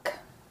duck.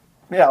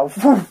 Yeah,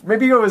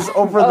 maybe it was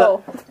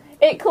over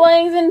It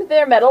clangs into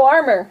their metal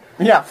armor.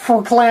 Yeah,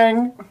 full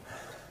clang.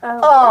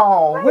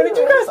 Oh, when did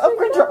you guys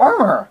upgrade your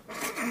armor?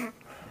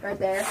 Right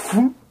there.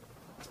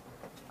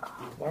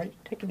 Why are you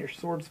taking your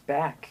swords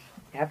back?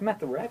 You have them at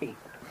the ready.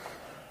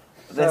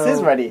 This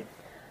is ready.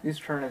 Whose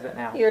turn is it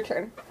now? Your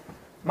turn.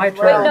 My Wait,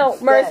 turn. no,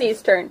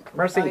 Mercy's turn.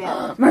 Mercy. Oh,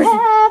 yeah.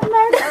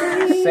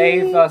 Mercy.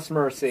 Save us,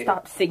 Mercy.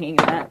 Stop singing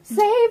that.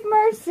 Save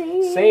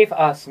Mercy. Save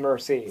us,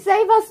 Mercy.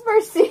 Save us,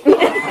 Mercy.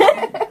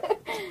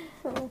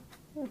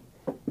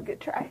 Good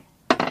try.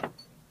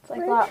 It's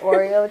like that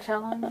Oreo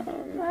challenge.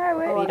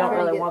 You don't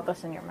really want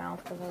this in your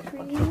mouth because there's a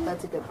bunch of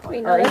That's a good point.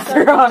 Wait, no, this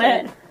eraser one's on a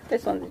it. 10.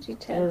 This one's a It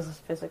G10. is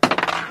physically.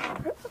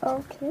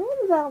 Okay,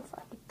 what about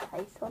like a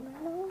dice on my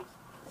nose?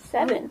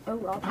 7. I'm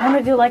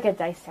gonna do like a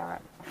dice tower.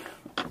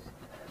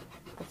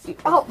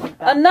 Oh,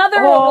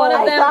 another one of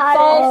I them got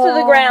falls it. to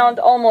the ground,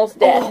 almost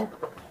dead.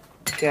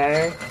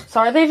 Okay. So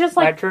are they just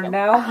My like turn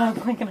now? I'm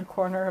like in a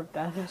corner of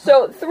death.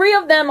 So 3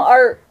 of them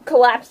are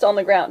collapsed on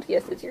the ground.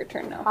 Yes, it's your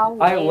turn now.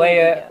 I lay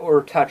it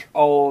or touch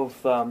all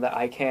of them that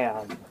I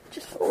can.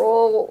 Just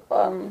roll,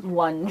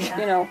 Lunge.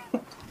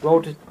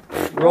 Roll to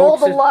Roll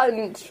the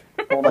lunge.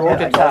 Roll the roll hit,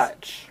 to I guess.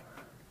 touch.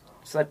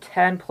 So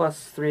 10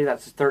 plus 3,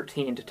 that's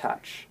 13 to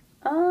touch.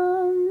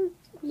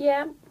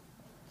 Yeah,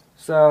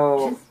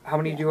 So how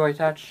many do I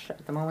touch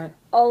at the moment?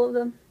 all of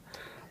them.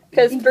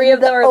 Because 3 of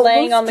them are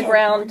laying on the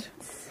ground,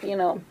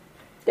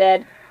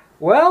 dead.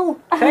 Well,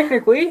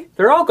 technically,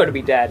 they're all going to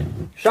be dead.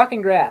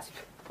 Shocking grasp.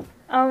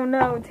 Oh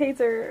no,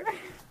 taser.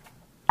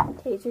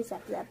 Taser's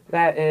up there.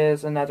 That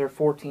is another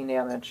 14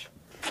 damage.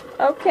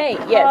 Okay,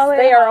 yes,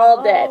 they are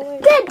all dead.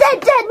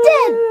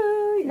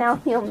 Dead. Now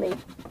heal me.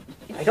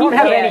 I don't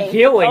have any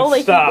healing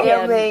Only stuff.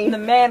 Heal me. The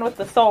man with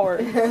the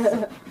sword.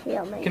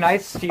 Heal me. Can I I'll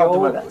do steal?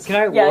 my best. Can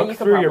I Yeah, look you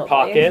can through your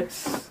probably.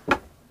 pockets? You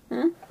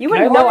Can wouldn't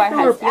I know look I through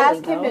had your- healing,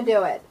 Ask him to though.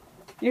 do it.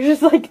 You're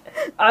just like,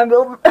 I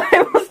will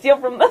steal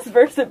from this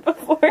person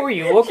before. Oh,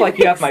 you look like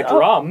you have my So-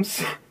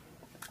 drums.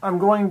 I'm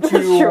going to.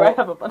 That's true, I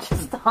have a bunch of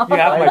stuff. You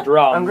have my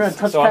drums, I'm going to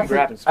touch. so I'm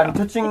grabbing stuff. I'm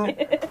touching.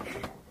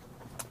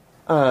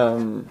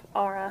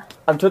 Aura.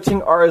 I'm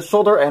touching Ara's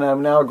shoulder, and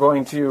I'm now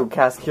going to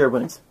cast Cure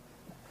Wounds.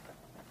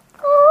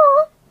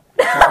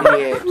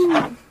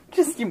 28.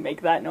 Just you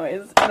make that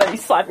noise, and then you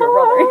slap your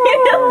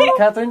brother.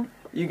 Catherine,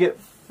 you get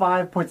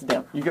 5 points of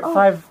damage. You get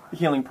 5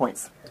 healing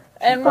points.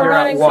 And we're You're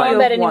not at in one. combat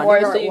You're at anymore,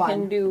 one. so You're you at can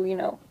one.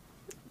 do,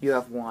 You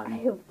have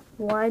 1.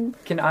 One.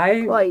 Can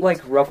I Point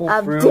like ruffle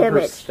of through her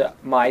damage. stuff,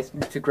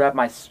 to grab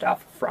my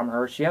stuff from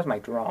her? She has my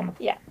drum.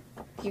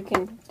 you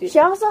can do. She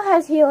also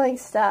has healing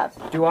stuff.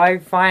 Do I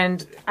find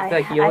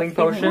the healing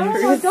feel potions?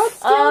 No, don't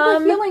steal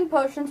the healing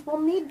potions.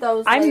 We'll need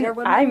those later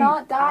when we're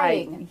not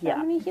dying. How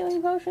many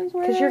healing potions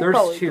were 'Cause there? you're- There's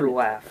Probably 2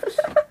 left.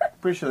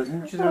 Pretty sure.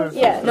 Didn't you do it?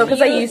 Yeah, No, 'cause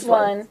you I used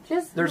one.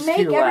 Just There's make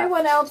 2 left.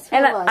 everyone else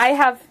heal And us. I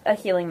have a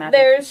healing magic.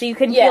 There's- so you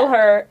can yeah. heal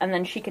her, and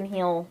then she can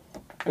heal,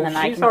 and Well, then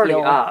I she's can already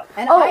heal. up.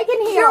 And Oh, I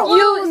can heal.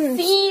 You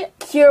see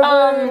Cure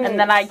And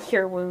then I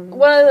cure wounds.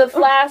 one of the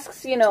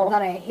flasks, I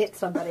thought I hit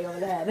somebody over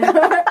the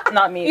head.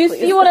 Not me, you please.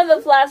 see one of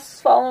the flasks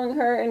following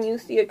her, and you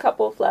see a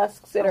couple of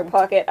flasks in her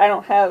pocket. I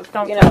don't have,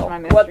 Don't touch my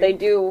mystery. what they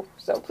do,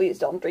 so please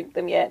don't drink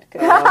them yet,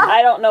 'cause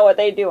I don't know what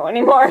they do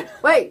anymore.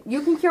 Wait,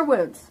 you can cure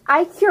wounds.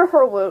 I cure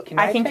her wound.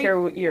 I can take-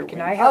 cure your Can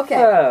wounds. I have Okay.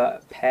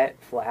 the pet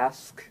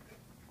flask?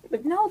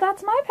 No,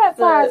 that's my pet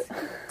The- flask.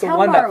 The Tell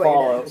one Mara that what it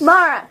follows. is.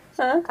 Mara,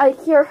 Huh? I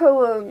cure her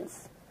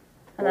wounds.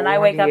 And then I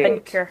wake up and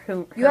 1d8. cure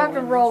who. You have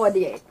to roll a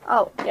d8.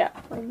 Oh. Yeah.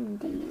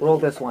 Indeed. Roll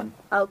this one.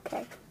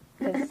 Okay.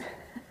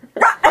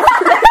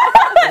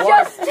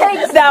 Just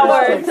take that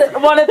word.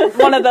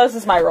 One of those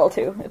is my roll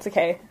too. It's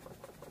okay.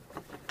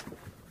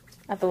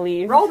 I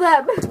believe. Roll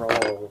them.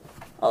 Roll.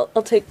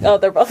 I'll take. Oh,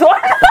 they're both one.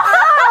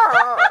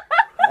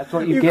 That's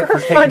what you get for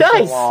taking so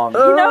dice. long.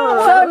 So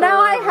now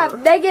I have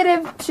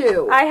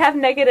 -2. I have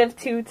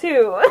 -2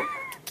 too.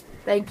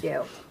 Thank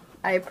you.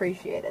 I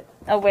appreciate it.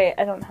 Oh wait,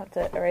 I don't have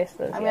to erase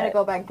those. I'm yet. gonna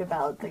go back to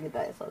balancing a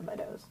dice on my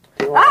nose.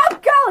 Oh,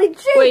 golly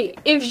gee! Wait,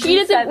 if she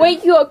doesn't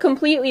wake you up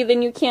completely,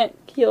 then you can't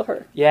heal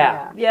her.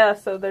 Yeah. Yeah,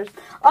 so there's.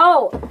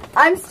 Oh,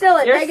 I'm still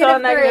at You're still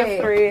 -3.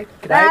 -3.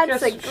 Can I That's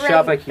just a great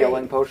shove a thing.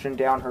 healing potion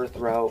down her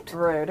throat?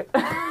 Rude.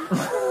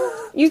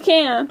 You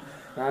can.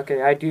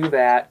 Okay, I do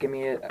that. Give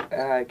me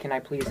a. Can I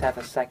please have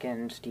a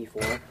second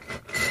D4?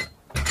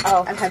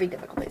 Oh, I'm having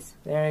difficulties.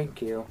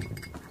 Thank you.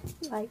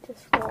 I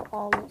just roll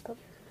all of them.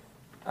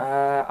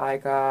 I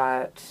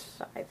got.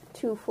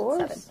 2 4s.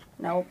 7.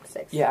 Nope,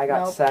 6. Yeah, I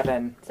got Nope,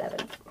 7. 7.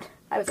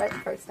 I was right the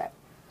first time.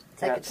 I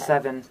Second got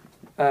time.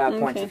 7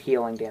 points of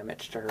healing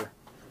damage to her.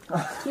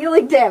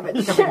 Healing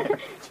damage.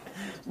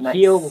 Nice.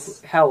 Heal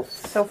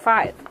health. So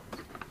 5.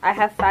 I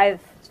have 5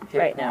 Hit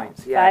right now.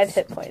 points, 5 yes.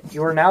 hit points.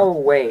 You are now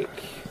awake.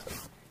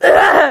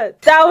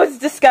 That was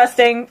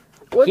disgusting.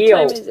 What Heal.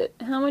 time is it?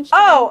 How much time?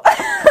 Oh!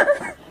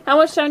 How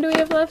much time do we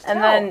have left?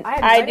 And then I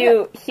have I no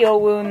do heal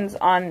wounds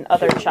on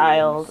other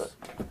child.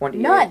 1d8.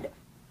 None.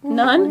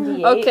 None?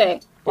 1d8. Okay.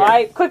 Well,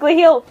 I quickly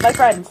heal my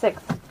friend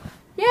 6.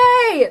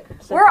 Yay!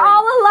 So We're great.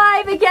 all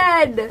alive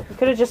again! You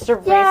could have just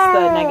erased the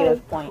Yay.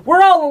 negative point.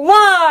 We're all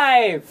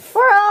alive!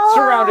 We're all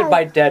Surrounded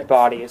by alive. dead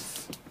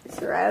bodies.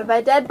 Surrounded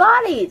by dead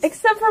bodies.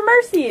 Except for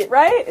Mercy,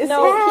 right?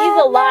 No,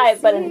 he's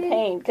alive but in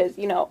pain because,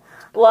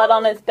 blood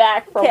on his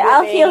back from Okay,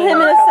 I'll whipping, heal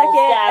him in a couple second,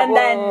 stab and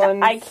then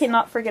wounds. I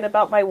cannot forget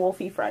about my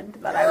wolfy friend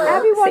that I will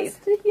Abby wants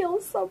save. to heal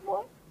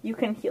someone. You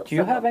can heal. Do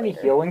you have someone any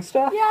later. healing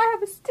stuff? Yeah, I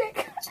have a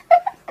stick.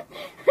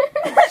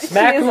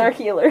 Smack She is him. our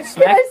healer. Can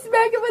Smack. I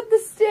smack him with the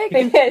stick?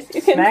 Yes,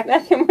 you can Smack.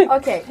 smack him with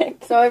Okay, the stick.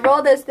 so I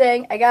roll this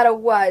thing. I got a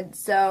 1,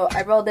 so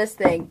I roll this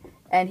thing,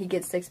 and he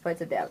gets 6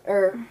 points of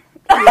damage.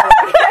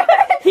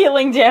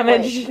 Healing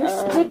damage.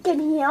 Stick and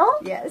heal.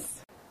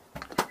 Yes.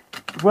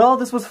 Well,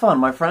 this was fun,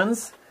 my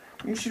friends.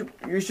 You should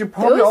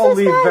probably Who is all this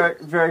leave guy? very,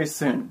 very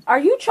soon. Are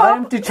you I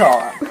am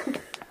Chop? T'Challa.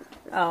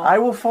 Oh. I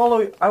will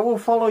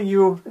follow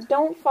you.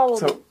 Don't follow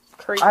So, the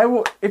creep.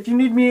 if you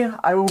need me,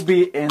 I will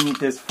be in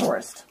this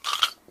forest.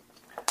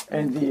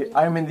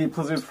 I'm in the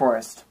Blizzard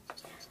Forest.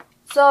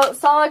 So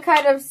Sala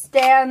kind of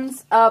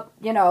stands up,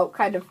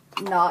 kind of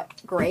not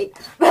great,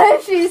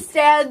 but she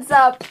stands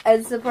up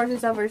and supports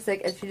herself with her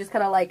stick, and she just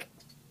kind of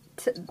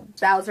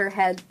bows her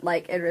head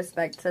in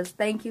respect, says,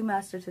 "Thank you,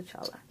 Master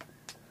T'Challa."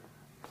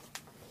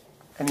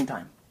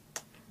 Anytime.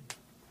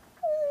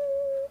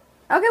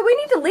 Okay, we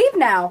need to leave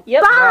now.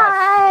 Yep.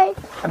 Bye.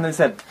 And then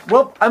said,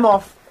 "Well, I'm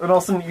off." And all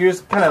of a sudden, you're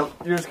just kind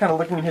of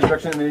looking in his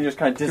direction, and then he just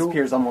kind of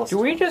disappears almost. Do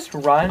we just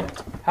run?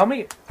 How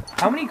many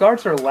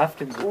guards are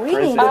left in the We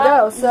prison? need to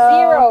go, so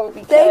 0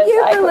 because thank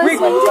you I for put listening.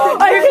 my dog-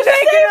 We've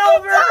taken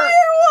over!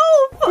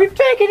 We've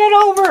taken it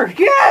over!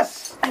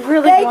 Yes!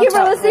 Thank you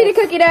for listening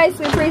to Cookie Dice.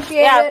 We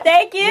appreciate Yeah, it.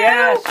 thank you.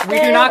 Yes, we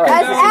do not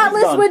As condone.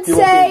 Atlas would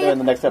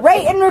say,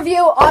 rate and review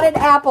on an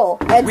apple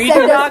and We do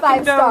send us not 5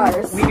 condone.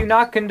 stars. We do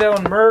not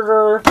condone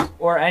murder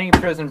or any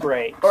prison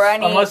break. Or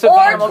any Unless it's or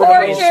animal torture,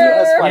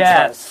 cruelty.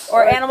 Yes.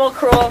 or animal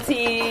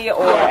cruelty,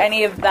 or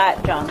any of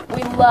that junk.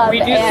 We love We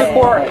do animals.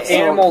 support So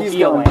animal he's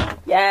healing, going.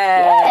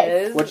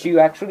 Yes. which you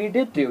actually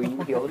did do.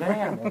 You healed an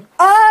animal.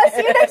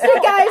 See you next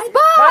week, guys.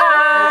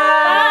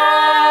 Bye!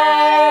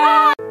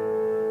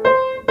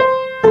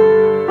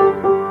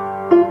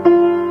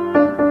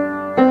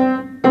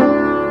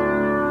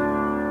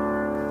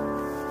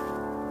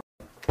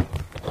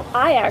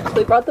 I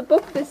actually brought the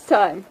book this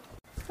time.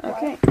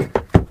 Okay.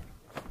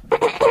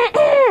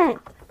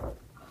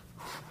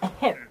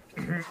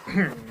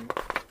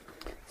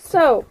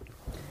 So,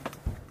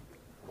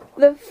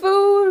 the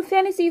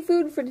fantasy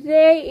food for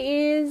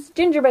today is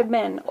gingerbread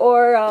men,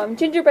 or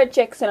gingerbread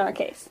chicks in our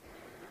case.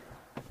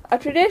 A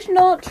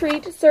traditional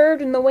treat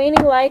served in the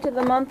waning light of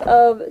the month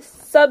of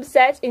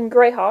Subset in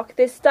Greyhawk,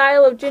 this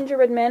style of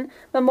gingerbread men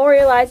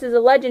memorializes a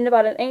legend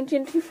about an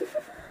ancient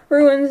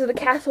ruins of the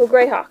castle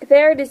Greyhawk.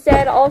 There, it is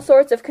said, all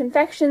sorts of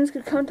confections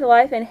could come to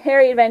life and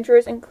hairy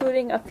adventures,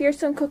 including a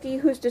fearsome cookie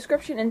whose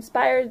description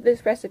inspired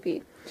this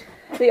recipe.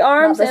 The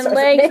arms Not this and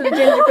legs of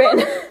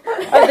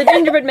the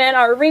gingerbread man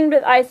are ringed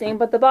with icing,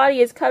 but the body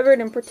is covered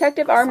in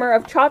protective armor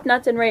of chopped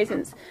nuts and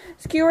raisins.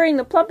 Skewering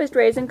the plumpest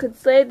raisin could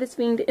slay this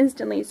fiend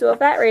instantly, so if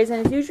that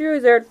raisin is usually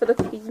reserved for the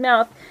cookie's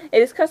mouth,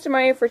 it is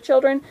customary for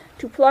children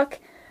to pluck...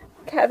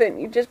 Kevin,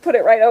 you just put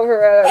it right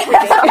over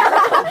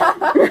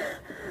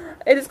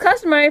It is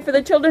customary for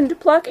the children to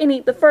pluck and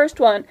eat the first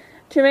one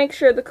to make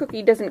sure the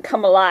cookie doesn't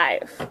come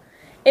alive.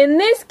 In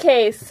this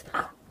case,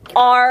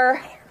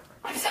 our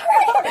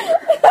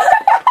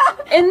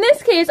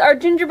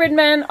gingerbread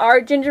men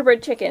are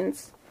gingerbread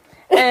chickens.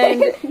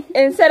 And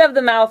instead of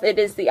the mouth, it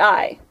is the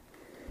eye.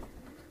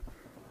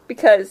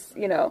 Because,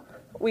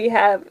 we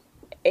have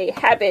a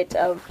habit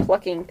of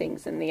plucking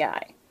things in the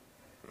eye.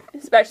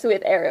 Especially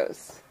with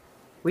arrows.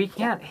 We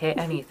can't hit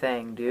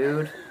anything,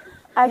 dude.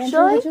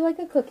 Actually, would you like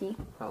a cookie?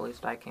 Well, at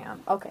least I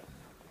can. Okay.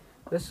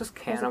 This is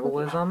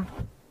cannibalism.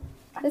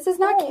 This is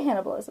not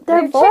cannibalism.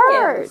 they're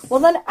birds. Well,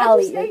 then I'll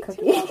eat your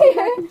cookie.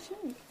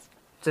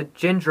 It's a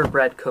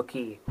gingerbread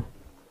cookie.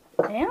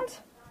 And?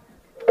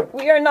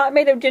 We are not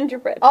made of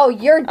gingerbread. Oh,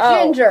 you're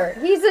Oh. ginger.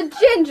 He's a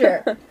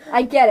ginger.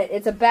 I get it.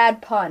 It's a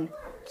bad pun.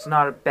 It's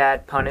not a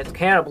bad pun. It's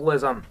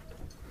cannibalism.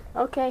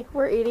 Okay,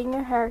 we're eating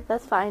your hair.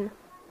 That's fine.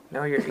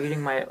 No, you're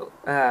eating my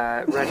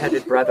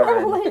redheaded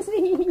brethren.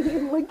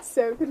 You look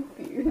so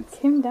confused.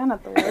 Came down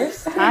at the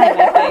worst time, I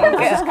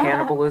This is think.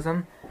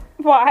 cannibalism.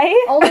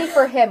 Why? Only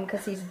for him,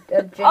 because he's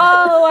a ginger.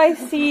 Oh, I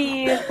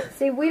see.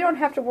 See, we don't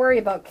have to worry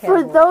about For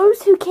cannibalism.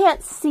 those who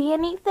can't see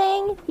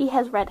anything, he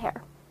has red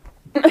hair.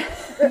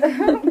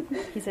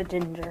 He's a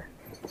ginger.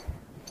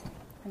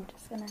 I'm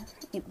just gonna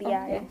eat the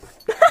eyes.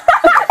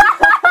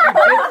 You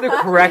did the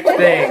correct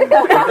thing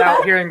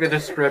without hearing the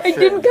description. It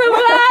didn't come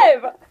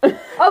alive!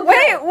 Oh,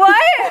 wait,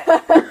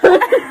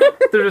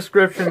 what? The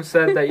description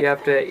said that you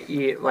have to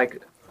eat,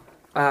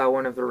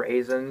 one of the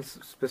raisins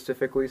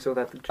specifically so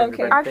that the gingerbread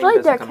thing Actually,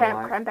 doesn't they're come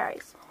alive.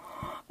 cranberries.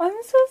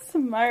 I'm so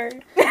smart.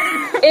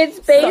 It's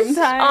based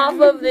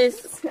Sometimes. off of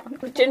this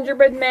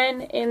gingerbread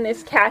man in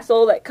this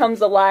castle that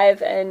comes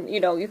alive, and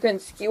you can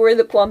skewer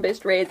the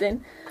plumpest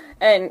raisin,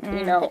 and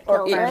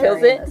or it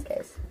kills In this it,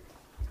 case.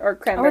 or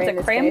cranberry. it's a in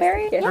this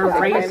cranberry? Case. Or Yeah,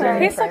 raisin. cranberry.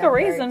 Tastes like a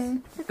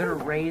raisin. They're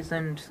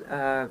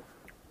raisined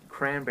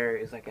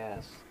cranberries, I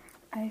guess.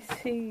 I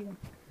see.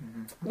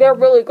 They're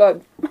really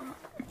good.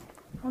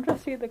 I'll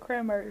just see the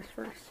cranberries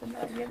first and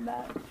then get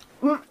that.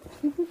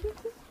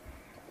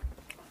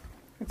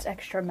 It's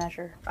extra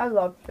measure. I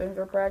love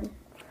gingerbread.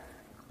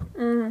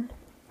 Mm.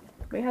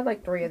 We had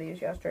like 3 of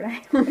these yesterday.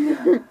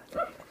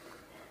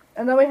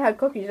 And then we had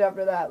cookies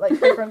after that, like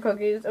different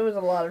cookies. It was a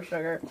lot of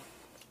sugar.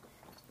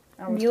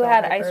 I was You so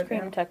had hyper ice cream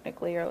again.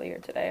 technically earlier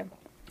today.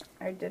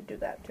 I did do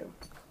that too.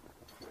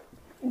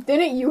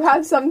 Didn't you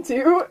have some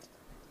too?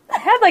 I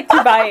had like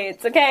 2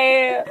 bites,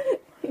 okay?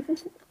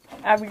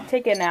 I would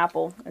take an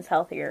apple. It's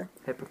healthier.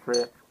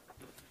 Hypocrite.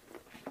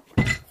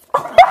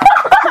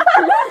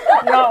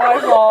 Not my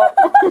fault.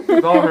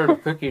 We've all heard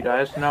of cookie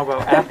dice, now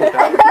about apple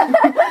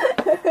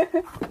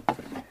dice.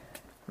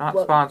 Not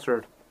Look.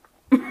 sponsored.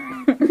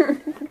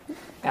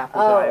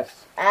 Apple Oh.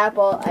 dice.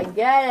 Apple, I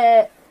get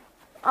it.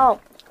 Oh,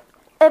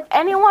 if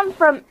anyone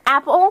from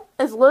Apple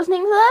is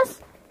listening to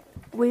this,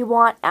 we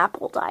want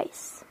apple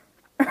dice.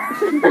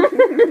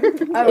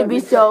 It'd be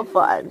so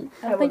fun.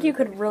 I don't think you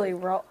could really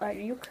roll.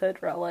 You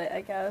could roll it,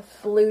 I guess.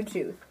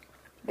 Bluetooth.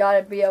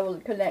 Gotta be able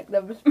to connect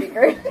them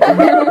speakers.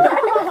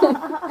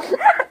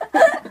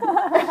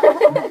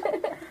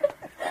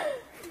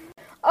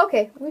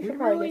 Okay, we should We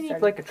probably really get need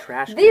started. like a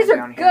trash can These are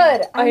down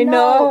good. here. I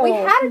know. We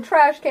had a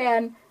trash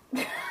can. We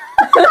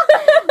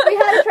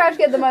had a trash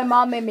can that my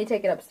mom made me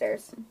take it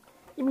upstairs.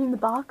 You mean the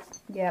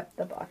box? Yep,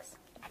 the box.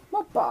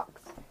 What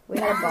box? We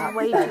had a box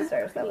Way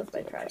downstairs. That was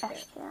my trash can.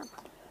 can.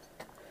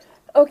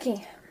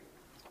 Okay.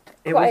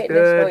 It was Quietness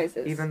good,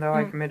 noises. even though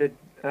I committed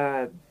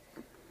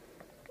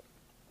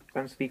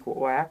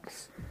unspeakable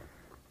acts.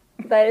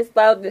 That is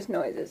loudness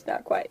noises,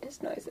 not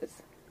quietness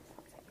noises.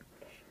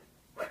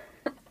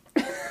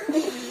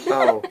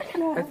 Oh,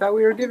 I thought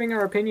we were giving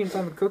our opinions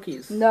on the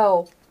cookies.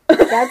 No,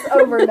 that's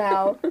over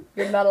now.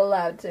 You're not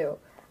allowed to.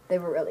 They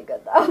were really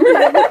good though.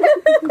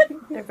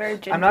 They're very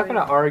gingery. I'm not gonna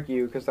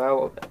argue because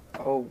I'll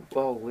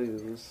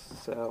lose.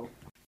 So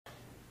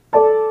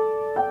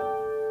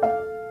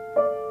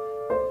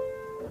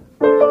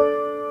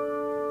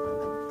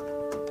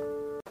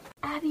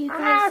Abby, you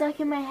got stuck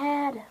in my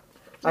head.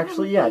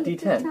 Actually, yeah,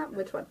 D10.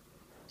 Which one?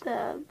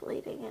 The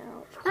bleeding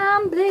out.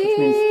 I'm Which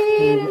means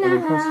bleeding the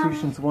out.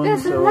 Constitution's one,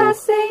 That's the so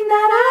last thing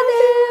that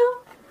I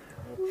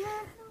do.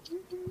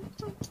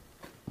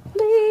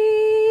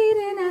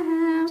 Bleeding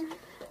out.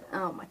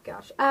 Oh my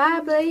gosh.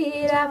 I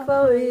bleed out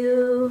for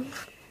you.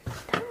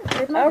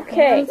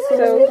 Okay,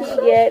 so he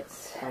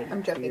gets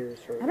I'm joking.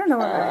 I don't know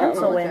what my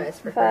pencil went. Apologize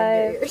for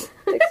hurting your 5, ears.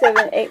 6,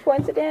 7, 8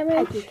 points of I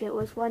damage. think it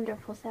was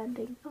wonderful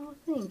sending. Oh,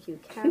 thank you,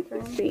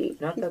 Catherine. See,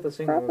 not that the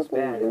single was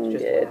probably bad. It's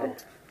just wounded.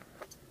 loud.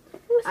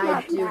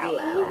 I do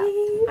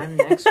allow. I'm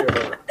next to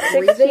her.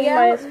 16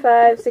 minus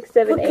 5, 6,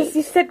 7, Because 8.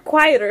 you said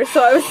quieter,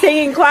 so I was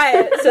singing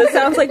quiet. So it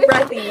sounds like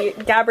breathy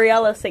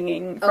Gabriella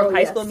singing from Oh,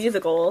 High yes. School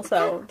Musical.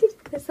 So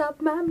This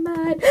up my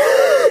mind.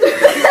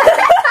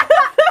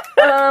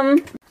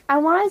 I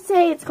want to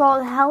say it's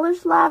called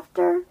Hellish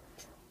Laughter,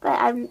 but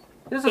I'm...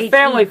 This is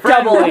family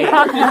friendly.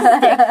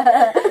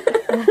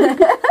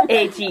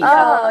 H-E.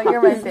 Oh,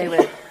 you're my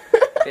favorite.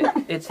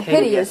 It's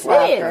Hideous hideous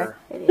laughter.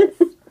 It is.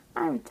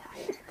 I'm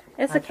tired.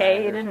 It's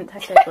okay. You didn't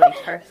technically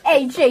curse.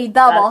 H-E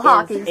double That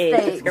hockey is a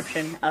stakes.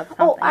 description of something.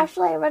 Oh,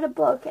 actually, I read a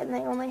book, and they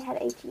only had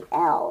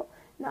H-E-L,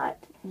 not...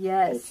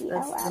 Yes, that's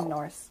H-E-L-L. the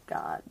Norse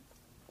god.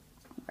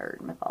 Or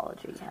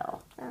mythology,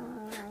 hell.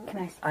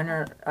 Can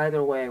I?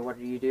 Either way, what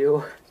do you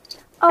do?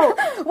 Oh,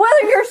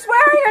 Whether you're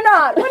swearing or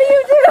not, what do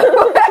you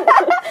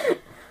do?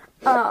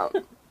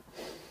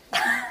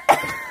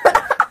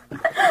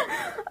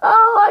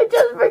 oh, I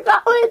just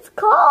forgot what it's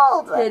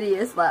called.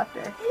 Hideous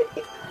laughter.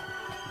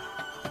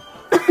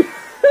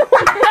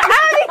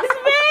 Abby's